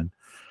going on?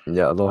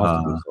 Yeah, they'll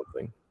have to do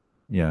something.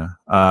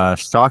 Yeah.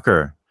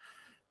 Stalker.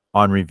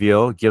 On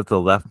reveal, give the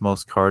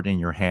leftmost card in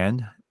your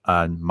hand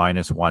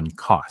 -1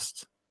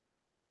 cost.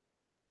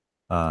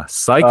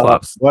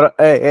 Cyclops. What?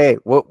 Hey,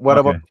 what Okay.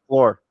 about the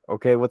floor?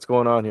 Okay, what's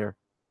going on here?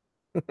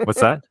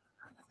 What's that?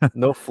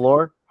 No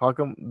floor? How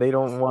come they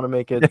don't want to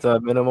make it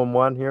minimum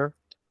one here?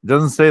 It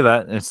doesn't say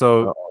that, and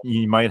so Uh-oh.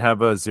 you might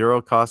have a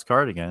 0 cost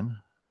card again,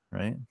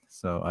 right?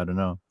 So I don't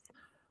know.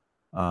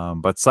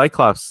 But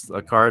Cyclops,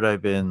 a card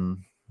I've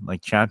been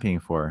like championing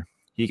for,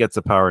 he gets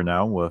a power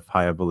now with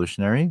High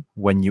Evolutionary.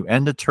 When you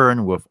end a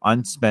turn with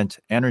unspent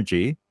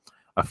energy,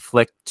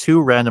 afflict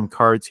 2 random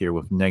cards here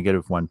with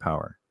 -1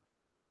 power.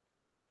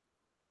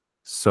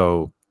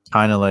 So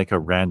kind of like a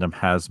random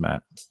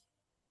hazmat.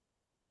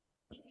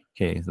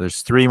 Okay,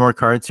 there's 3 more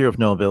cards here with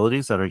no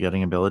abilities that are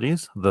getting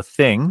abilities. The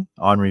Thing,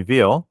 on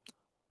reveal,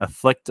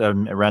 afflict a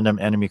random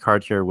enemy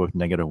card here with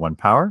 -1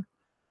 power.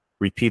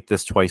 Repeat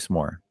this twice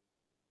more.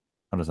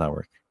 How does that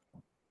work?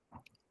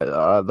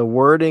 The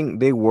wording,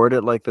 they word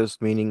it like this,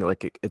 meaning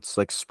like it's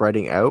like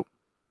spreading out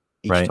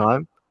each Right.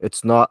 time.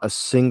 It's not a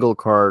single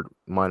card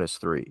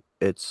 -3.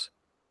 It's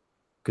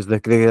because they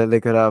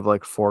could have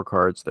like 4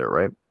 cards there,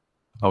 right?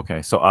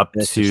 Okay, so up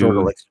And it's just sort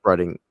of to like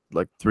spreading,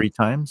 like 3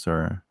 times,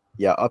 or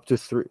yeah, up to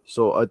 3.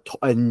 So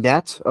a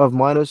net of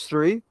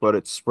 -3, but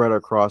it's spread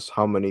across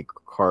how many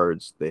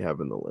cards they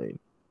have in the lane.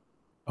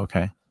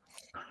 okay.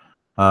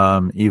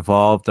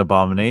 Evolved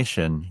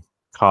Abomination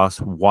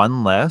costs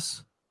 1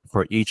 less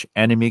for each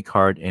enemy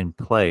card in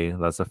play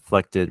that's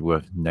afflicted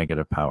with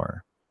negative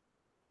power.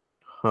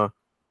 Huh.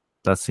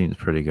 That seems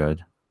pretty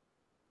good.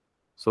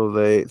 So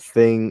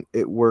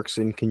it works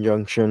in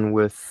conjunction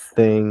with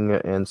Thing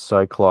and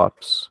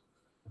Cyclops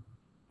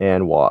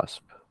and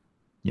Wasp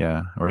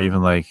Yeah, or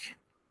even like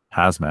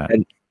Hazmat.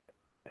 and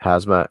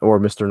Hazmat or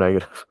Mr.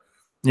 Negative.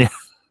 Yeah,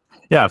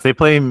 yeah. If they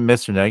play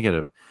Mr.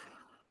 Negative,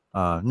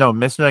 no,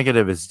 Mr.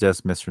 Negative is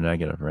just Mr.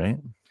 Negative, right?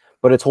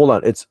 But it's hold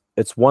on, it's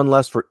 1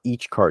 less for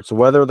each card. So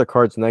whether the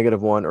card's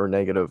 -1 or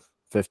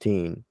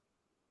 -15,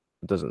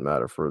 it doesn't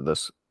matter for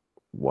this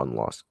one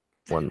loss.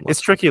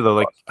 It's tricky though.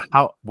 Like,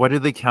 what do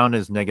they count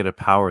as negative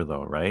power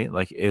though? Right?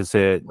 Like, is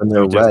it When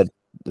they're red,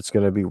 it's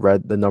going to be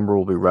red. The number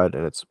will be red,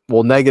 and it's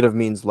negative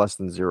means less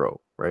than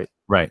 0, right?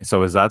 right?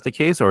 So is that the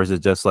case, or is it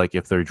just like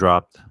if they're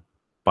dropped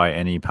by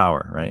any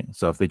power, right?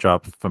 So if they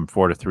drop from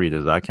 4 to 3,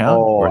 does that count?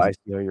 Oh, Or I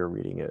see how you're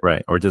reading it.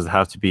 right? Or does it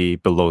have to be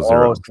below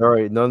 0? Oh,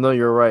 sorry. No,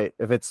 you're right.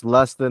 If it's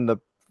less than the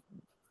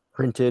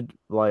printed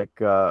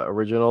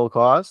original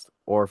cost,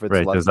 or if it's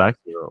Right? less Does than that?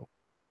 0.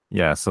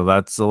 Yeah. So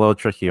that's a little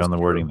tricky That's on the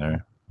true. wording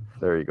there.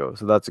 There you go.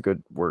 So that's a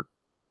good word.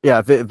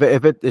 Yeah, if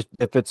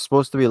it's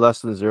supposed to be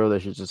less than 0, they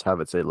should just have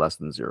it say less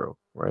than 0,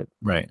 right?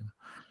 Right.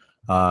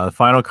 The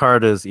final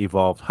card is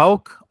Evolved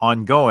Hulk.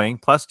 Ongoing,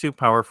 +2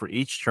 power for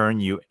each turn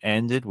you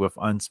ended with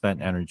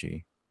unspent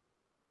energy.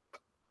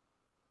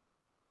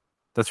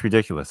 That's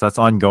ridiculous. That's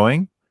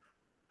ongoing.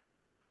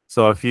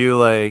 So if you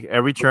like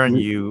every turn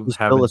you He's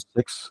have still a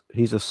 6.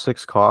 He's a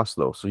 6 cost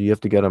though, so you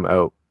have to get him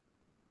out.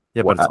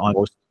 yeah, but it's At on.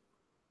 most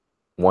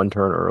 1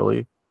 turn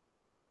early.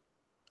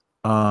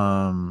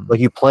 Um, Like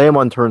you play him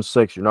on turn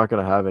 6, you're not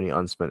going to have any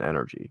unspent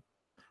energy.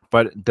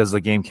 but does the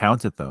game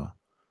count it though?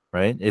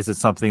 Right? Is it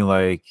something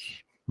like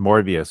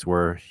Morbius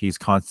where he's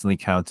constantly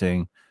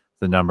counting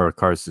the number of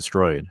cards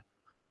destroyed?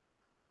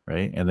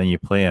 Right, and then you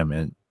play him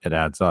and it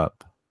adds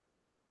up.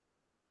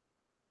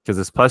 Because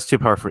it's +2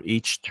 power for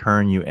each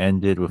turn you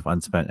ended with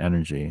unspent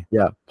energy.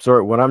 Yeah.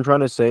 Sorry, what I'm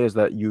trying to say is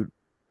that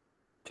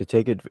to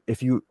take it,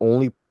 if you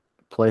only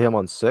play him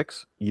on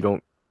 6, you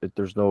don't.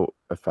 There's no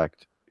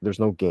effect. There's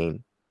no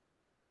gain.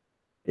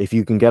 If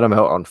you can get him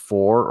out on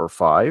 4 or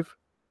 5,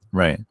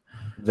 right?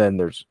 Then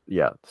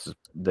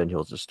then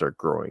he'll just start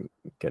growing,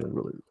 getting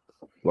really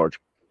large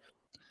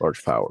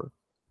power.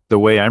 The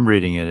way I'm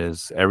reading it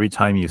is every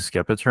time you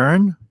skip a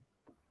turn,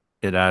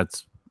 it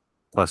adds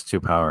 +2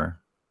 power.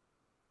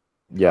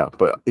 Yeah,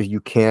 but if you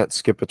can't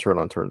skip a turn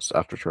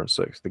after turn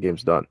 6, the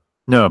game's done.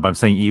 No, but I'm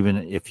saying even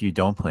if you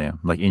don't play him,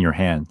 like in your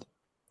hand,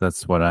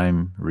 that's what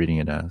I'm reading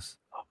it as.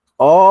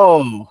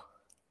 Oh,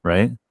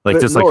 right? Like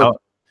but just no, like how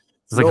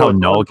it's like how it's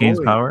null gains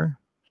ongoing. power.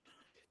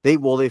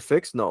 They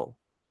fixed null.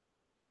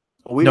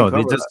 We No,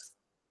 didn't cover that.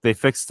 they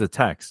fixed the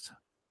text,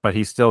 but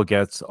he still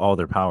gets all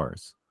their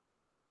powers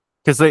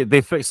because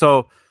they fix.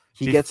 So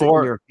He gets it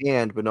in your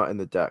hand, but not in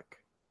the deck.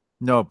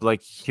 No,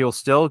 like he'll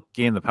still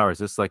gain the powers.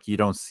 Just like you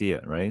don't see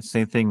it, right?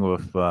 Same thing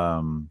with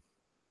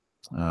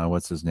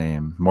what's his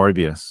name,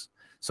 Morbius.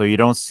 So you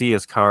don't see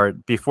his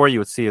card before. You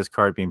would see his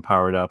card being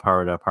powered up,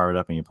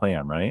 and you play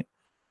him, right?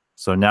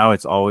 So now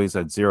it's always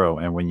at 0,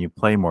 and when you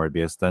play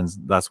Morbius, then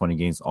that's when he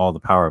gains all the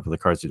power of the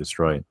cards you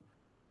destroyed.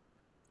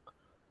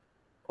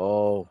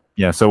 Oh,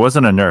 yeah. So it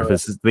wasn't a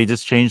nerf. They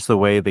just changed the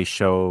way they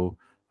show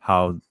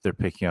how they're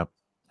picking up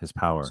his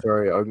power.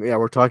 Sorry. Yeah,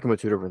 we're talking about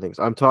 2 different things.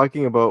 I'm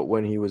talking about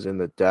when he was in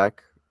the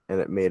deck,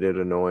 and it made it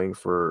annoying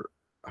for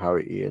how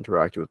he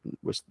interacted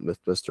with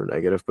Mr.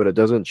 Negative, but it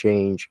doesn't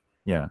change.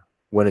 Yeah.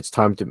 When it's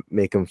time to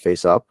make him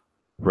face up.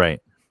 Right.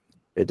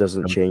 It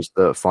doesn't change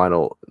the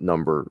final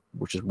number,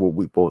 which is what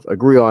we both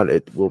agree on.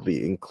 It will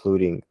be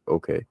including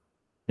okay.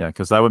 Yeah,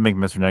 because that would make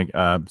it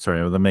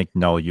would make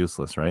null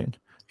useless, right?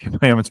 If you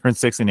play him in turn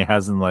 6 and he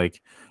hasn't like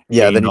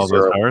then he's all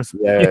those powers.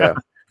 Yeah.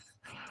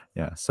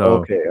 Yeah.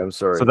 Okay, I'm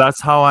So sorry.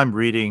 that's how I'm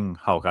reading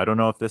Hulk. I don't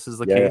know if this is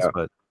the Yeah, case, yeah.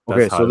 but that's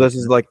Okay, how so I look this at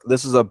is it. like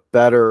this is a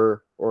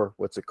better, or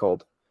what's it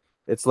called?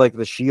 It's like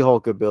the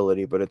She-Hulk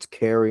ability, but it's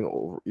carrying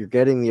over. You're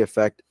getting the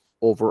effect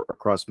over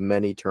across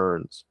many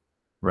turns.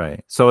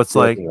 Right. So it's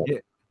like Building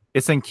up.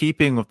 it's in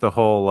keeping with the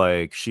whole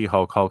like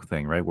She-Hulk Hulk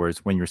thing, right? Whereas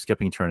when you're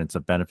skipping turn, it's a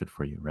benefit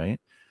for you, right?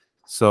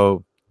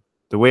 So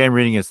the way I'm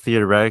reading is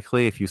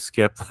theoretically, if you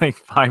skip like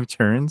 5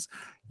 turns,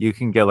 you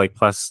can get like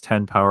plus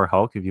 10 power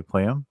Hulk if you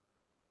play him.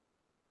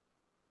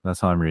 That's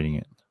how I'm reading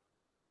it,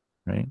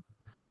 right?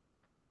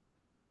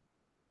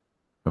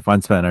 With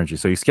unspent energy.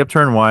 So you skip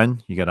turn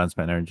 1, you get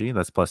unspent energy.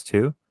 That's plus 2.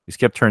 You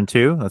skip turn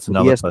 2, that's He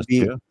another has to plus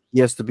be 2. he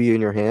has to be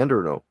in your hand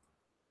or no?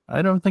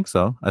 I don't think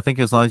so. I think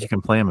as long as you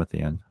can play him at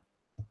the end.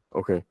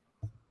 Okay.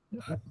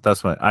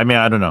 That's what I mean.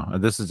 I don't know.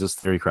 This is just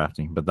theory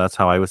crafting, but that's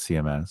how I would see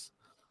him as.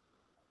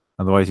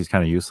 Otherwise, he's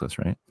kind of useless,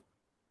 right?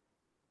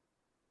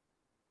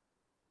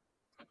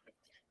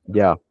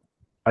 Yeah.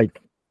 I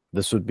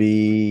this would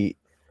be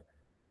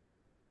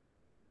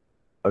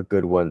a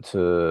good one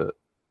to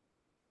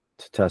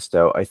test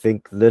out. I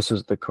think this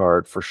is the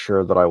card for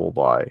sure that I will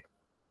buy.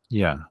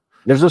 Yeah.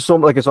 There's just so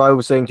like as I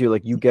was saying to you,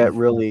 like you get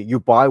really you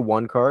buy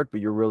one card,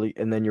 but you're really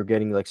and then you're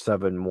getting like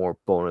 7 more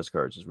bonus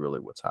cards is really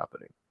what's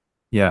happening.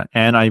 Yeah.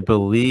 And I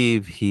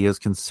believe he is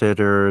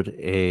considered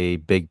a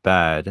big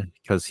bad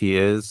because he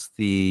is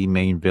the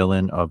main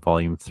villain of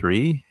Volume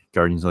 3,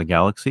 Guardians of the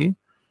Galaxy.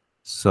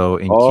 So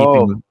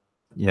Oh,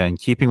 in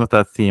keeping with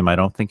that theme, I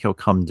don't think he'll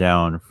come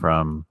down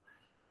from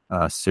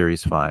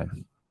Series 5.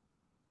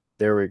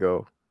 there we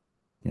go.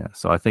 Yeah.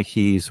 So I think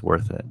he's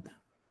worth it.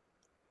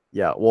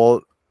 Yeah,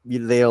 well,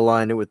 they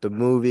aligned it with the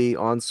movie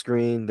on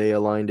screen. They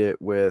aligned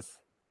it with,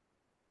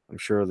 I'm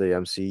sure, the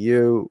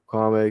MCU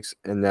comics,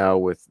 and now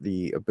with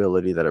the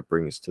ability that it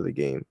brings to the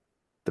game,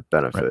 the Right.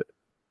 benefit.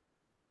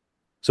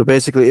 So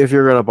basically, if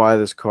you're gonna buy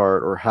this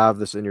card or have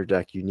this in your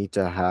deck, you need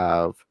to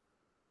have,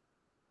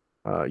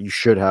 you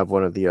should have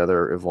one of the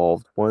other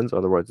evolved ones.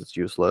 Otherwise, it's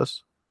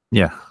useless.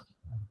 Yeah.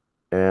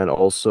 And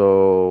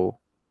also,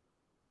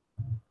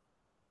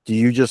 do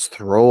you just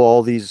throw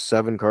all these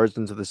 7 cards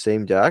into the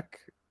same deck?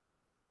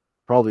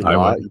 Probably I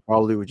would not. You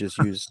probably would just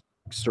use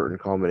certain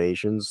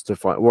combinations to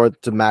find or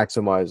to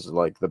maximize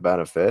like the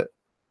benefit.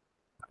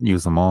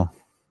 use them all.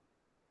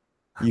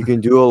 You can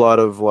do a lot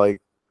of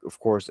like, of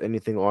course,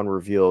 anything on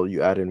reveal.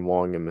 You add in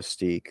Wong and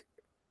Mystique,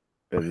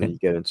 and then Right. you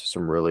get into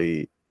some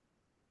really,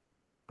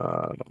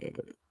 uh,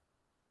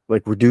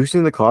 like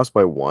reducing the cost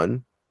by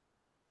 1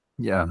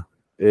 Yeah.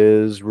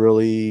 is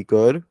really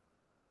good.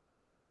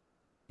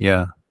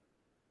 Yeah.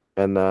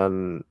 And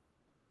then,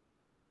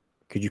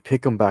 could you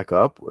pick them back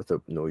up with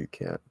a? No, you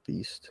can't.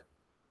 Beast.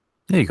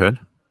 Yeah, you could.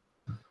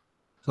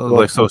 So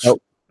Well, like so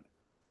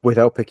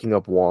without picking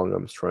up Wong,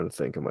 I'm just trying to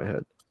think in my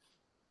head.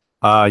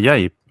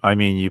 yeah, I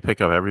mean you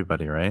pick up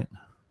everybody, right?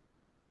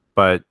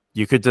 But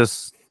you could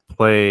just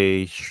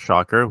play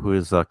Shocker, who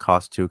is a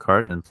cost 2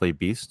 card, and play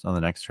Beast on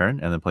the next turn,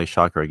 and then play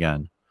Shocker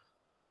again.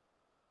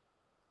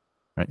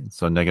 Right?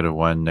 So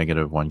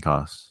 -1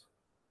 cost.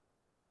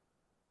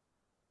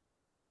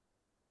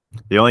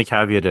 The only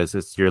caveat is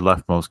it's your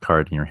leftmost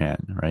card in your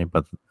hand, right?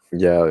 But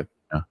Yeah,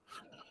 yeah,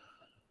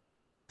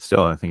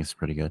 still, I think it's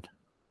pretty good.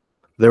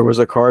 there was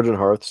a card in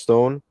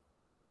Hearthstone.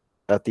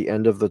 At the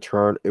end of the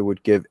turn, it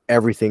would give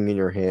everything in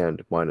your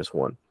hand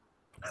 -1.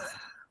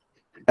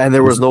 And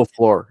there was no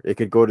floor. It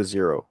could go to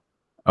 0.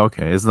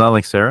 Okay, isn't that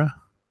like Sarah?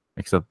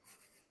 Except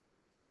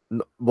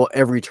Well,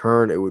 every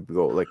turn it would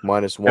go like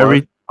 -1.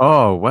 every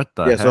what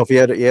the Yeah, so heck? if you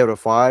had a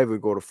 5, it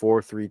would go to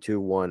 4, 3,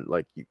 2, 1.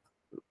 Like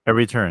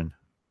Every turn.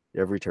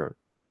 every turn.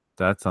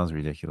 That sounds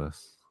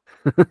ridiculous.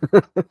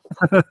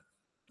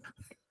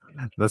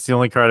 That's the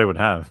only card I would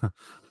have.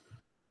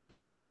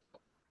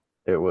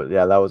 It was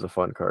that was a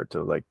fun card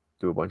to like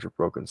do a bunch of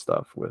broken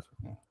stuff with.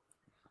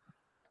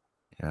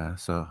 Yeah,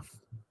 so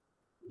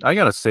I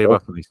gotta save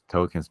up for these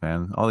tokens,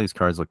 man. All these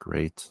cards look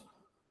great.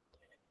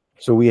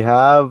 So we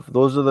have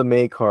those are the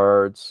May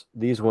cards.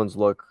 These ones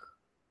look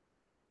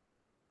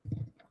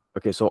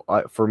okay. So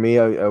for me,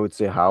 I would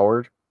say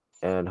Howard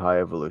and High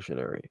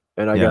Evolutionary,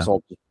 and I Yeah, guess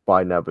I'll just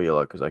buy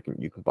Nebula because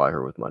you can buy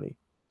her with money.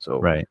 So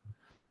right.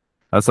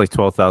 That's like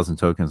 12,000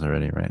 tokens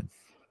already, right?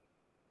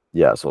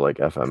 yeah, so like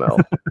FML.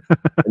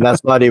 And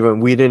that's not even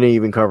we didn't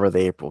even cover the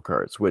April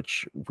cards,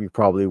 which we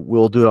probably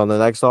will do it on the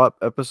next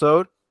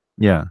episode.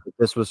 Yeah.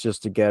 This was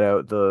just to get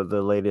out the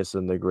latest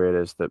and the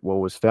greatest that what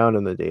was found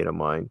in the data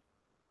mine,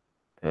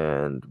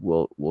 and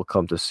we'll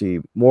come to see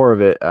more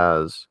of it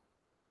as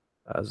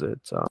it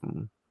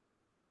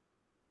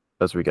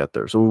as we get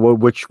there. So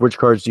which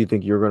cards do you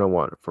think you're gonna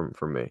want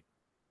from me?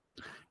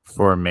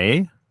 For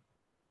May,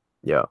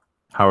 Yeah,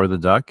 Howard the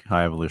Duck,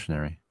 High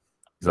Evolutionary. okay,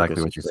 Exactly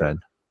so what you said.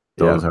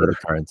 yeah, Those are the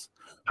cards.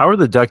 Howard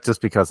the Duck,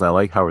 just because I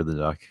like Howard the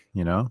Duck,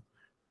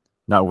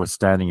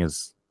 notwithstanding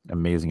his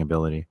amazing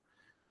ability.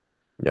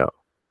 yeah.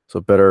 So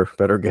better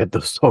get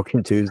those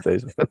token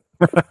Tuesdays.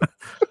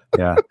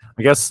 Yeah.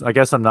 I guess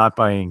I'm not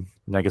buying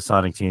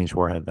Negasonic Teenage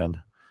Warhead then.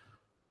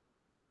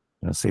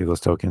 I'm gonna save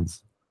those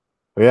tokens.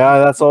 Yeah,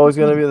 that's always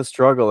going to be the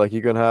struggle. Like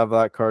you can have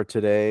that card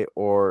today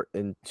or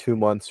in 2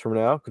 months from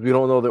now because we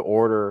don't know the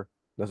order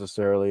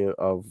necessarily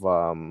of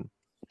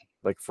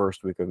like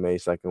first week of May,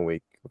 second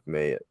week of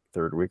May,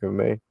 third week of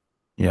May.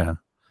 Yeah.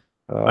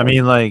 I Um,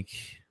 mean, like,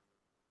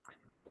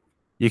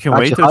 you can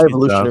wait actually, till High she drops.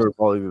 Evolutionary will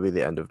probably be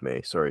the end of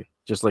May. Sorry,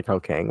 just like how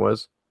Kang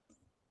was.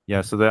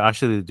 Yeah, so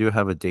they do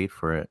have a date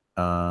for it.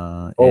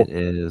 Oh, It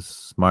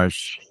is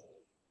March.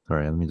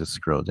 Sorry, let me just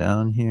scroll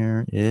down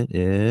here. It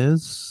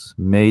is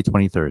May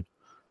 23rd.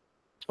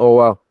 oh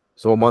wow!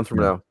 So a month from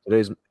Yeah. now.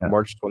 Today's Yeah.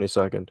 March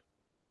 22nd.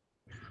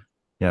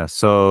 Yeah.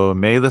 So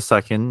May the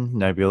 2nd,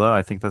 Nebula.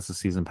 I think that's the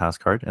season pass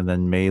card. And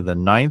then May the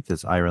 9th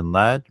is Iron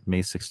Lad.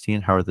 May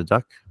 16th, Howard the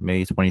Duck.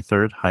 May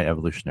 23rd, High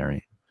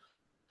Evolutionary.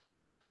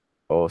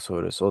 Oh, so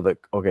it is. So the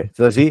okay.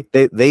 So see,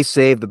 they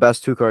saved the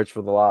best two cards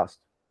for the last.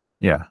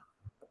 Yeah,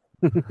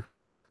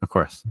 of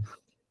course.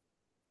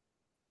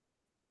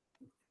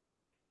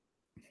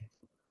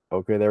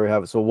 Okay, there we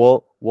have it. So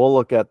we'll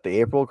look at the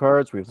April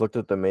cards. We've looked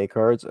at the May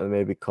cards, and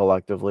maybe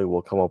collectively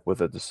we'll come up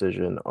with a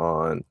decision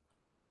on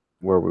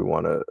where we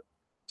want to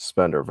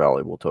spend our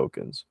valuable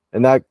tokens.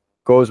 And that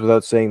goes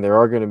without saying there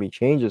are going to be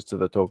changes to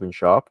the token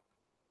shop.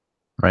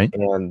 Right.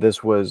 And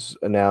this was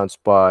announced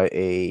by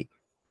a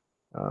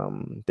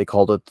they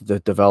called it the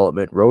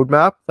development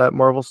roadmap that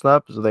Marvel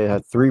Snap. So they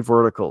had three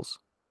verticals: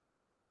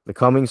 the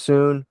coming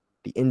soon,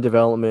 the in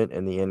development,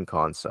 and the in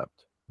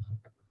concept.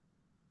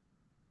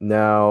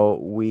 Now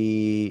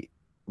we're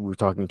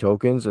talking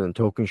tokens, and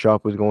token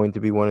shop was going to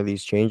be one of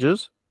these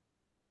changes.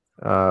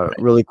 Right.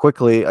 Really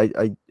quickly,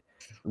 I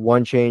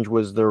one change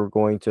was they're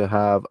going to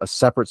have a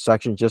separate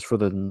section just for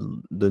the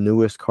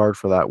newest card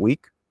for that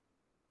week,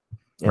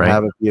 and Right.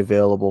 have it be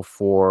available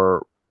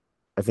for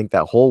I think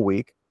that whole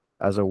week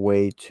as a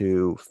way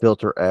to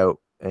filter out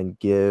and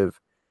give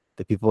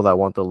the people that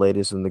want the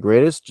latest and the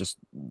greatest just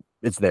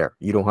it's there.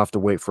 You don't have to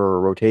wait for a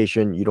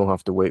rotation. You don't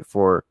have to wait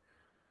for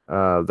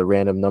the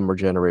random number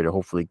generator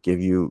hopefully give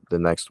you the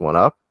next one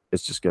up.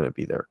 It's just going to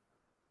be there.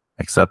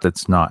 Except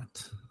it's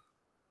not.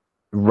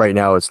 Right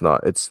now, it's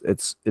not. It's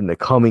in the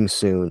coming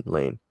soon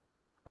lane.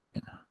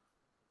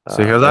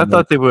 So here's, And then I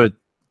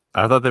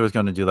thought they was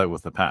going to do that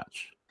with the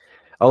patch.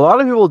 a lot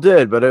of people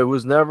did, but it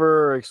was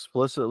never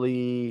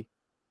explicitly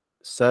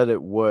said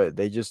it would.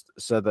 They just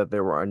said that they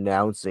were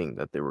announcing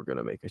that they were going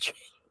to make a change.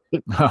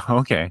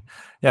 Okay.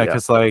 Yeah, Yeah.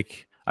 because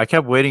like I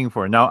kept waiting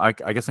for now. I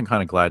guess I'm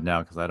kind of glad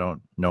now because I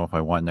don't know if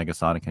I want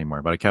Negasonic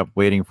anymore. But I kept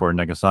waiting for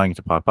Negasonic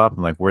to pop up.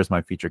 I'm like, where's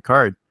my featured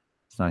card?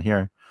 It's not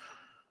here.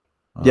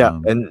 Yeah,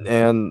 Um,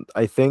 and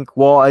I think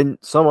well, and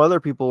some other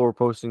people were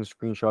posting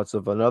screenshots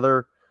of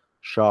another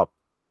shop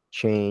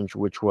change,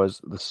 which was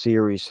the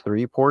Series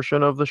 3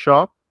 portion of the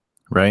shop.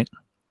 right,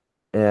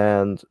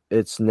 And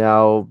it's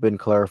now been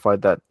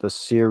clarified that the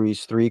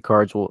Series 3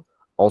 cards will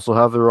also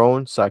have their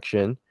own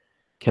section,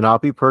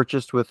 cannot be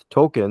purchased with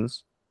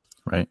tokens,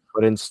 right.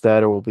 but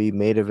instead it will be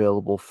made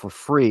available for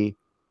free,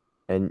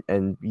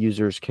 and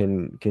users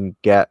can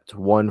get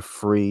one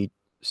free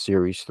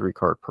Series 3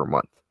 card per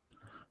month.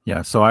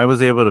 Yeah. So I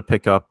was able to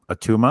pick up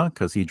Atuma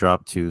because he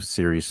dropped to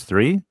Series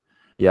 3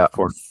 Yeah.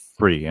 for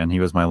free, and he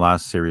was my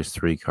last Series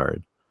 3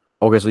 card.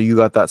 Okay, so you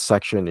got that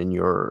section in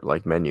your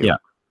like menu. Yeah.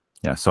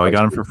 Yeah. So I I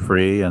got him see. for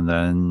free, and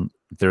then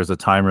there's a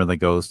timer that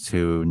goes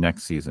to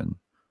next season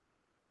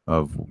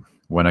of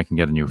when I can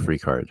get a new free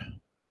card.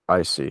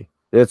 I see.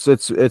 It's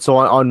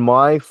on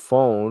my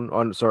phone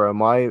on sorry on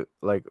my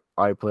like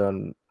I play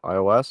on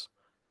iOS.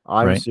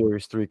 I'm Right.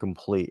 Series 3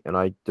 complete, and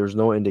I there's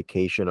no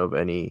indication of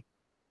any.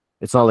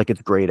 It's not like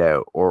it's grayed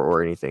out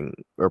or anything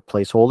or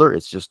placeholder.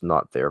 It's just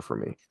not there for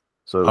me.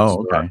 So it's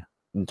Oh, not okay.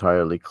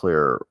 entirely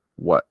clear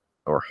what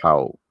or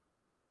how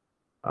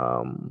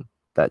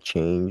that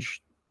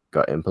change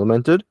got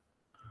implemented.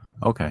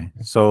 Okay.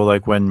 So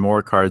like when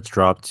more cards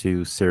drop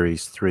to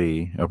Series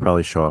 3, it'll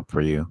probably show up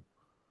for you.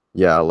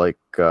 Yeah, like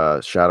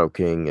Shadow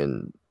King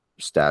and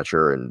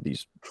Stature and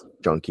these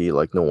junky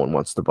like no one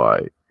wants to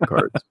buy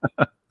cards.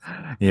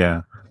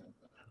 Yeah.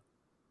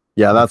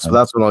 Yeah, that's Okay.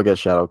 that's when I'll get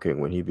Shadow King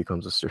when he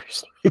becomes a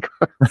Series 3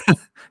 card.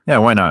 Yeah,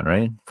 why not,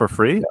 right? For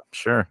free? Yeah,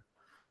 Sure.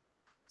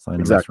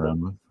 Something to mess exactly.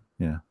 around with.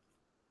 Yeah.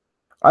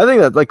 I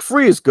think that like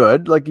free is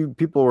good. Like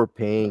people were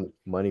paying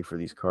money for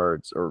these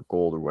cards or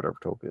gold or whatever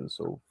tokens,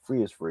 so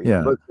free is free.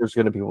 Yeah. But there's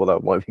gonna be people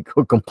that might be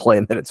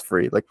complain that it's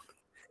free. Like,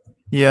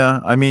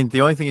 Yeah. I mean,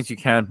 the only thing is you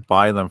can't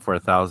buy them for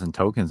 1,000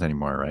 tokens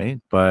anymore, right?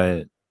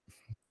 But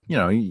that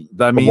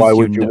why means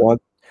would you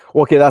want?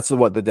 Well, okay, that's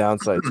the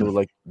downside. So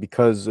like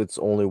because it's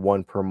only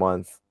one per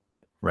month,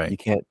 right. you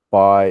can't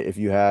buy if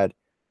you had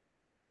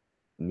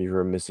if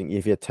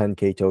you had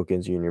 10K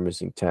tokens and you're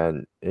missing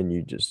 10 and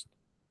you just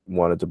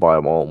wanted to buy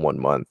them all in 1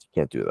 month, you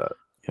can't do that.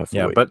 You have to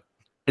Yeah, wait. but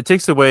it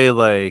takes away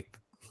like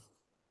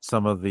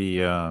some of the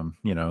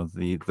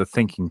the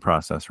thinking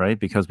process, right?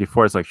 Because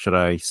before it's like, should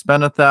I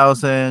spend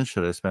 1,000?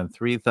 Should I spend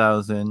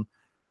 3,000?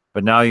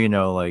 But now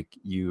like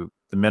the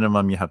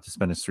minimum you have to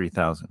spend is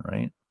 3,000,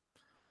 right?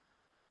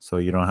 So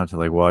you don't have to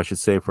like, well, I should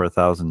save for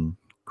 1,000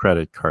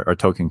 credit card or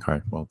token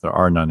card. Well, there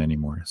are none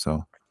anymore.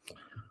 So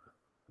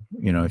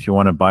if you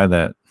want to buy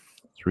that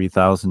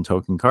 3,000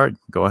 token card.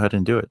 Go ahead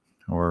and do it,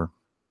 or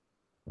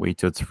wait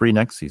till it's free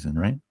next season,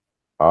 right?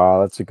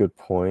 That's a good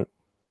point.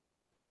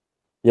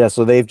 Yeah,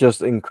 so they've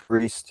just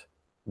increased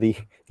the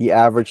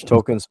average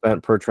token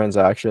spent per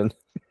transaction.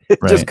 It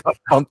just Right. got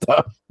pumped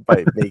up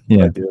by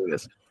Yeah. doing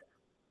this.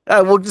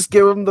 We'll just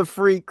give them the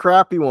free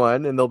crappy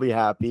one, and they'll be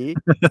happy.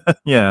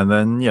 Yeah, and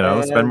then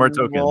spend more And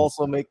tokens. we'll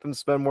also make them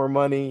spend more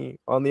money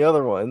on the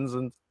other ones,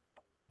 and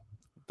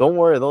don't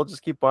worry, they'll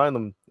just keep buying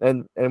them,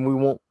 and we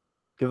won't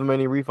give them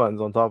any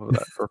refunds on top of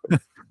that.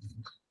 Perfect.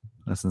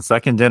 Listen,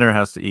 second dinner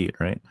has to eat,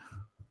 right?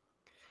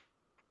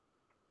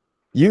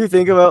 You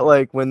think about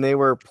like when they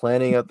were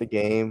planning out the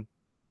game,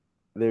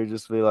 they'd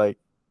just be like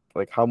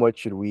how much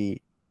should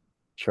we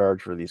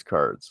charge for these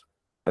cards?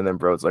 And then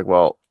bro's like,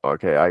 well,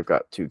 okay, I've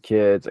got 2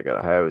 kids, I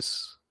got a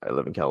house, I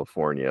live in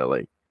California.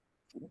 Like,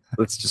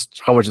 let's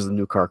just, how much does a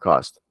new car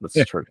cost? Let's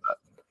Yeah. charge that.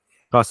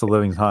 Cost of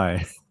living's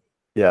high.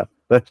 Yeah.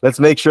 Let's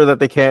make sure that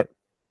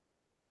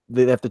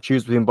they have to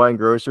choose between buying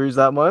groceries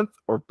that month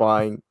or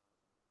buying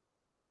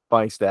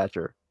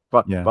stature.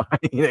 Yeah.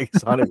 Buying a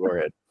Sonic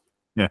Warhead.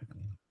 Yeah.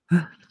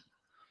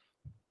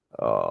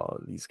 Oh,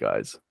 these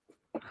guys.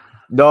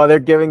 No, they're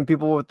giving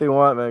people what they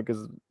want, man,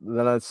 because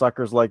then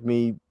suckers like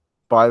me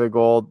buy the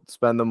gold,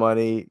 spend the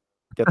money,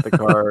 get the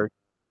card,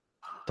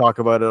 talk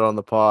about it on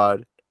the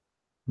pod.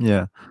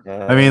 Yeah.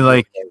 I mean,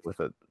 like, with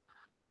it.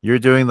 You're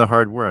doing the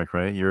hard work,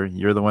 right?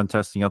 You're the one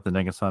testing out the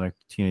Negasonic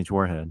Teenage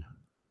Warhead.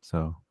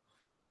 So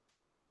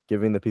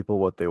Giving the people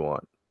what they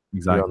want.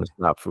 exactly. On the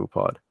Snap Foo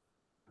pod.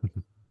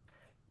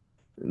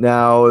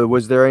 Now,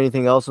 was there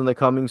anything else in the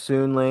coming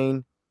soon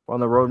lane on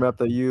the roadmap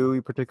that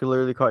you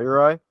particularly caught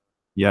your eye?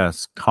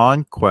 Yes,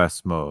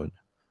 Conquest mode.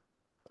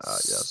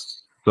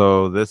 Yes.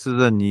 So this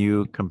is a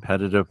new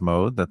competitive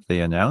mode that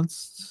they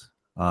announced.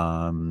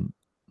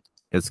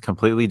 It's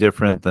completely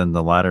different than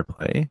the ladder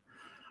play.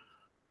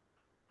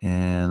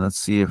 And let's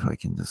see if I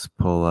can just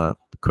pull up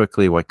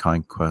quickly what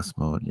Conquest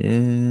mode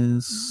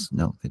is.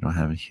 No, they don't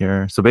have it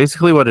here. So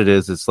basically what it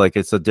is, it's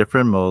a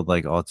different mode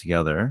like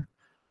altogether.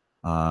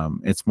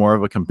 It's more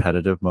of a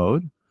competitive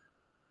mode.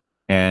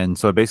 And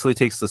so it basically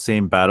takes the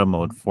same battle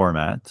mode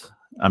format.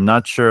 I'm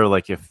not sure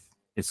like if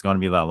it's going to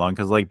be that long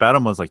because like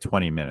battle mode is like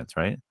 20 minutes,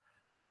 right?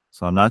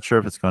 So I'm not sure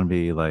if it's going to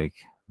be like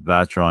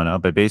that drawn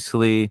out, but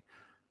basically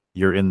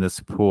you're in this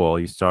pool.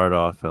 You start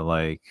off at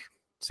like,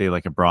 say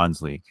like a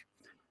bronze league,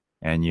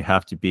 and you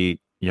have to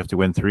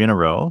win 3 in a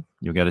row.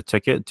 You'll get a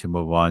ticket to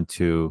move on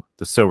to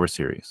the silver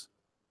series.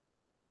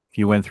 If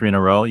you win 3 in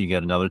a row, you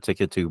get another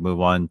ticket to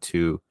move on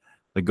to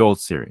the gold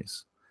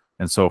series,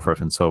 and so forth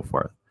and so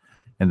forth.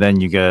 And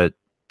then you get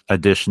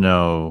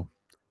additional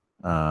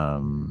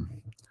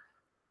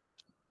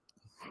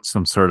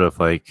some sort of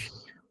like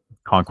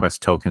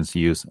conquest tokens to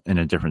use in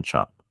a different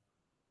shop.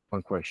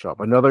 Conquest shop,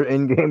 another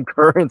in-game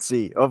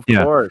currency, of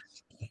course.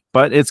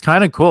 But it's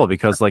kind of cool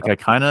because like I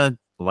kind of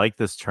like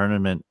this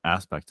tournament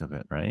aspect of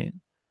it, right?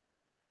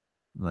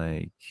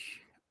 Like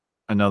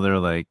another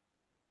like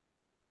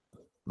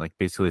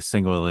basically a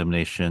single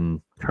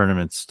elimination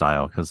tournament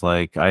style, because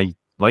like I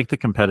like the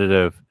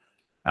competitive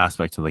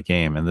aspect of the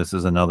game, and this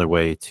is another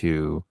way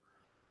to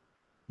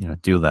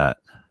do that.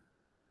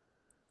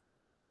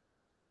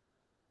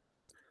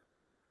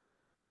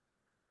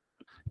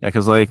 Yeah,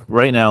 because like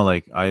right now,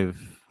 like I've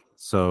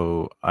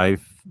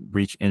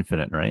reached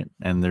infinite, right?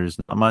 And there's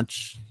not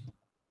much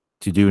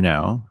to do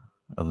now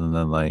other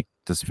than like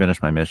just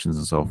finish my missions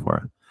and so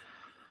forth.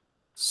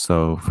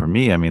 So for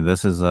me, I mean,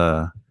 this is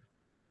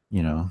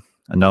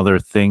another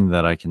thing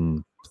that I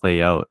can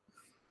play out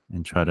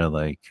and try to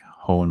like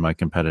hone my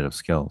competitive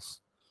skills.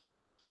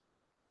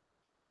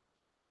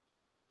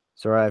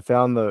 Sorry, I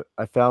found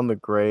the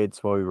grades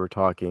while we were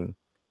talking.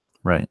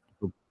 Right.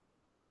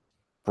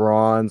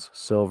 Bronze,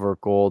 silver,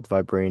 gold,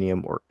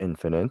 vibranium, or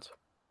infinite.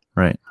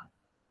 Right.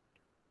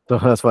 So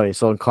that's funny.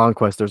 So in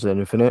Conquest there's an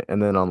infinite,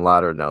 and then on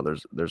ladder now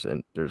there's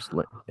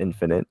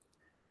infinite.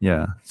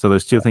 Yeah. So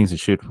there's 2 things to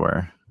shoot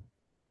for.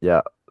 Yeah.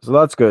 So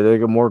that's good. They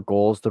get more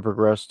goals to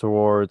progress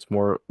towards,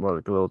 more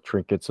like little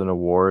trinkets and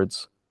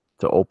awards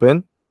to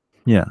open.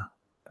 Yeah.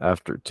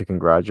 After to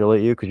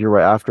congratulate you, because you're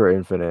right. After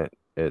infinite,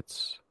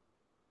 it's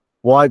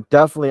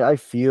I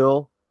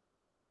feel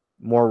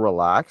more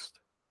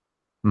relaxed.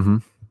 Mm-hmm.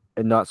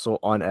 And not so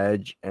on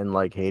edge and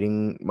like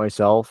hating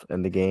myself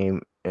and the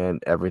game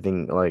and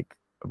everything like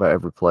about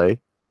every play.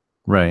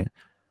 Right.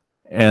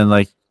 And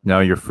like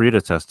now you're free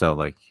to test out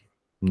like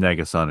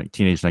Teenage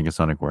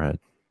Negasonic Warhead.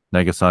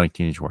 Negasonic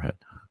Teenage Warhead.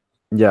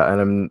 Yeah, and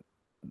I'm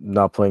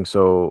not playing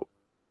so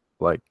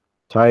like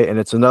tight, and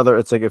it's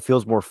like it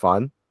feels more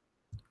fun.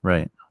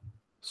 Right.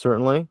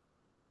 Certainly.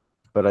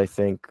 But I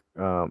think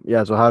so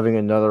having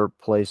another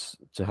place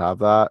to have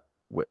that,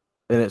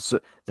 and it's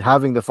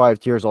having the 5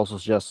 tiers also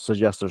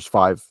suggests there's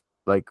 5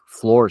 like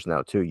floors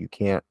now too. You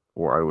can't,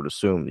 or I would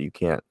assume that you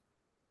can't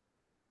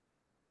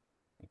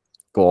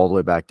go all the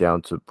way back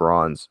down to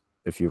bronze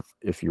if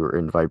you're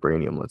in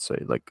vibranium, let's say,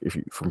 like if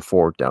you from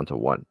 4 down to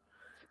 1.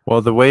 Well,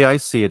 the way I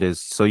see it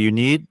is, so you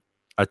need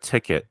a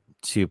ticket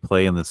to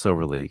play in the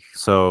silver league.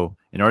 So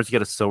in order to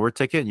get a silver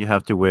ticket, you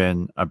have to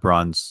win a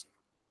bronze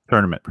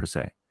tournament per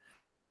se.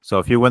 So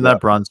if you win Yeah.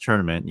 that bronze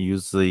tournament, you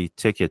use the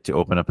ticket to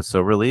open up a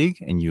silver league,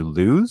 and you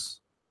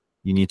lose,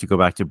 you need to go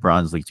back to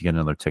bronze league to get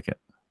another ticket.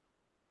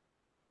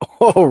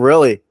 Oh,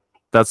 really?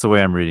 That's the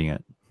way I'm reading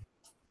it.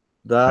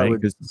 That Right?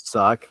 would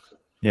suck.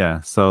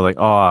 Yeah. So like,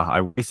 oh,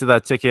 I wasted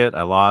that ticket.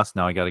 I lost.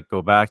 Now I got to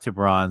go back to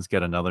bronze,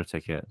 get another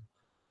ticket.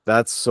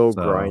 That's so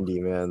So,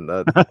 grindy, man.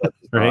 That does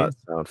right? not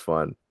sound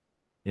fun.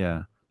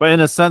 Yeah. But in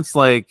a sense,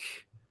 like,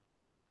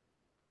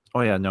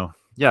 oh yeah, no.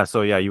 Yeah.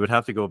 So yeah, you would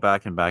have to go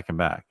back and back and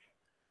back.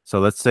 So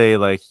let's say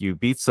like you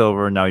beat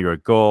silver, now you're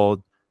at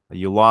gold.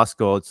 You lost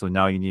gold, so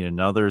now you need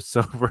another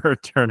silver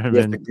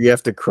tournament You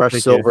have to crush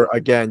ticket. silver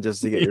again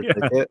just to get your Yeah.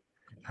 ticket.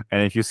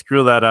 And if you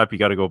screw that up, you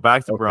got to go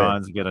back to Okay.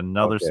 bronze and get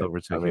another Okay. silver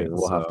I ticket. mean,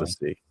 we'll have to So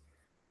see.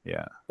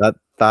 yeah,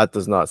 That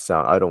does not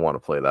sound. I don't want to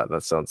play that.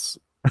 That sounds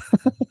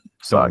don't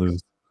sucks.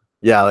 lose.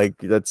 Yeah, like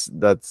that's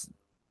the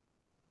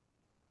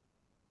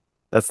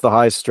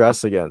high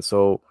stress again.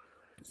 So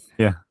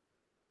Yeah,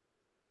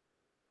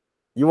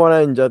 you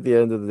want to, at the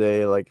end of the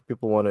day, like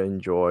people want to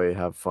enjoy,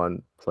 have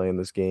fun playing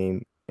this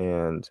game,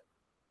 and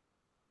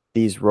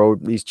these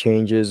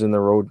changes in the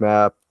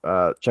roadmap,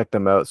 check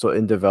them out. So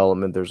in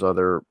development, there's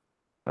other,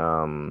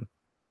 and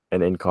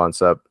in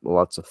concept,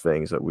 lots of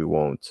things that we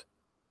won't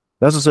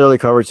necessarily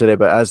cover today.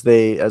 But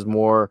as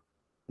more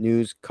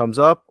news comes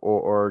up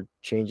or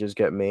changes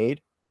get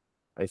made,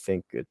 I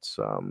think it's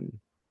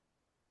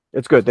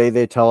good.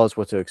 They tell us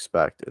what to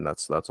expect, and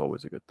that's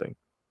always a good thing.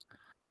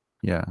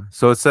 yeah.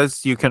 So it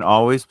says you can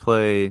always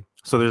play.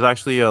 So there's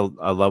actually a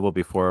level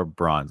before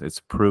bronze. It's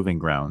proving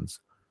grounds.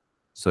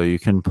 So you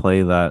can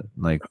play that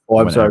like. Oh,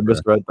 I'm sorry, I whenever.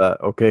 misread that.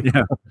 Okay.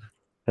 Yeah.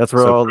 That's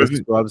where So all the proving,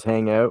 scrubs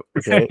hang out.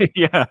 Okay.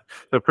 yeah.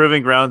 The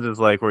proving grounds is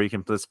like where you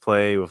can just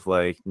play with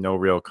like no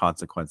real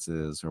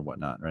consequences or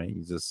whatnot, right?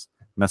 You just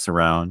mess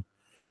around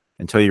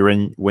until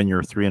when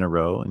you're 3 in a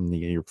row and you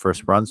get your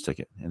first bronze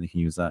ticket, and you can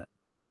use that.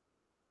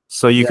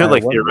 So you Yeah, could I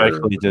like wonder.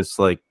 theoretically just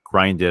like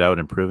grind it out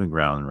in proving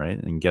ground,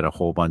 right? And get a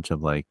whole bunch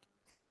of like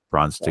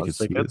bronze Bronze tickets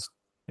to tickets. use.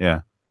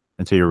 Yeah.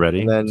 Until you're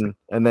ready. And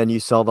then you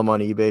sell them on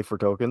eBay for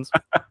tokens.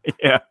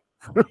 Yeah.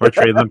 Or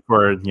trade them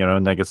for,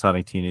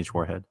 Negasonic Teenage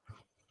Warhead.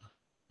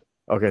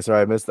 Okay,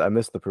 sorry, I missed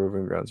the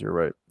proving grounds. You're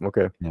right.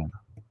 Okay. Yeah.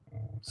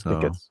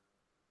 So Tickets.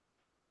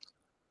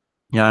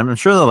 yeah, I'm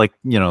sure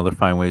they'll they'll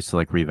find ways to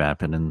like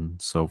revamp it and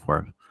so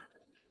forth.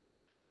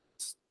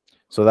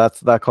 So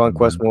that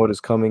conquest mode is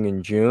coming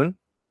in June.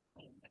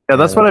 Yeah,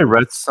 that's And what I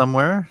read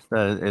somewhere,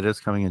 that it is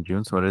coming in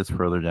June, so it is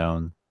further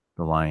down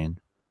the line.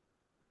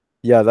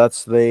 yeah,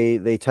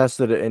 they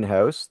tested it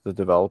in-house, the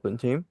development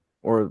team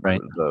or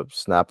Right. the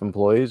Snap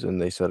employees,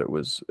 and they said it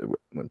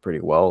went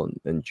pretty well,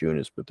 and June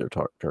is what they're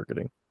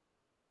targeting.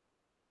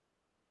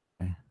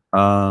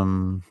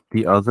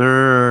 The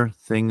other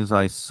things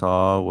I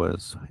saw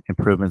was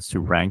improvements to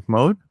rank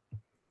mode.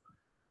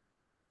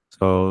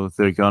 So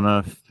they're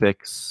gonna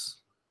fix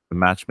the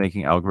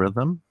matchmaking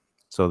algorithm.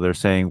 So they're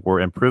saying we're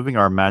improving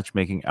our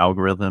matchmaking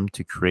algorithm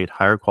to create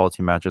higher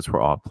quality matches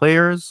for all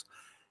players,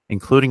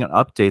 including an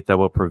update that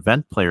will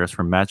prevent players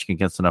from matching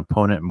against an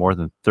opponent more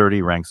than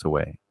 30 ranks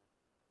away.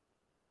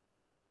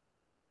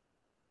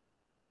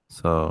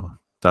 So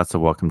that's a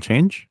welcome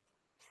change.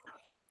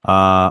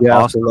 Yeah,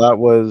 Also, so that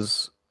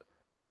was,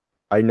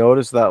 I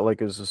noticed that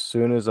like as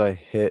soon as I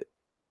hit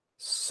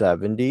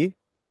 70,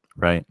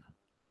 right,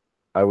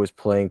 I was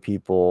playing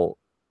people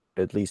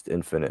at least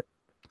infinite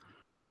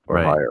or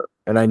right. higher.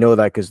 And I know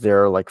that because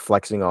they're like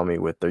flexing on me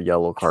with their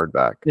yellow card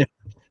back. Yeah.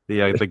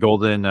 The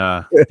golden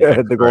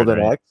The golden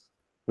right? X,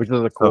 which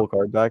is a cool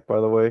card back,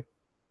 by the way.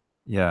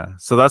 Yeah.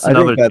 So that's I think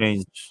another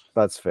change.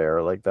 that's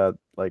fair. Like that,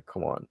 like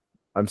come on.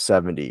 I'm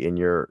 70 and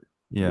you're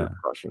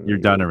crushing You're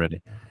me. done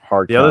already.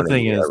 Hard The other counting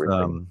thing me, is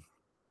everything.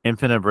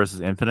 infinite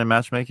versus infinite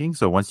matchmaking.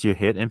 So once you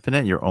hit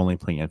infinite, you're only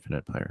playing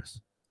infinite players.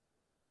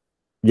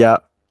 Yeah,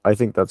 I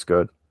think that's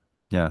good.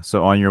 Yeah.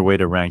 So on your way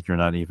to rank, you're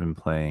not even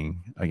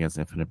playing against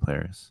infinite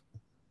players.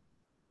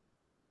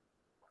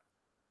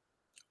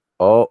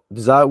 Oh,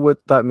 is that what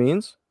that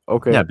means?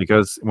 Okay. Yeah,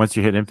 because once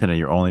you hit infinite,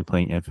 you're only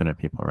playing infinite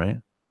people, right?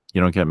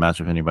 You don't get matched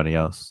with anybody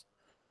else.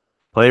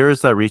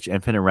 Players that reach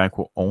infinite rank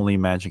will only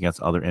match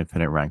against other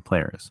infinite rank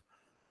players,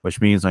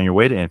 which means on your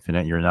way to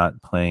infinite, you're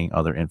not playing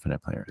other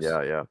infinite players.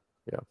 Yeah.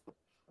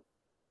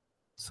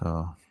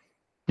 So,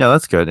 yeah,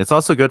 that's good. It's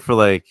also good for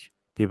like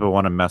people who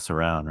want to mess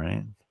around,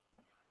 right?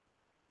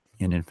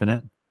 In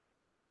infinite.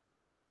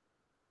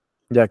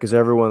 Yeah, because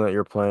everyone that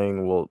you're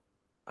playing will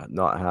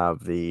not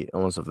have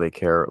unless if they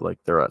care, like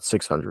they're at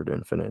 600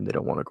 infinite and they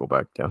don't want to go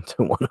back down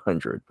to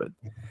 100. But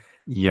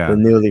yeah, the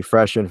newly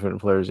fresh infinite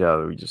players,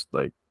 yeah, we just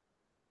like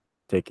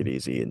take it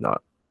easy and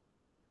not.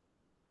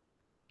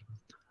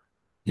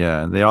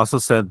 Yeah, they also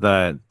said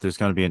that there's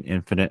going to be an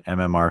infinite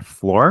MMR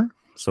floor.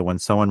 So when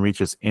someone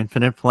reaches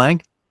infinite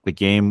rank, the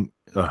game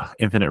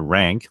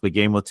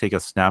will take a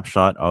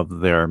snapshot of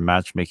their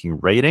matchmaking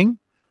rating,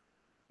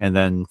 and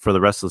then for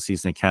the rest of the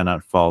season, it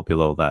cannot fall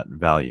below that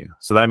value.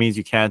 So that means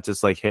you can't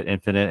just like hit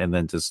infinite and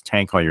then just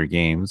tank all your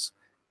games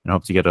and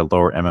hope to get a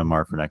lower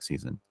MMR for next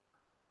season.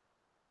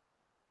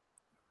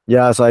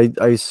 Yes,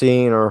 I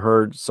seen or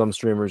heard some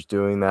streamers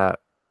doing that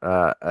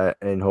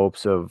in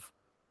hopes of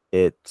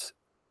it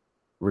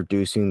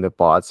reducing the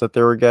bots that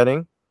they were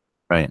getting,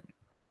 Right.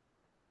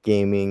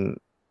 gaming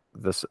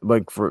this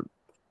like for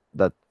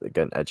that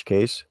again edge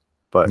case.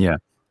 But Yeah.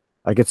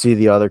 I could see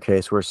the other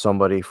case where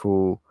somebody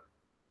who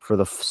for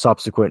the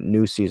subsequent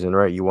new season,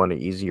 right, you want an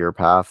easier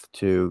path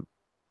to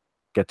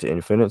get to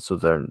infinite, so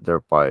then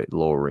thereby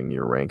lowering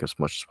your rank as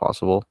much as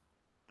possible.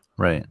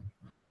 Right.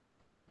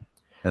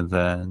 And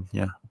then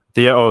yeah.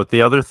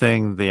 The other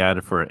thing they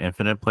added for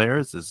infinite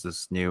players is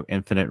this new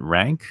infinite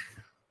rank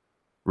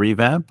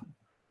revamp.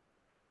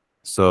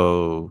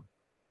 So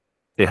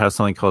they have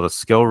something called a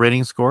skill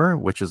rating score,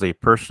 which is a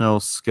personal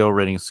skill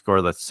rating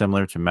score that's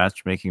similar to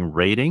matchmaking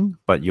rating,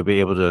 but you'll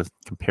be able to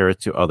compare it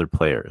to other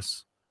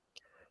players.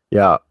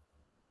 Yeah,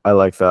 I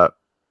like that.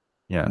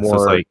 Yeah. So it's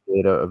More like,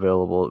 data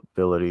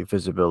availability,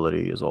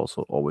 visibility is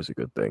also always a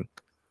good thing.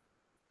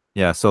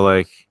 yeah. So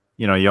like,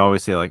 you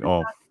always say like,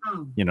 oh,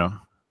 you know,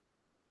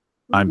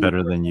 I'm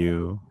better than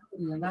you.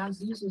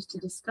 Allows users to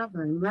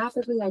discover and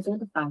rapidly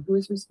identify who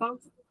is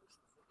responsible.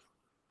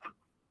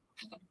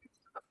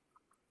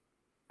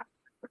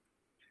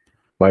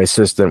 My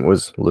assistant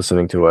was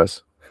listening to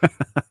us.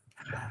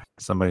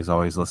 Somebody's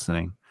always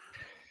listening.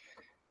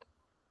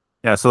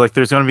 Yeah. So like,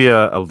 there's going to be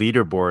a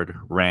leaderboard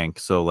rank.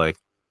 So like,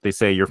 they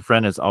say your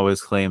friend has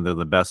always claimed they're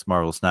the best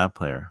Marvel Snap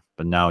player,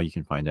 but now you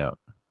can find out.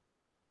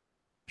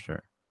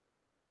 Sure.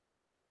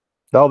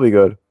 That'll be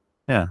good.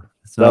 Yeah.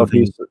 It's That'll another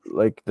be thing.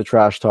 like the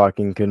trash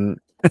talking can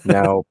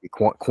now be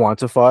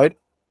quantified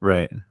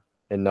Right.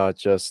 and not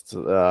just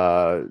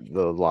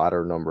the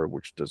latter number,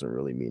 which doesn't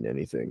really mean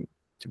anything,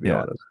 to be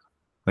Yeah. honest.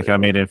 Like I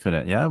made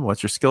infinite. Yeah.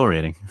 What's your skill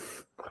rating?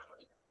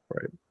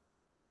 Right.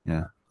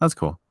 Yeah. That's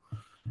cool.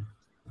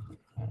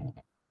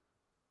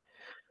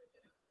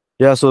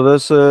 Yeah, so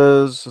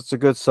it's a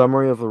good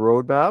summary of the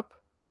roadmap,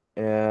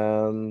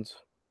 and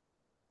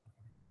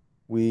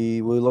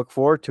we look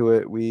forward to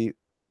it.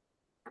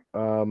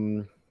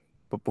 Um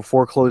but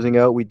before closing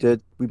out, we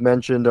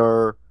mentioned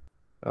our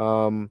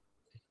um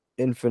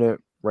infinite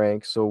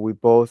rank. So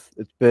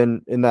it's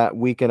been in that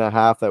week and a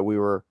half that we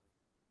were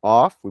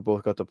off, we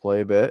both got to play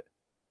a bit,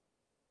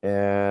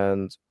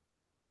 and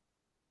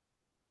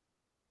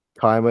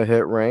Kaima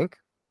hit rank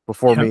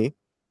before Yeah. me,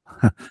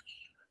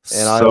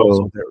 and I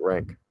also So hit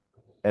rank.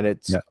 And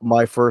it's yeah.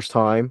 my first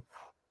time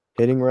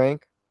hitting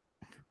rank,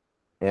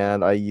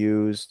 and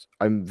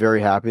I'm very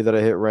happy that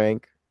I hit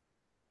rank,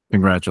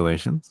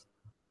 Congratulations.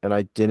 and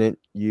I didn't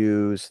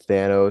use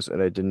Thanos,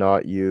 and I did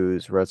not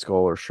use Red Skull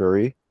or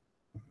Shuri,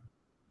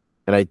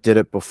 and I did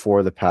it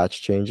before the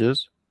patch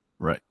changes.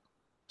 Right.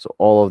 So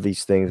all of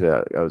these things,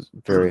 I was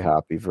very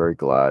happy, very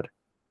glad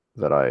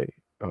that I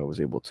was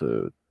able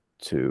to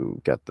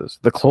get this.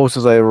 The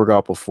closest I ever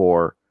got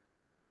before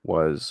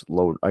was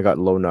low. I got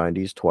low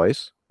 90s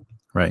twice,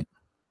 Right.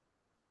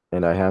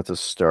 and I had to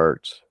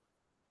start.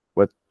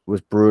 What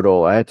was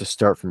brutal, I had to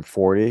start from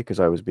 40 because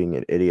I was being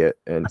an idiot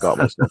and got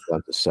myself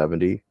down to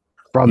 70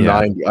 from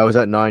Yeah. 90. I was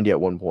at 90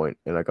 at one point,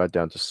 and I got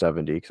down to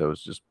 70 because I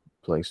was just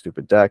playing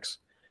stupid decks.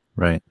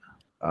 Right.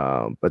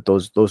 But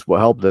those what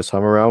helped this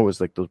time around was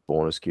like those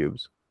bonus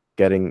cubes,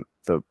 getting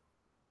the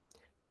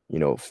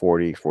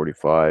 40,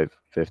 45,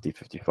 50,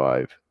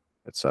 55,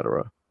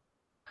 etc.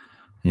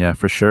 Yeah,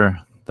 for sure.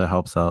 That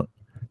helps out.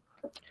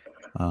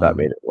 That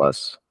made it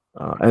less.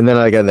 And then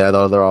again, the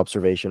other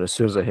observation: as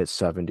soon as I hit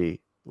 70,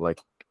 like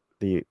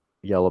the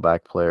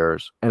yellowback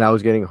players, and I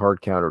was getting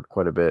hard countered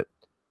quite a bit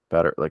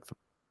better. Like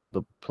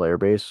the player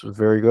base was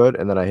very good,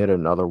 and then I hit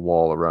another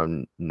wall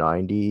around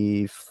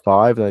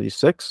 95,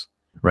 96,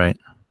 Right.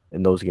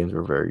 and those games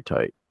were very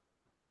tight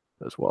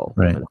as well,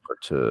 Right. and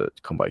hard to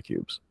come by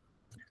cubes.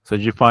 So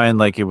did you find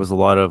like it was a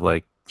lot of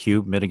like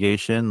cube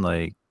mitigation,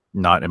 like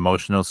not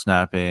emotional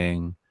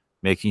snapping,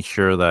 making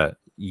sure that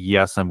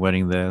yes, I'm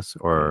winning this,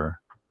 or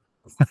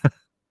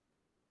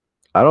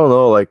I don't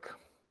know, like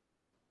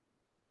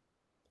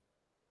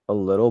a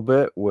little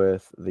bit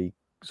with the.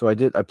 So I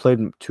played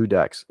two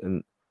decks,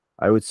 and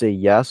I would say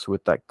yes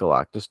with that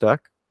Galactus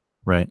deck.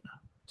 right?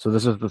 So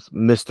this is the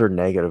Mr.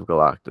 Negative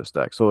Galactus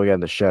deck. So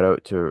again, the shout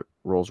out to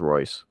Rolls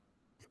Royce.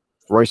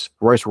 Royce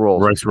rolls.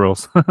 Royce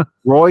rules.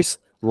 Royce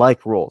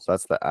like rolls.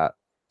 That's the at.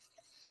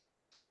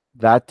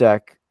 That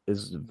deck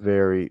is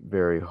very,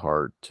 very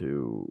hard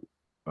to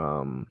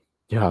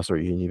yeah,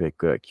 sorry, you need to be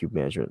good at cube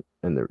management,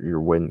 and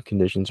your win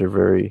conditions are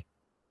very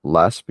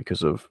less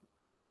because of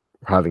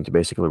having to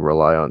basically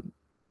rely on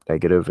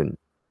negative and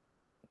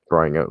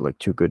drawing out like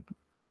two good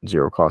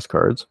zero cost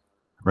cards.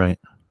 Right.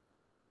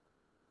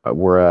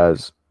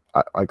 Whereas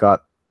I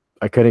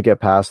couldn't get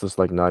past this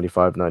like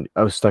 95, 90.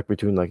 I was stuck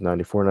between like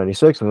 94,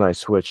 96, and then I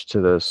switched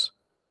to this.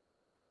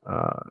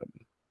 Uh,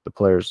 the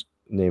player's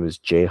name is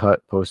J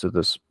Hut, posted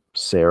this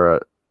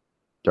Sarah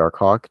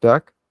Darkhawk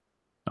deck.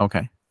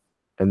 Okay.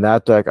 And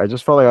that deck, I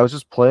just felt like I was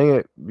just playing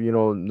it,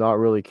 not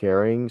really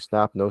caring,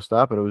 snap, no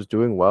snap, and it was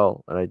doing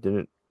well. And I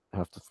didn't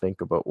have to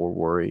think about or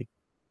worry.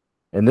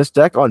 And this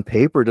deck on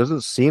paper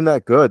doesn't seem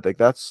that good. Like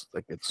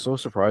it's so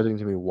surprising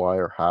to me why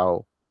or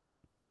how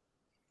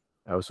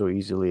I was so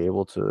easily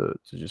able to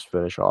just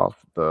finish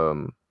off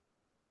the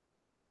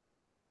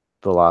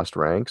last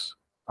ranks.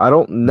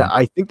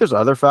 I think there's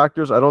other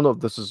factors. I don't know if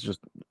this is just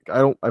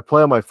I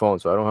play on my phone,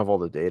 so I don't have all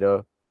the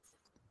data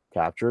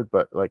captured,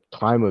 but like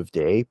time of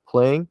day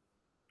playing,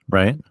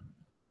 Right.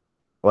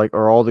 like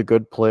are all the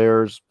good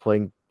players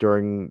playing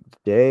during the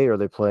day? Are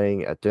they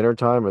playing at dinner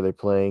time? Are they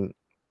playing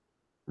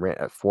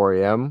at 4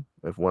 a.m.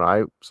 if when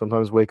I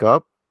sometimes wake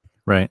up?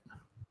 Right.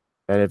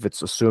 And if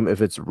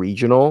it's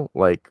regional,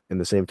 like in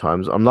the same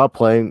times, I'm not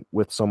playing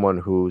with someone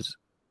who's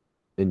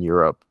in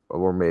Europe,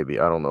 or maybe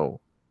I don't know.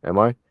 Am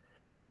I?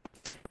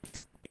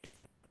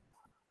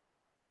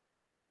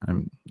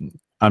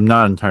 I'm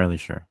not entirely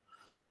sure.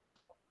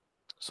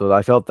 So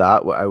I felt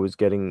that I was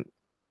getting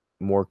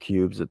more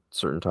cubes at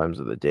certain times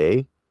of the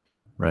day.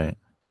 Right.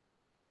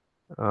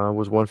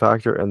 Was one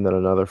factor, and then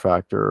another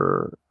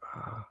factor.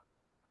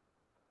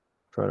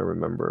 Trying to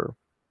remember.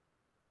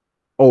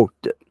 Oh,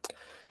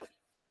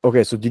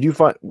 okay. So did you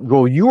find?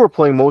 Well, you were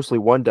playing mostly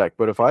one deck,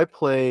 but if I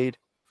played,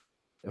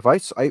 if I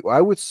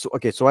would.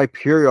 Okay, so I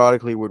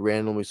periodically would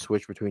randomly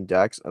switch between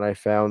decks, and I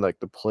found like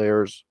the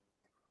players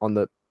on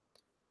the.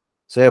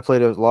 Say I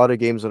played a lot of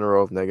games in a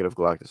row of Negative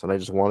Galactus, and I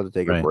just wanted to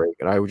take a Right. break,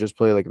 and I would just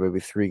play like maybe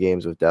 3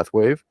 games of Death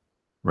Wave.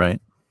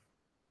 Right.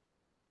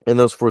 And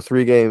those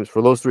 3 games,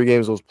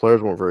 those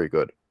players weren't very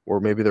good, or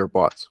maybe they're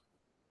bots.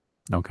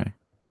 Okay.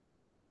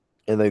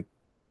 And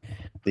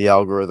the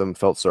algorithm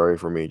felt sorry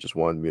for me, just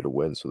wanted me to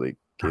win, so they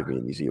gave me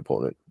an easy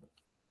opponent.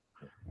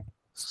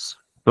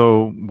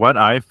 So what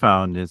I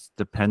found is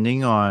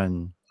depending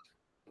on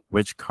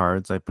which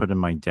cards I put in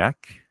my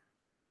deck,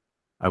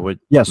 I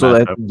would So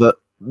match that up.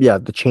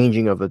 the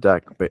changing of the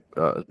deck,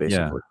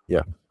 basically.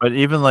 Yeah. But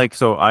even like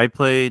I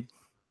played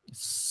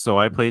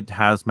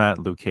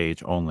Hazmat Luke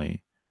Cage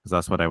only because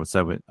that's what I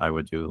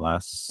would do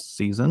last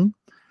season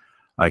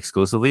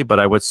exclusively.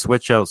 But I would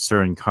switch out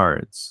certain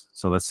cards.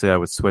 So let's say I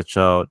would switch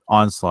out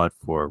Onslaught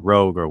for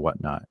Rogue or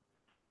whatnot.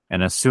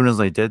 And as soon as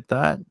I did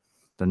that,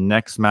 the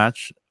next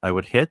match I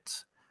would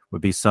hit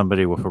would be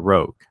somebody with a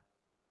Rogue.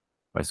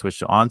 If I switch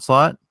to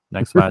Onslaught,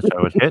 next match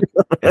I would hit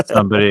it's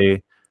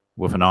somebody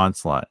with an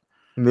Onslaught.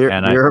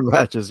 Mirror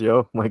matches,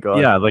 yo. My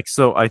God. Yeah, like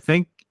so I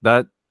think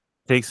that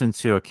takes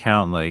into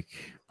account like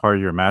part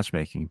of your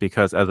matchmaking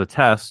because as a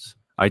test,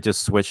 I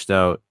just switched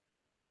out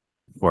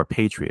for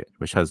Patriot,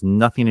 which has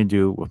nothing to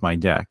do with my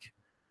deck.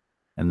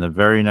 And the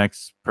very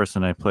next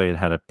person I played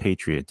had a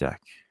Patriot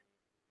deck.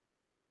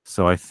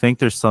 So I think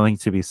there's something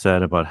to be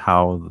said about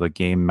how the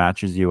game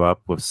matches you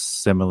up with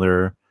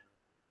similar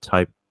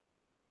type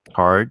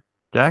card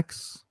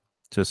decks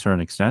to a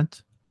certain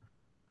extent.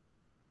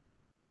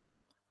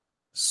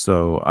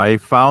 So I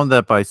found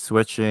that by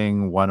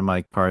switching one of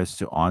my cards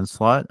to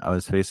Onslaught, I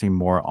was facing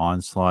more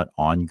Onslaught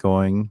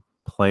ongoing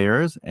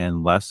players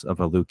and less of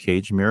a Luke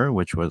Cage mirror,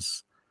 which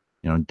was,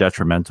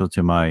 detrimental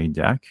to my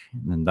deck.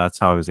 And that's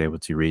how I was able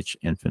to reach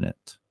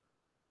Infinite.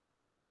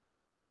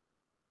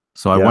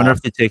 So I wonder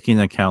if they take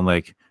into account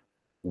like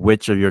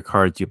which of your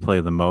cards you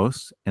play the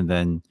most, and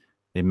then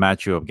they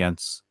match you up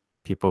against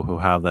people who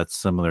have that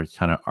similar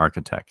kind of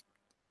architect.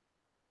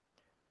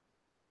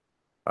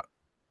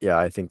 Yeah,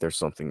 I think there's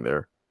something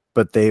there,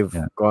 but they've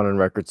gone on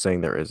record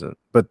saying there isn't.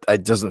 But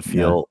it doesn't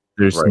feel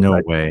there's right.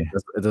 no way.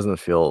 It doesn't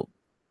feel.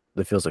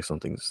 It feels like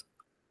something's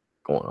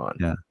going on.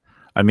 Yeah,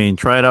 I mean,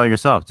 try it out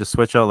yourself. Just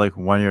switch out like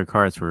one of your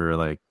cards for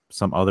like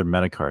some other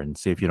meta card and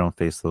see if you don't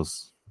face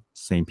those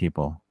same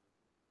people.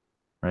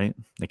 Right?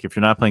 Like if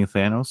you're not playing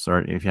Thanos, or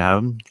if you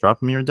have them,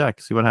 drop them in your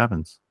deck. See what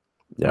happens.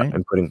 Yeah, right?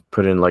 and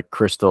put in like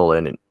Crystal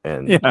and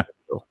yeah,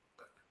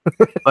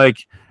 like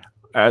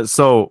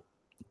so.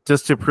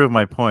 Just to prove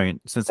my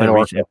point, since I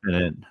reached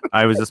Infinite,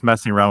 I was just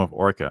messing around with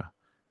Orca.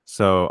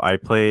 So I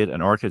played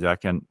an Orca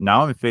deck, and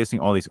now I'm facing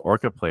all these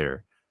Orca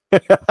players.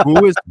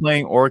 Who is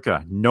playing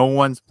Orca? No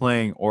one's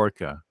playing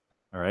Orca.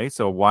 All right.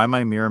 So why am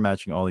I mirror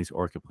matching all these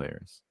Orca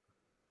players?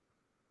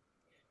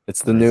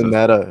 It's the new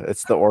meta.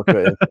 It's the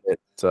Orca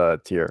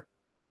Infinite tier.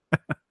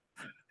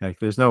 Like,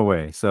 there's no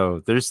way.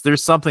 So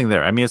there's something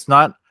there. I mean, it's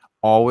not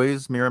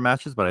always mirror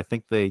matches, but I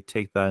think they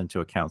take that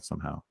into account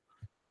somehow.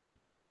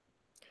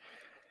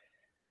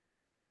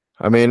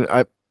 I mean,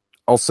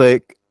 I'll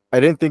say I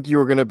didn't think you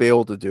were gonna be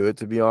able to do it,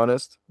 to be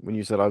honest. When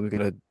you said I was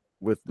gonna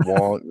with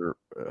Wong or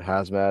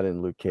Hazmat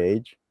and Luke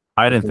Cage,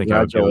 I didn't think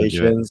I would be able to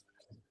do it.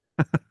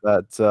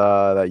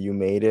 that you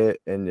made it,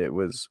 and it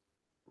was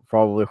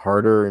probably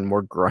harder and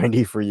more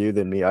grindy for you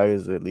than me. I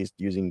was at least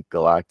using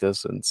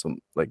Galactus and some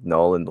like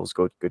Null and those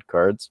good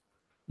cards.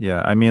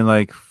 Yeah, I mean,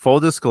 like full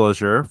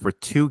disclosure, for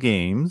 2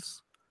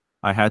 games,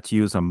 I had to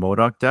use a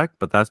MODOK deck,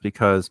 but that's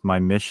because my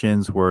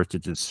missions were to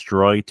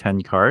destroy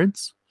 10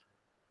 cards.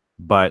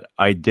 But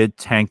I did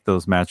tank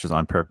those matches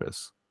on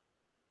purpose.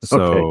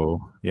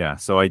 So yeah,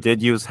 so I did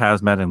use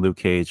Hazmat and Luke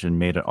Cage and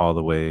made it all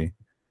the way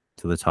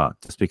to the top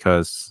just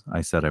because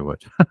I said I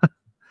would.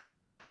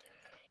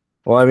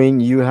 Well, I mean,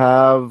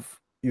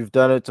 you've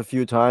done it a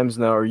few times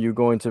now. Are you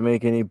going to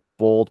make any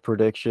bold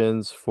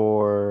predictions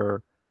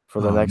for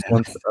the next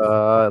month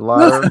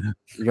ladder?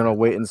 You're gonna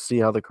wait and see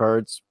how the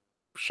cards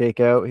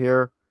shake out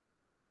here.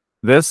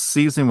 This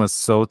season was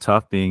so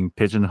tough being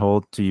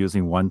pigeonholed to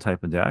using one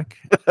type of deck.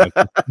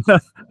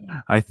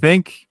 I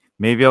think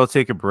maybe I'll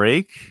take a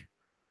break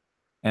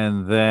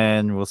and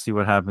then we'll see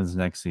what happens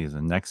next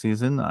season. Next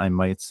season, I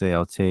might say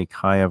I'll take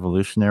High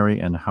Evolutionary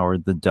and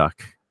Howard the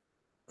Duck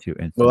to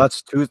Well,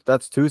 Infinite.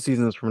 that's 2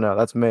 seasons from now.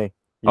 That's May.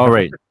 Oh, Yeah.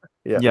 right.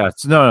 Yeah. Yeah.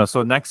 No.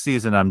 So next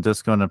season, I'm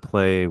just going to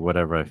play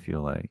whatever I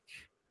feel like.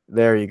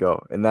 There you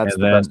go. And that's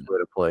And the best then, way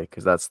to play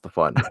because that's the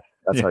fun.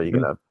 That's yeah, how you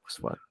get have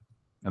fun.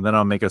 and then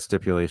I'll make a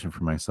stipulation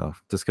for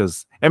myself just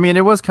because, I mean,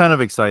 it was kind of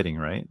exciting,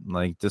 right?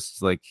 Like,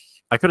 just like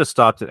I could have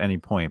stopped at any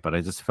point, but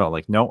I just felt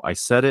like, no, I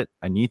said it.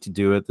 I need to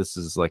do it. This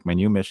is like my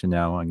new mission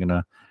now. I'm going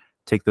to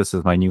take this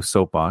as my new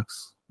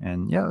soapbox.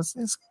 And yeah,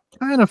 it's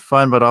kind of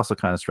fun, but also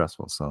kind of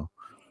stressful. So,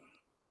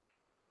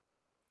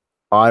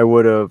 I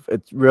would have.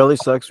 It really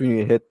sucks when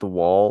you hit the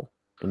wall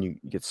and you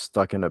get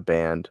stuck in a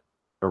band,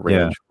 a yeah.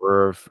 range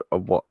for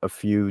a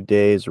few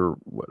days or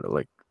what,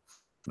 like,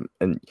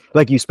 and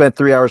like you spent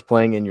 3 hours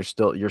playing and you're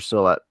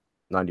still at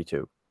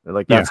 92. And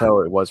like Yeah. that's how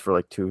it was for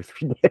like 2 or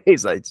 3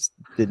 days. I just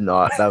did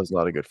not. That was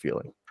not a good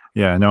feeling.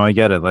 Yeah. No, I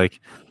get it. Like,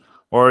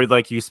 or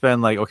like you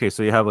spend like, okay,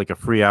 so you have like a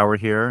free hour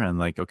here and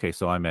like, okay,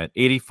 so I'm at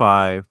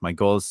 85. My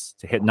goal is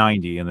to hit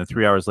 90. And then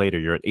 3 hours later,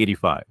 you're at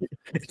 85.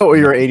 Oh,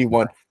 you're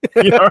 81.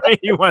 You're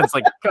 81. It's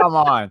like, come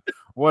on.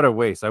 What a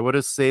waste. I would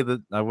have saved it.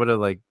 I would have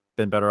like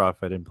been better off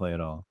if I didn't play at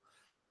all.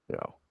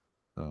 Yeah.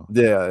 So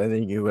Yeah, and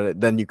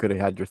then you could have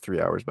had your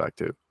 3 hours back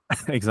too.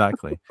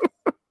 exactly.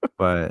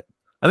 But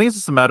I think it's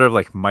just a matter of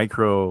like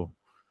micro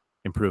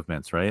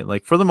improvements, right?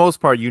 Like for the most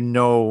part, you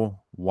know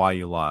why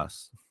you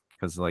lost.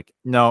 Because like,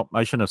 no,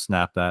 I shouldn't have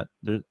snapped that.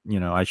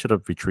 I should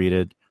have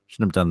retreated.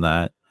 Shouldn't have done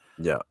that.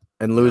 Yeah,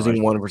 and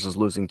losing one versus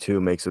losing two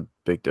makes a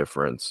big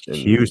difference.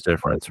 Huge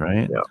difference,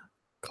 right? Yeah,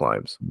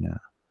 climbs.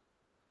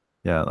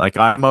 Yeah. Like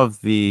I'm of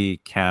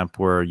the camp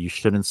where you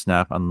shouldn't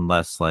snap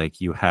unless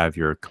like you have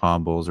your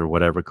combos or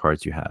whatever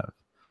cards you have.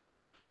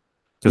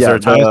 Yeah, there are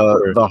times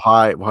the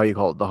high, how you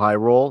call it, the high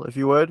roll, if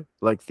you would,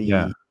 like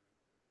the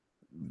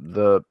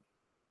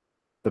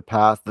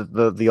path,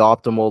 the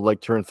optimal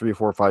like turn 3,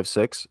 4, 5,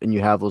 6, and you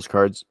have those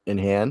cards in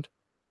hand.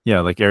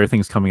 Yeah, like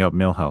everything's coming up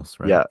millhouse,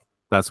 right? Yeah,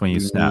 that's when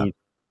you snap.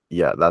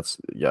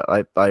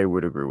 I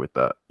would agree with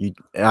that.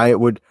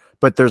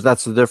 But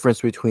that's the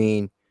difference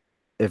between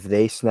if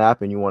they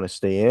snap and you want to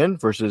stay in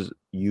versus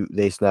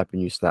they snap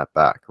and you snap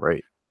back,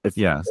 right? If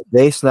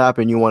they snap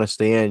and you want to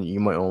stay in, you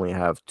might only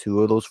have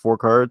 2 of those 4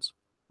 cards.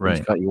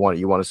 Right. You want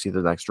to see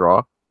the next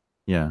draw.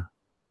 Yeah.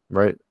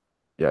 Right.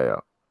 Yeah.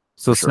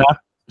 So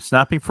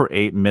snapping for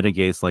 8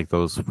 mitigates like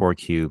those 4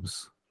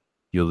 cubes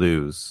you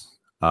lose.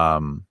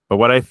 But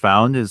what I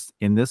found is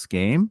in this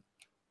game,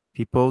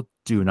 people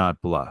do not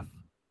bluff.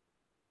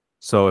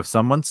 So if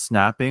someone's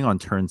snapping on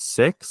turn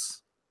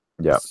 6,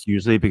 it's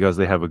usually because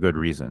they have a good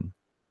reason.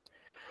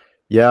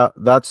 Yeah,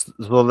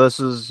 this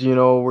is,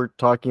 we're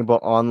talking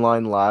about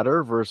online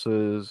ladder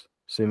versus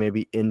say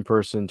maybe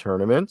in-person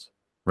tournaments.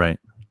 Right.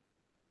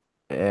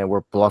 And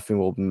where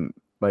bluffing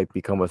might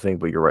become a thing,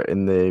 but you're right.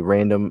 In the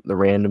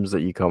randoms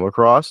that you come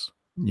across.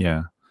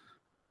 Yeah.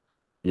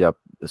 Yep.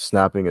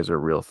 Snapping is a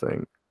real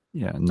thing.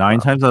 Yeah. 9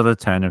 times out of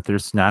 10, if they're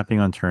snapping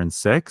on turn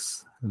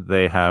 6,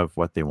 they have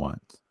what they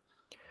want.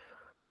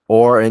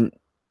 And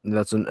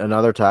that's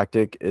another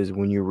tactic is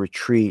when you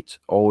retreat,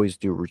 always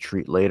do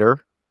retreat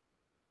later.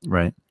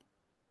 Right.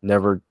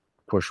 Never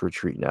push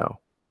retreat now.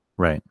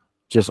 Right.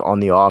 Just on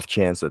the off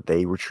chance that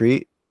they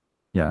retreat.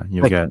 Yeah,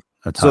 you get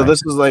a tie. So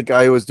this is like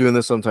I was doing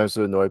this sometimes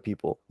to annoy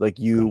people. Like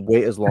you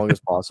wait as long as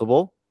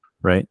possible.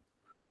 Right.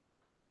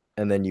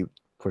 And then you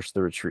push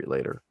the retreat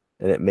later.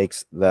 And it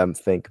makes them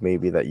think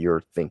maybe that you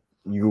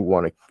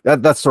want to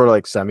that's sort of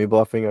like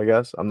semi-bluffing, I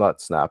guess. I'm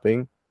not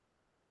snapping,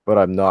 but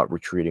I'm not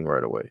retreating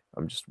right away.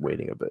 I'm just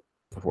waiting a bit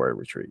before I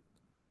retreat.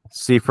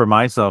 See, for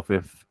myself,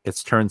 if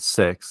it's turn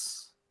 6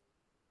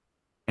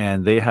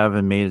 and they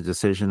haven't made a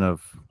decision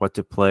of what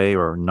to play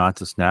or not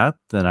to snap,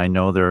 then I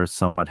know they're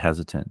somewhat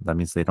hesitant. That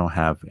means they don't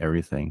have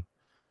everything,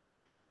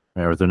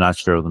 right? Or they're not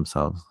sure of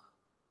themselves.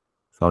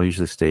 So I'll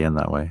usually stay in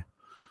that way.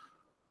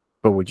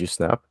 But would you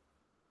snap?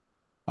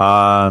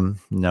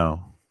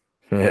 No.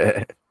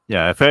 Yeah,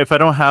 if I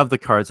don't have the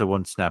cards, I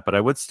won't snap. But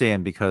I would stay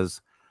in because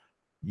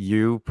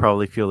you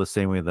probably feel the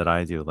same way that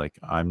I do. Like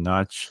I'm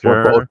not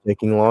sure. We're both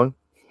taking long.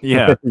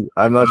 Yeah,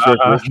 I'm not sure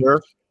for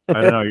sure.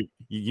 I don't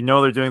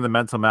know. They're doing the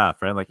mental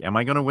math, right? Like, am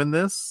I going to win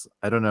this?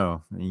 I don't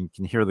know. And you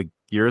can hear the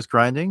gears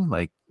grinding,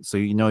 like, so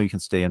you can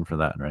stay in for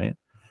that, right?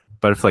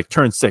 But if like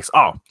turn 6,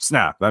 oh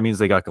snap, that means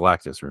they got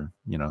Galactus or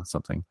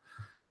something.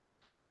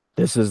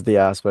 This is the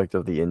aspect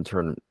of the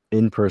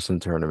in-person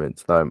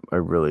tournaments that I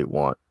really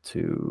want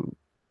to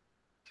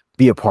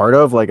be a part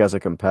of, like as a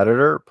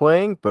competitor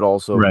playing, but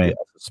also as a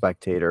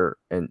spectator,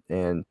 and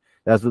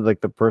that's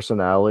like the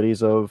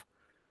personalities of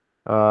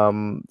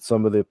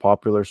some of the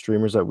popular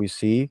streamers that we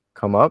see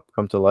come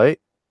to light,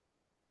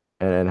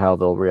 and how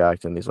they'll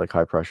react in these like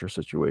high pressure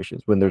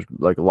situations when there's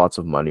like lots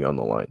of money on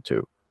the line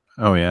too.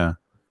 Oh yeah.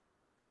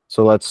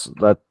 So let's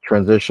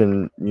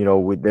transition.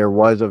 There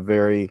was a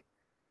very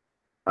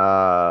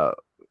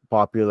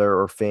popular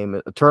or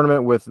famous, a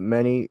tournament with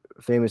many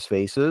famous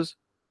faces.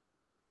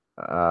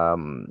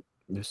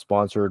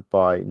 Sponsored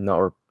by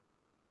or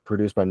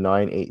produced by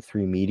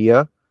 983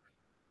 Media.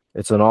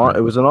 It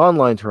was an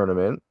online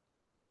tournament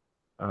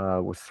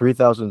with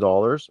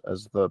 $3,000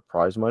 as the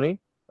prize money.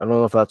 I don't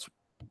know if that's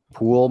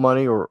pool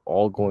money or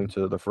all going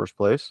to the first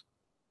place.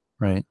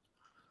 Right.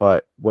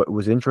 But what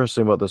was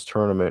interesting about this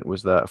tournament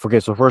was that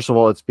so first of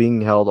all, it's being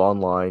held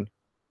online,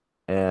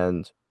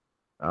 and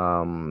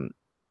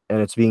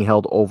it's being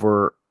held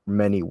over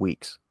many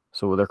weeks.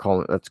 So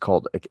that's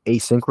called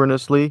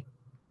asynchronously.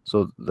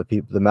 So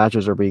the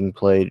matches are being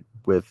played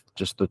with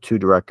just the two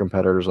direct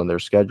competitors on their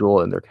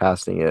schedule, and they're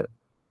casting it.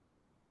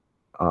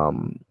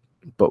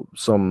 But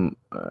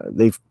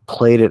they've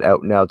played it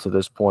out now to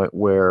this point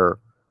where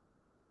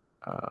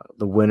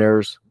the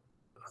winners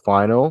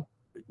final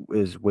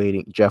is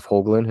waiting. Jeff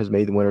Hoagland has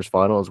made the winners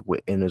final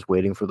and is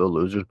waiting for the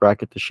losers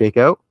bracket to shake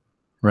out.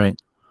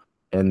 Right.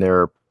 And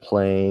they're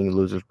playing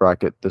losers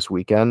bracket this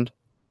weekend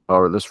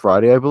or this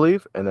Friday, I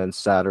believe, and then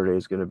Saturday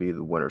is going to be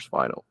the winners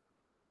final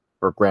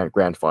or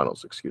grand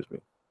finals. Excuse me.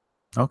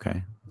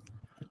 Okay.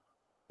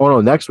 Oh no,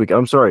 next week.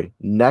 I'm sorry.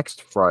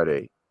 Next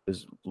Friday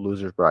is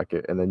losers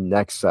bracket, and then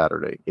next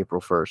Saturday,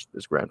 April 1st,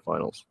 is grand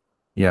finals.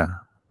 Yeah.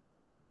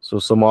 So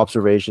some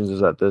observations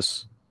is that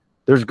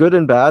there's good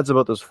and bads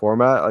about this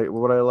format.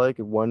 What I like,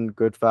 one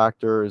good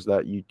factor is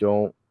that you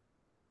don't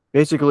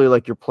basically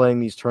you're playing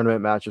these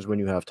tournament matches when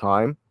you have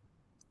time.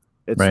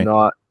 It's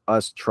not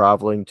us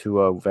traveling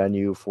to a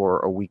venue for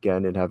a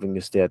weekend and having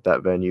to stay at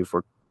that venue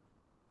for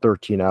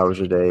 13 hours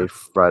a day,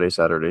 Friday,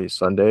 Saturday,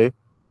 Sunday,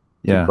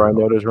 to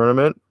grind out a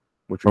tournament,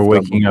 which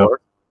we've done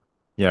before.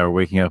 Yeah, we're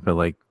waking up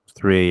at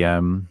 3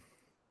 a.m.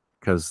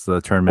 because the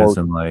tournament's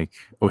in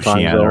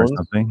Oceania or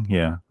something.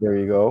 Yeah. There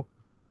you go.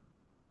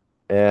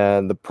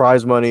 And the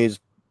prize money is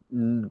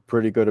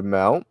pretty good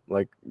amount.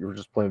 Like you're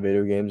just playing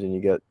video games and you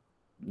get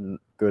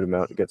good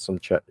amount to get some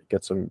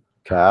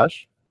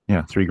cash.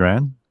 Yeah,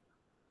 $3,000.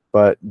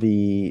 But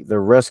the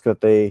risk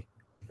that they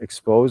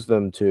exposed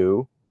them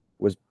to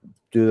was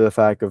due to the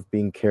fact of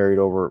being carried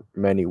over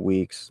many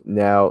weeks.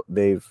 Now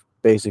they've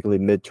basically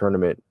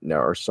mid-tournament now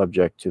are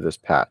subject to this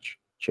patch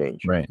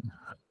change. Right.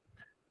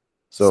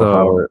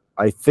 So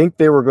I think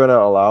they were going to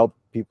allow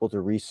people to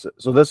reset.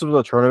 So this was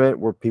a tournament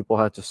where people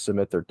had to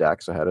submit their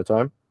decks ahead of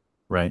time.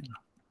 Right.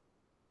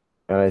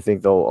 And I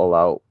think they'll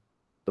allow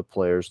the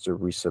players to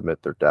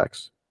resubmit their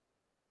decks.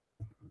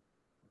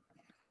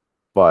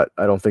 But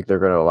I don't think they're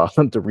going to allow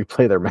them to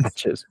replay their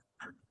matches.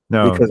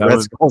 No, because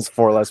Red Skull's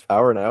 4 less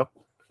power now.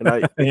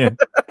 And yeah.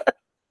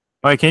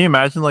 Can you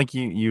imagine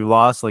you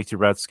lost to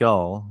Red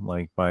Skull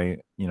by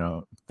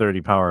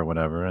 30 power or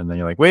whatever, and then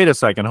you're like, wait a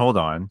second, hold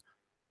on.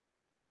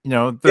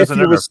 There's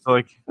another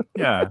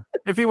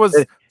if he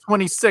was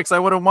 26, I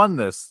would have won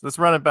this. Let's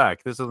run it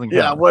back. This doesn't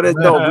count.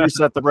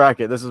 Reset the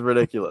bracket. This is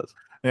ridiculous.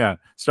 Yeah,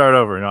 start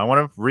over. I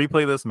want to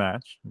replay this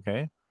match.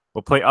 Okay,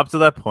 we'll play up to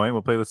that point.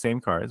 We'll play the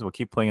same cards. We'll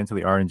keep playing until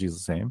the RNG is the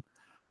same.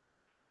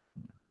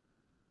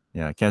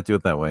 Yeah, I can't do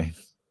it that way.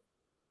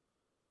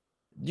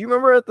 Do you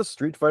remember at the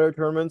Street Fighter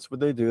tournaments would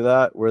they do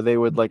that where they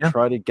would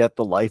try to get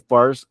the life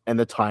bars and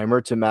the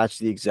timer to match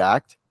the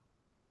exact?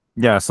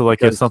 Yeah, so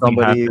if something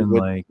happened,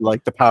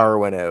 the power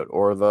went out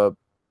or the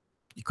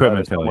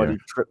equipment failure,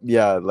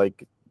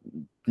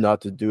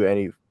 not to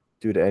due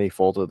to any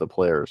fault of the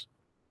players.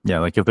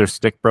 Yeah, if their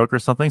stick broke or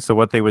something. So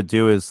what they would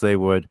do is they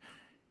would,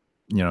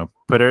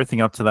 put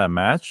everything up to that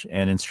match.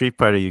 And in Street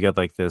Fighter, you get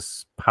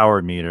this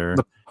power meter,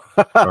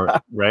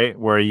 right,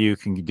 where you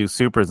can do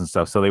supers and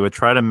stuff. So they would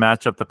try to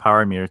match up the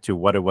power meter to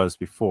what it was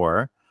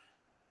before,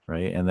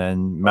 right, and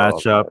then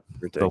match up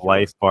the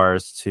life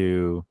bars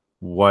to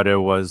what it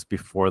was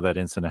before that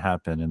incident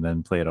happened, and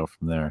then play it out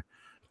from there.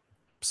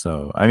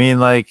 So I mean,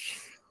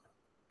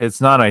 it's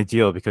not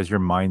ideal because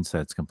your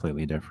mindset's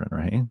completely different,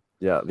 right?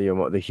 Yeah,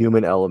 the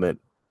human element,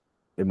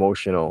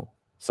 emotional,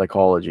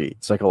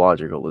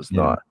 psychological is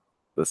not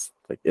this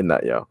in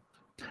that. Yeah.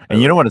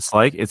 And you know what it's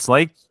like? It's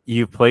like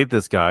you played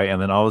this guy,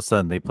 and then all of a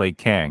sudden they played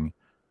Kang,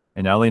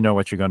 and now they know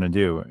what you're going to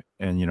do,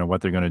 and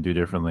what they're going to do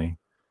differently.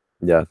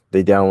 Yeah,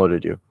 they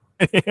downloaded you.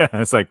 Yeah,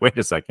 it's like, wait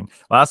a second.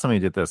 Last time you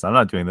did this, I'm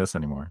not doing this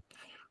anymore.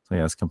 So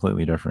yeah, it's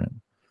completely different.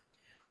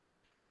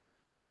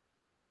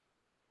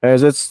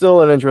 As it's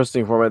still an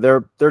interesting format.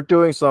 They're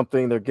doing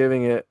something. They're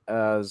giving it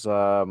as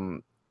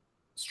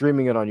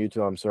streaming it on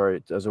YouTube. I'm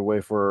sorry, as a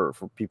way for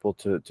people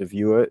to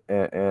view it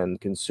and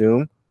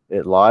consume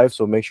it live.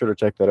 So make sure to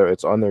check that out.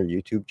 It's on their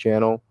YouTube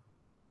channel,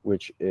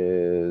 which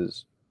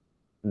is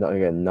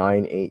again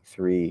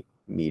 983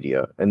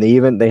 Media, and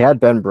they had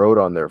Ben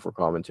Brode on there for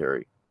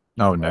commentary.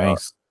 Oh,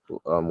 nice.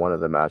 On one of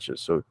the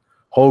matches. So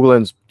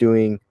Hoagland's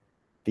doing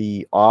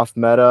the off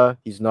meta.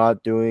 He's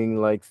not doing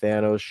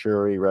Thanos,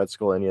 Shuri, Red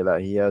Skull, any of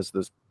that. He has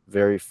this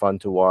very fun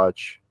to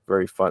watch,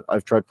 very fun.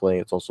 I've tried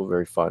playing. It's also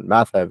very fun,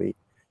 math heavy,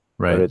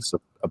 right? But it's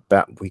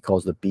he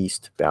calls the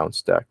Beast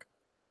bounce deck.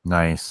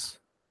 Nice.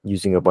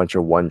 Using a bunch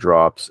of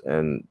 1-drops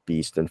and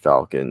Beast and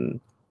Falcon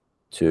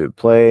to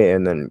play,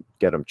 and then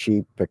get them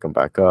cheap, pick them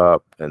back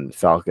up, and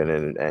Falcon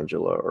and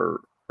Angela, or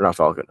not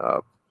Falcon,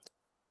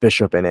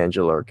 Bishop and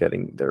Angela are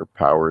getting their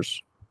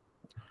powers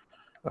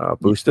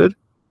boosted.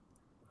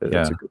 It's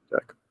Yeah. a good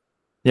deck.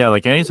 Yeah,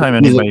 like anytime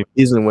anybody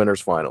he's in winners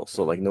final,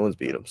 so like no one's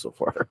beat him so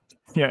far.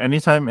 Yeah,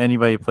 anytime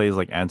anybody plays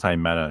like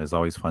anti-meta is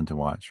always fun to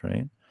watch,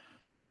 right?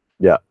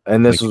 Yeah,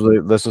 and this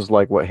Like- was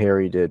like what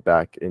Harry did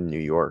back in New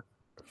York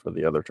for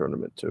the other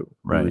tournament too.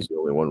 He Right. was the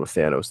only one with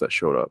Thanos that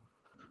showed up.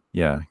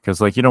 Yeah,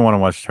 because like you don't want to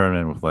watch a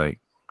tournament with like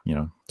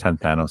 10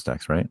 Thanos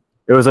decks, right?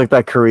 It was like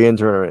that Korean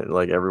tournament,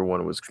 like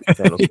everyone was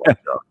Thanos. Yeah.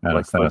 locked up.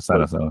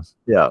 Thanos.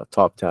 Yeah,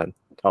 top 10,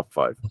 top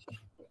 5.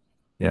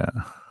 Yeah.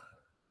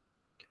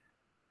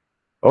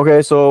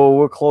 Okay, so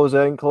we're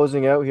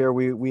closing out here.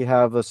 We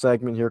have a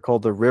segment here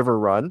called the River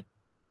Run.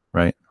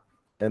 Right.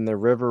 And the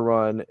River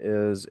Run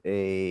is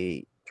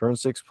a turn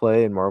 6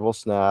 play in Marvel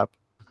Snap.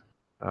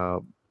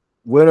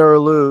 Win or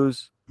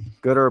lose,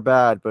 good or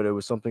bad, but it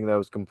was something that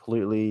was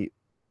completely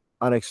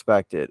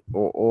unexpected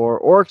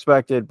or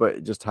expected,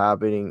 but just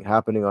happening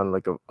on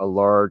like a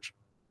large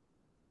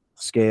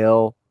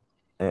scale.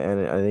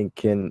 And I think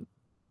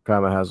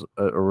Kama has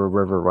a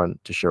River Run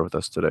to share with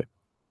us today.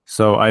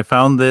 So I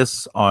found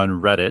this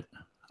on Reddit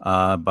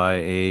by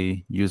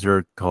a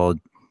user called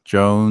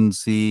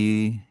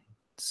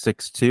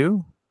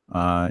Jonesy62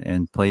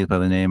 and played by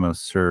the name of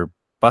Sir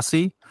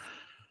Bussy.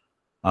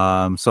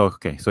 So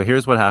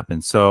here's what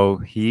happened. So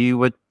he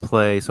would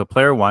play. So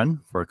player 1,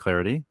 for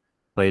clarity,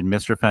 played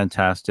Mr.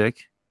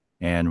 Fantastic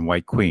and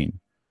White Queen.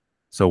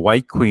 So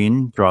White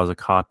Queen draws a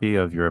copy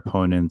of your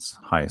opponent's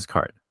highest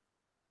card,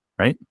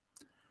 right?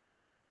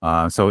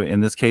 So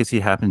in this case, he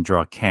happened to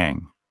draw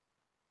Kang.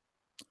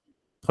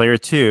 Player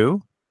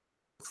 2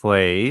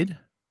 played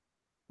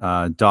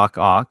Doc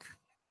Ock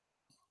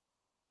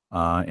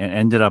and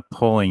ended up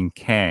pulling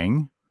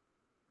Kang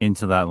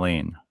into that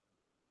lane,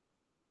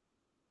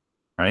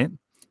 right?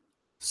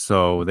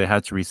 So they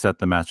had to reset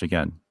the match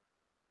again.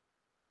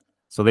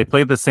 So they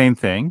played the same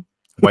thing.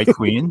 White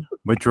Queen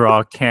would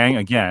draw Kang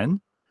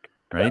again,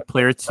 right?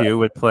 Player 2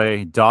 would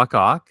play Doc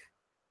Ock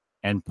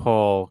and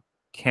pull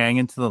Kang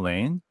into the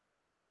lane.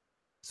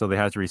 So they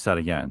had to reset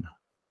again,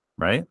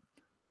 right?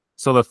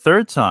 So the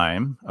third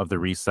time of the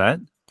reset,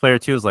 player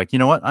 2 is like, you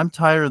know what? I'm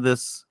tired of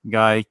this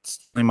guy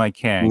stealing my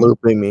Kang.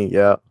 Looping me,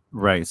 yeah.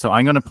 Right. So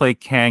I'm going to play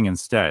Kang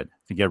instead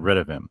to get rid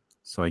of him.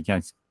 So he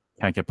can't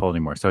get pulled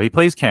anymore. So he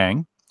plays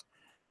Kang.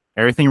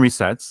 Everything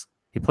resets.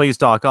 He plays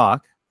Doc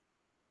Ock.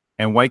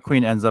 And White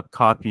Queen ends up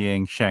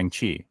copying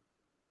Shang-Chi.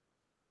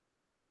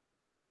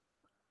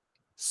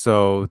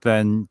 So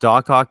then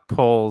Doc Ock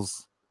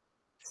pulls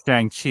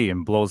Shang-Chi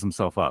and blows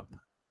himself up.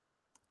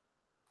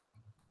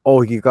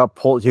 Oh, he got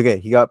pulled. Okay,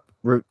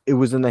 it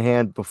was in the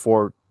hand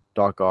before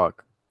Doc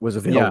Ock was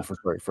available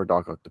for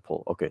Doc Ock to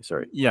pull. Okay,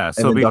 sorry. Yeah. And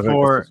So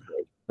before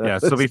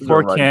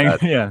Kang,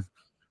 yeah.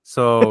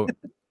 So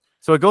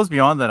it goes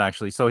beyond that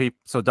actually. So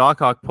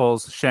Doc Ock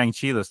pulls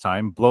Shang-Chi this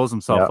time, blows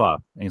himself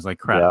up, and he's like,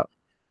 crap. Yeah.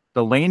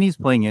 The lane he's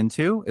playing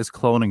into is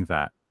Cloning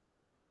Vat.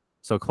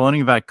 So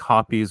Cloning Vat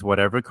copies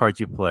whatever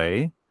card you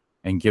play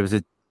and gives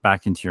it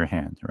back into your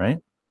hand, right?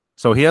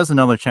 So he has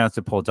another chance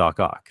to pull Doc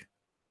Ock,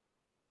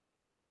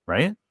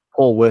 right?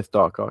 Pull with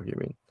Doc Ock, you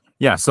mean?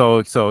 Yeah.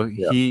 So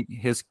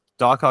his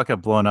Doc Ock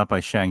got blown up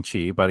by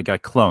Shang-Chi, but it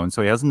got cloned.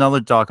 So he has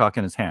another Doc Ock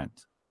in his hand.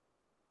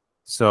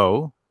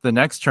 So the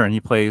next turn he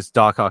plays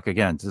Doc Ock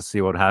again to see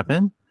what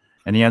happened,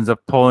 and he ends up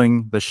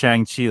pulling the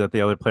Shang-Chi that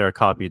the other player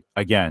copied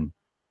again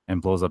and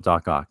blows up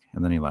Doc Ock,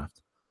 and then he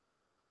left.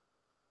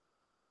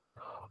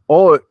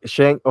 Oh,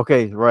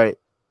 okay, right.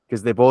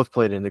 Because they both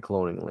played in the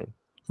cloning lane.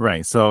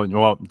 Right. So,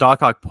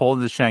 Doc Ock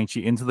pulled the Shang-Chi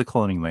into the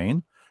cloning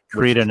lane,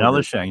 created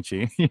another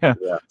Shang-Chi. yeah.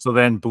 So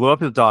then blew up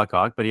his Doc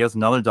Ock, but he has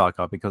another Doc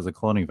Ock because of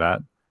Cloning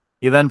Vat.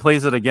 He then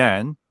plays it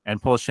again and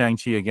pulls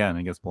Shang-Chi again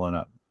and gets blown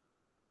up.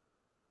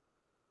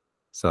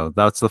 So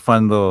that's the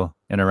fun little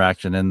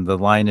interaction. And the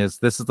line is,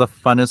 this is the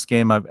funnest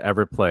game I've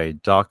ever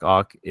played. Doc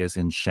Ock is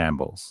in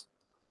shambles.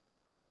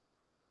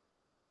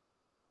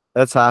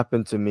 That's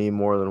happened to me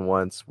more than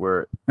once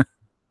where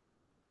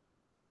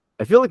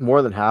I feel like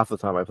more than half the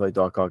time I play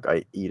Doc Ock,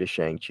 I eat a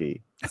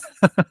Shang-Chi.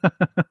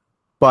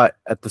 But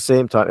at the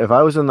same time, if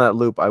I was in that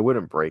loop, I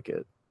wouldn't break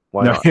it.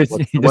 Why not?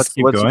 What's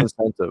the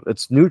incentive?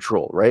 It's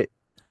neutral, right?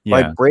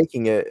 Yeah. By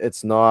breaking it,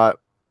 it's not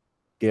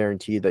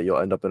guaranteed that you'll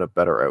end up in a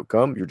better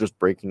outcome. You're just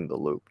breaking the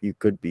loop. You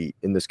could be,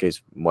 in this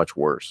case, much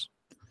worse.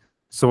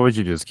 So what would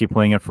you do? Just keep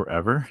playing it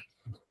forever?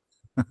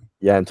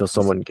 Yeah, until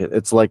someone can.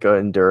 It's like an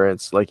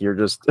endurance. Like you're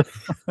just.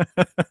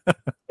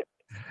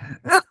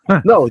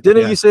 No,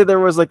 didn't you say there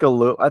was like a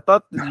loop? I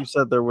thought that you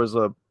said there was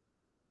a.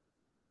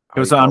 It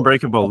was an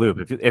unbreakable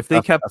loop. If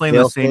they kept playing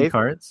the same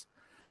cards.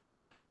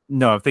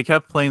 No, if they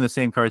kept playing the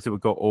same cards, it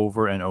would go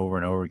over and over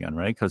and over again,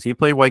 right? Because he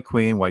played White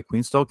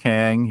Queen stole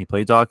Kang. He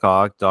played Doc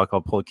Ock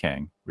pulled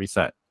Kang,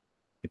 reset.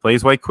 He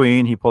plays White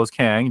Queen, he pulls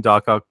Kang,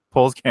 Doc Ock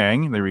pulls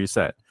Kang, they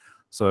reset.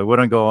 So it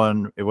wouldn't go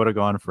on. It would have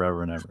gone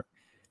forever and ever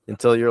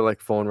until your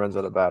like phone runs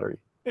out of battery.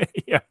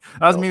 Yeah,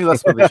 maybe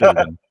that's what they should have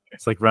done.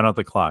 It's like run out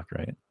the clock,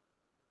 right?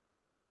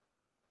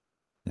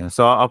 Yeah.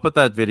 So I'll put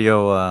that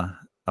video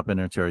up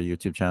into our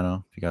YouTube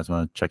channel if you guys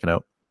want to check it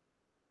out.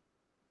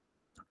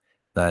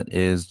 That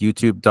is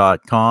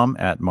youtube.com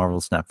at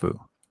Marvel Snafu.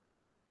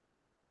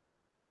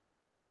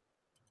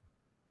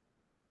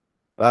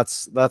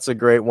 That's a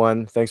great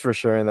one. Thanks for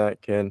sharing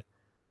that, Ken.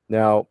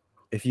 Now,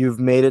 if you've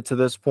made it to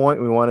this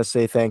point, we want to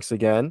say thanks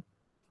again.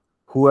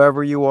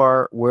 Whoever you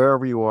are,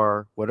 wherever you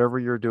are, whatever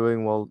you're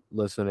doing while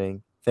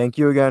listening, thank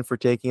you again for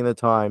taking the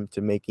time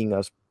to making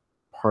us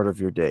part of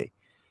your day.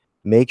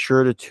 Make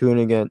sure to tune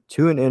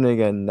in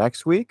again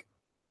next week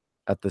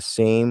at the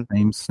same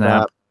Same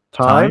snap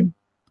time,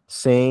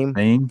 same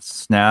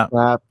snap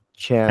snap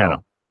channel.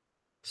 channel.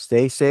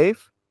 Stay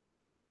safe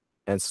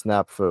and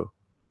snap foo.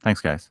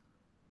 Thanks, guys.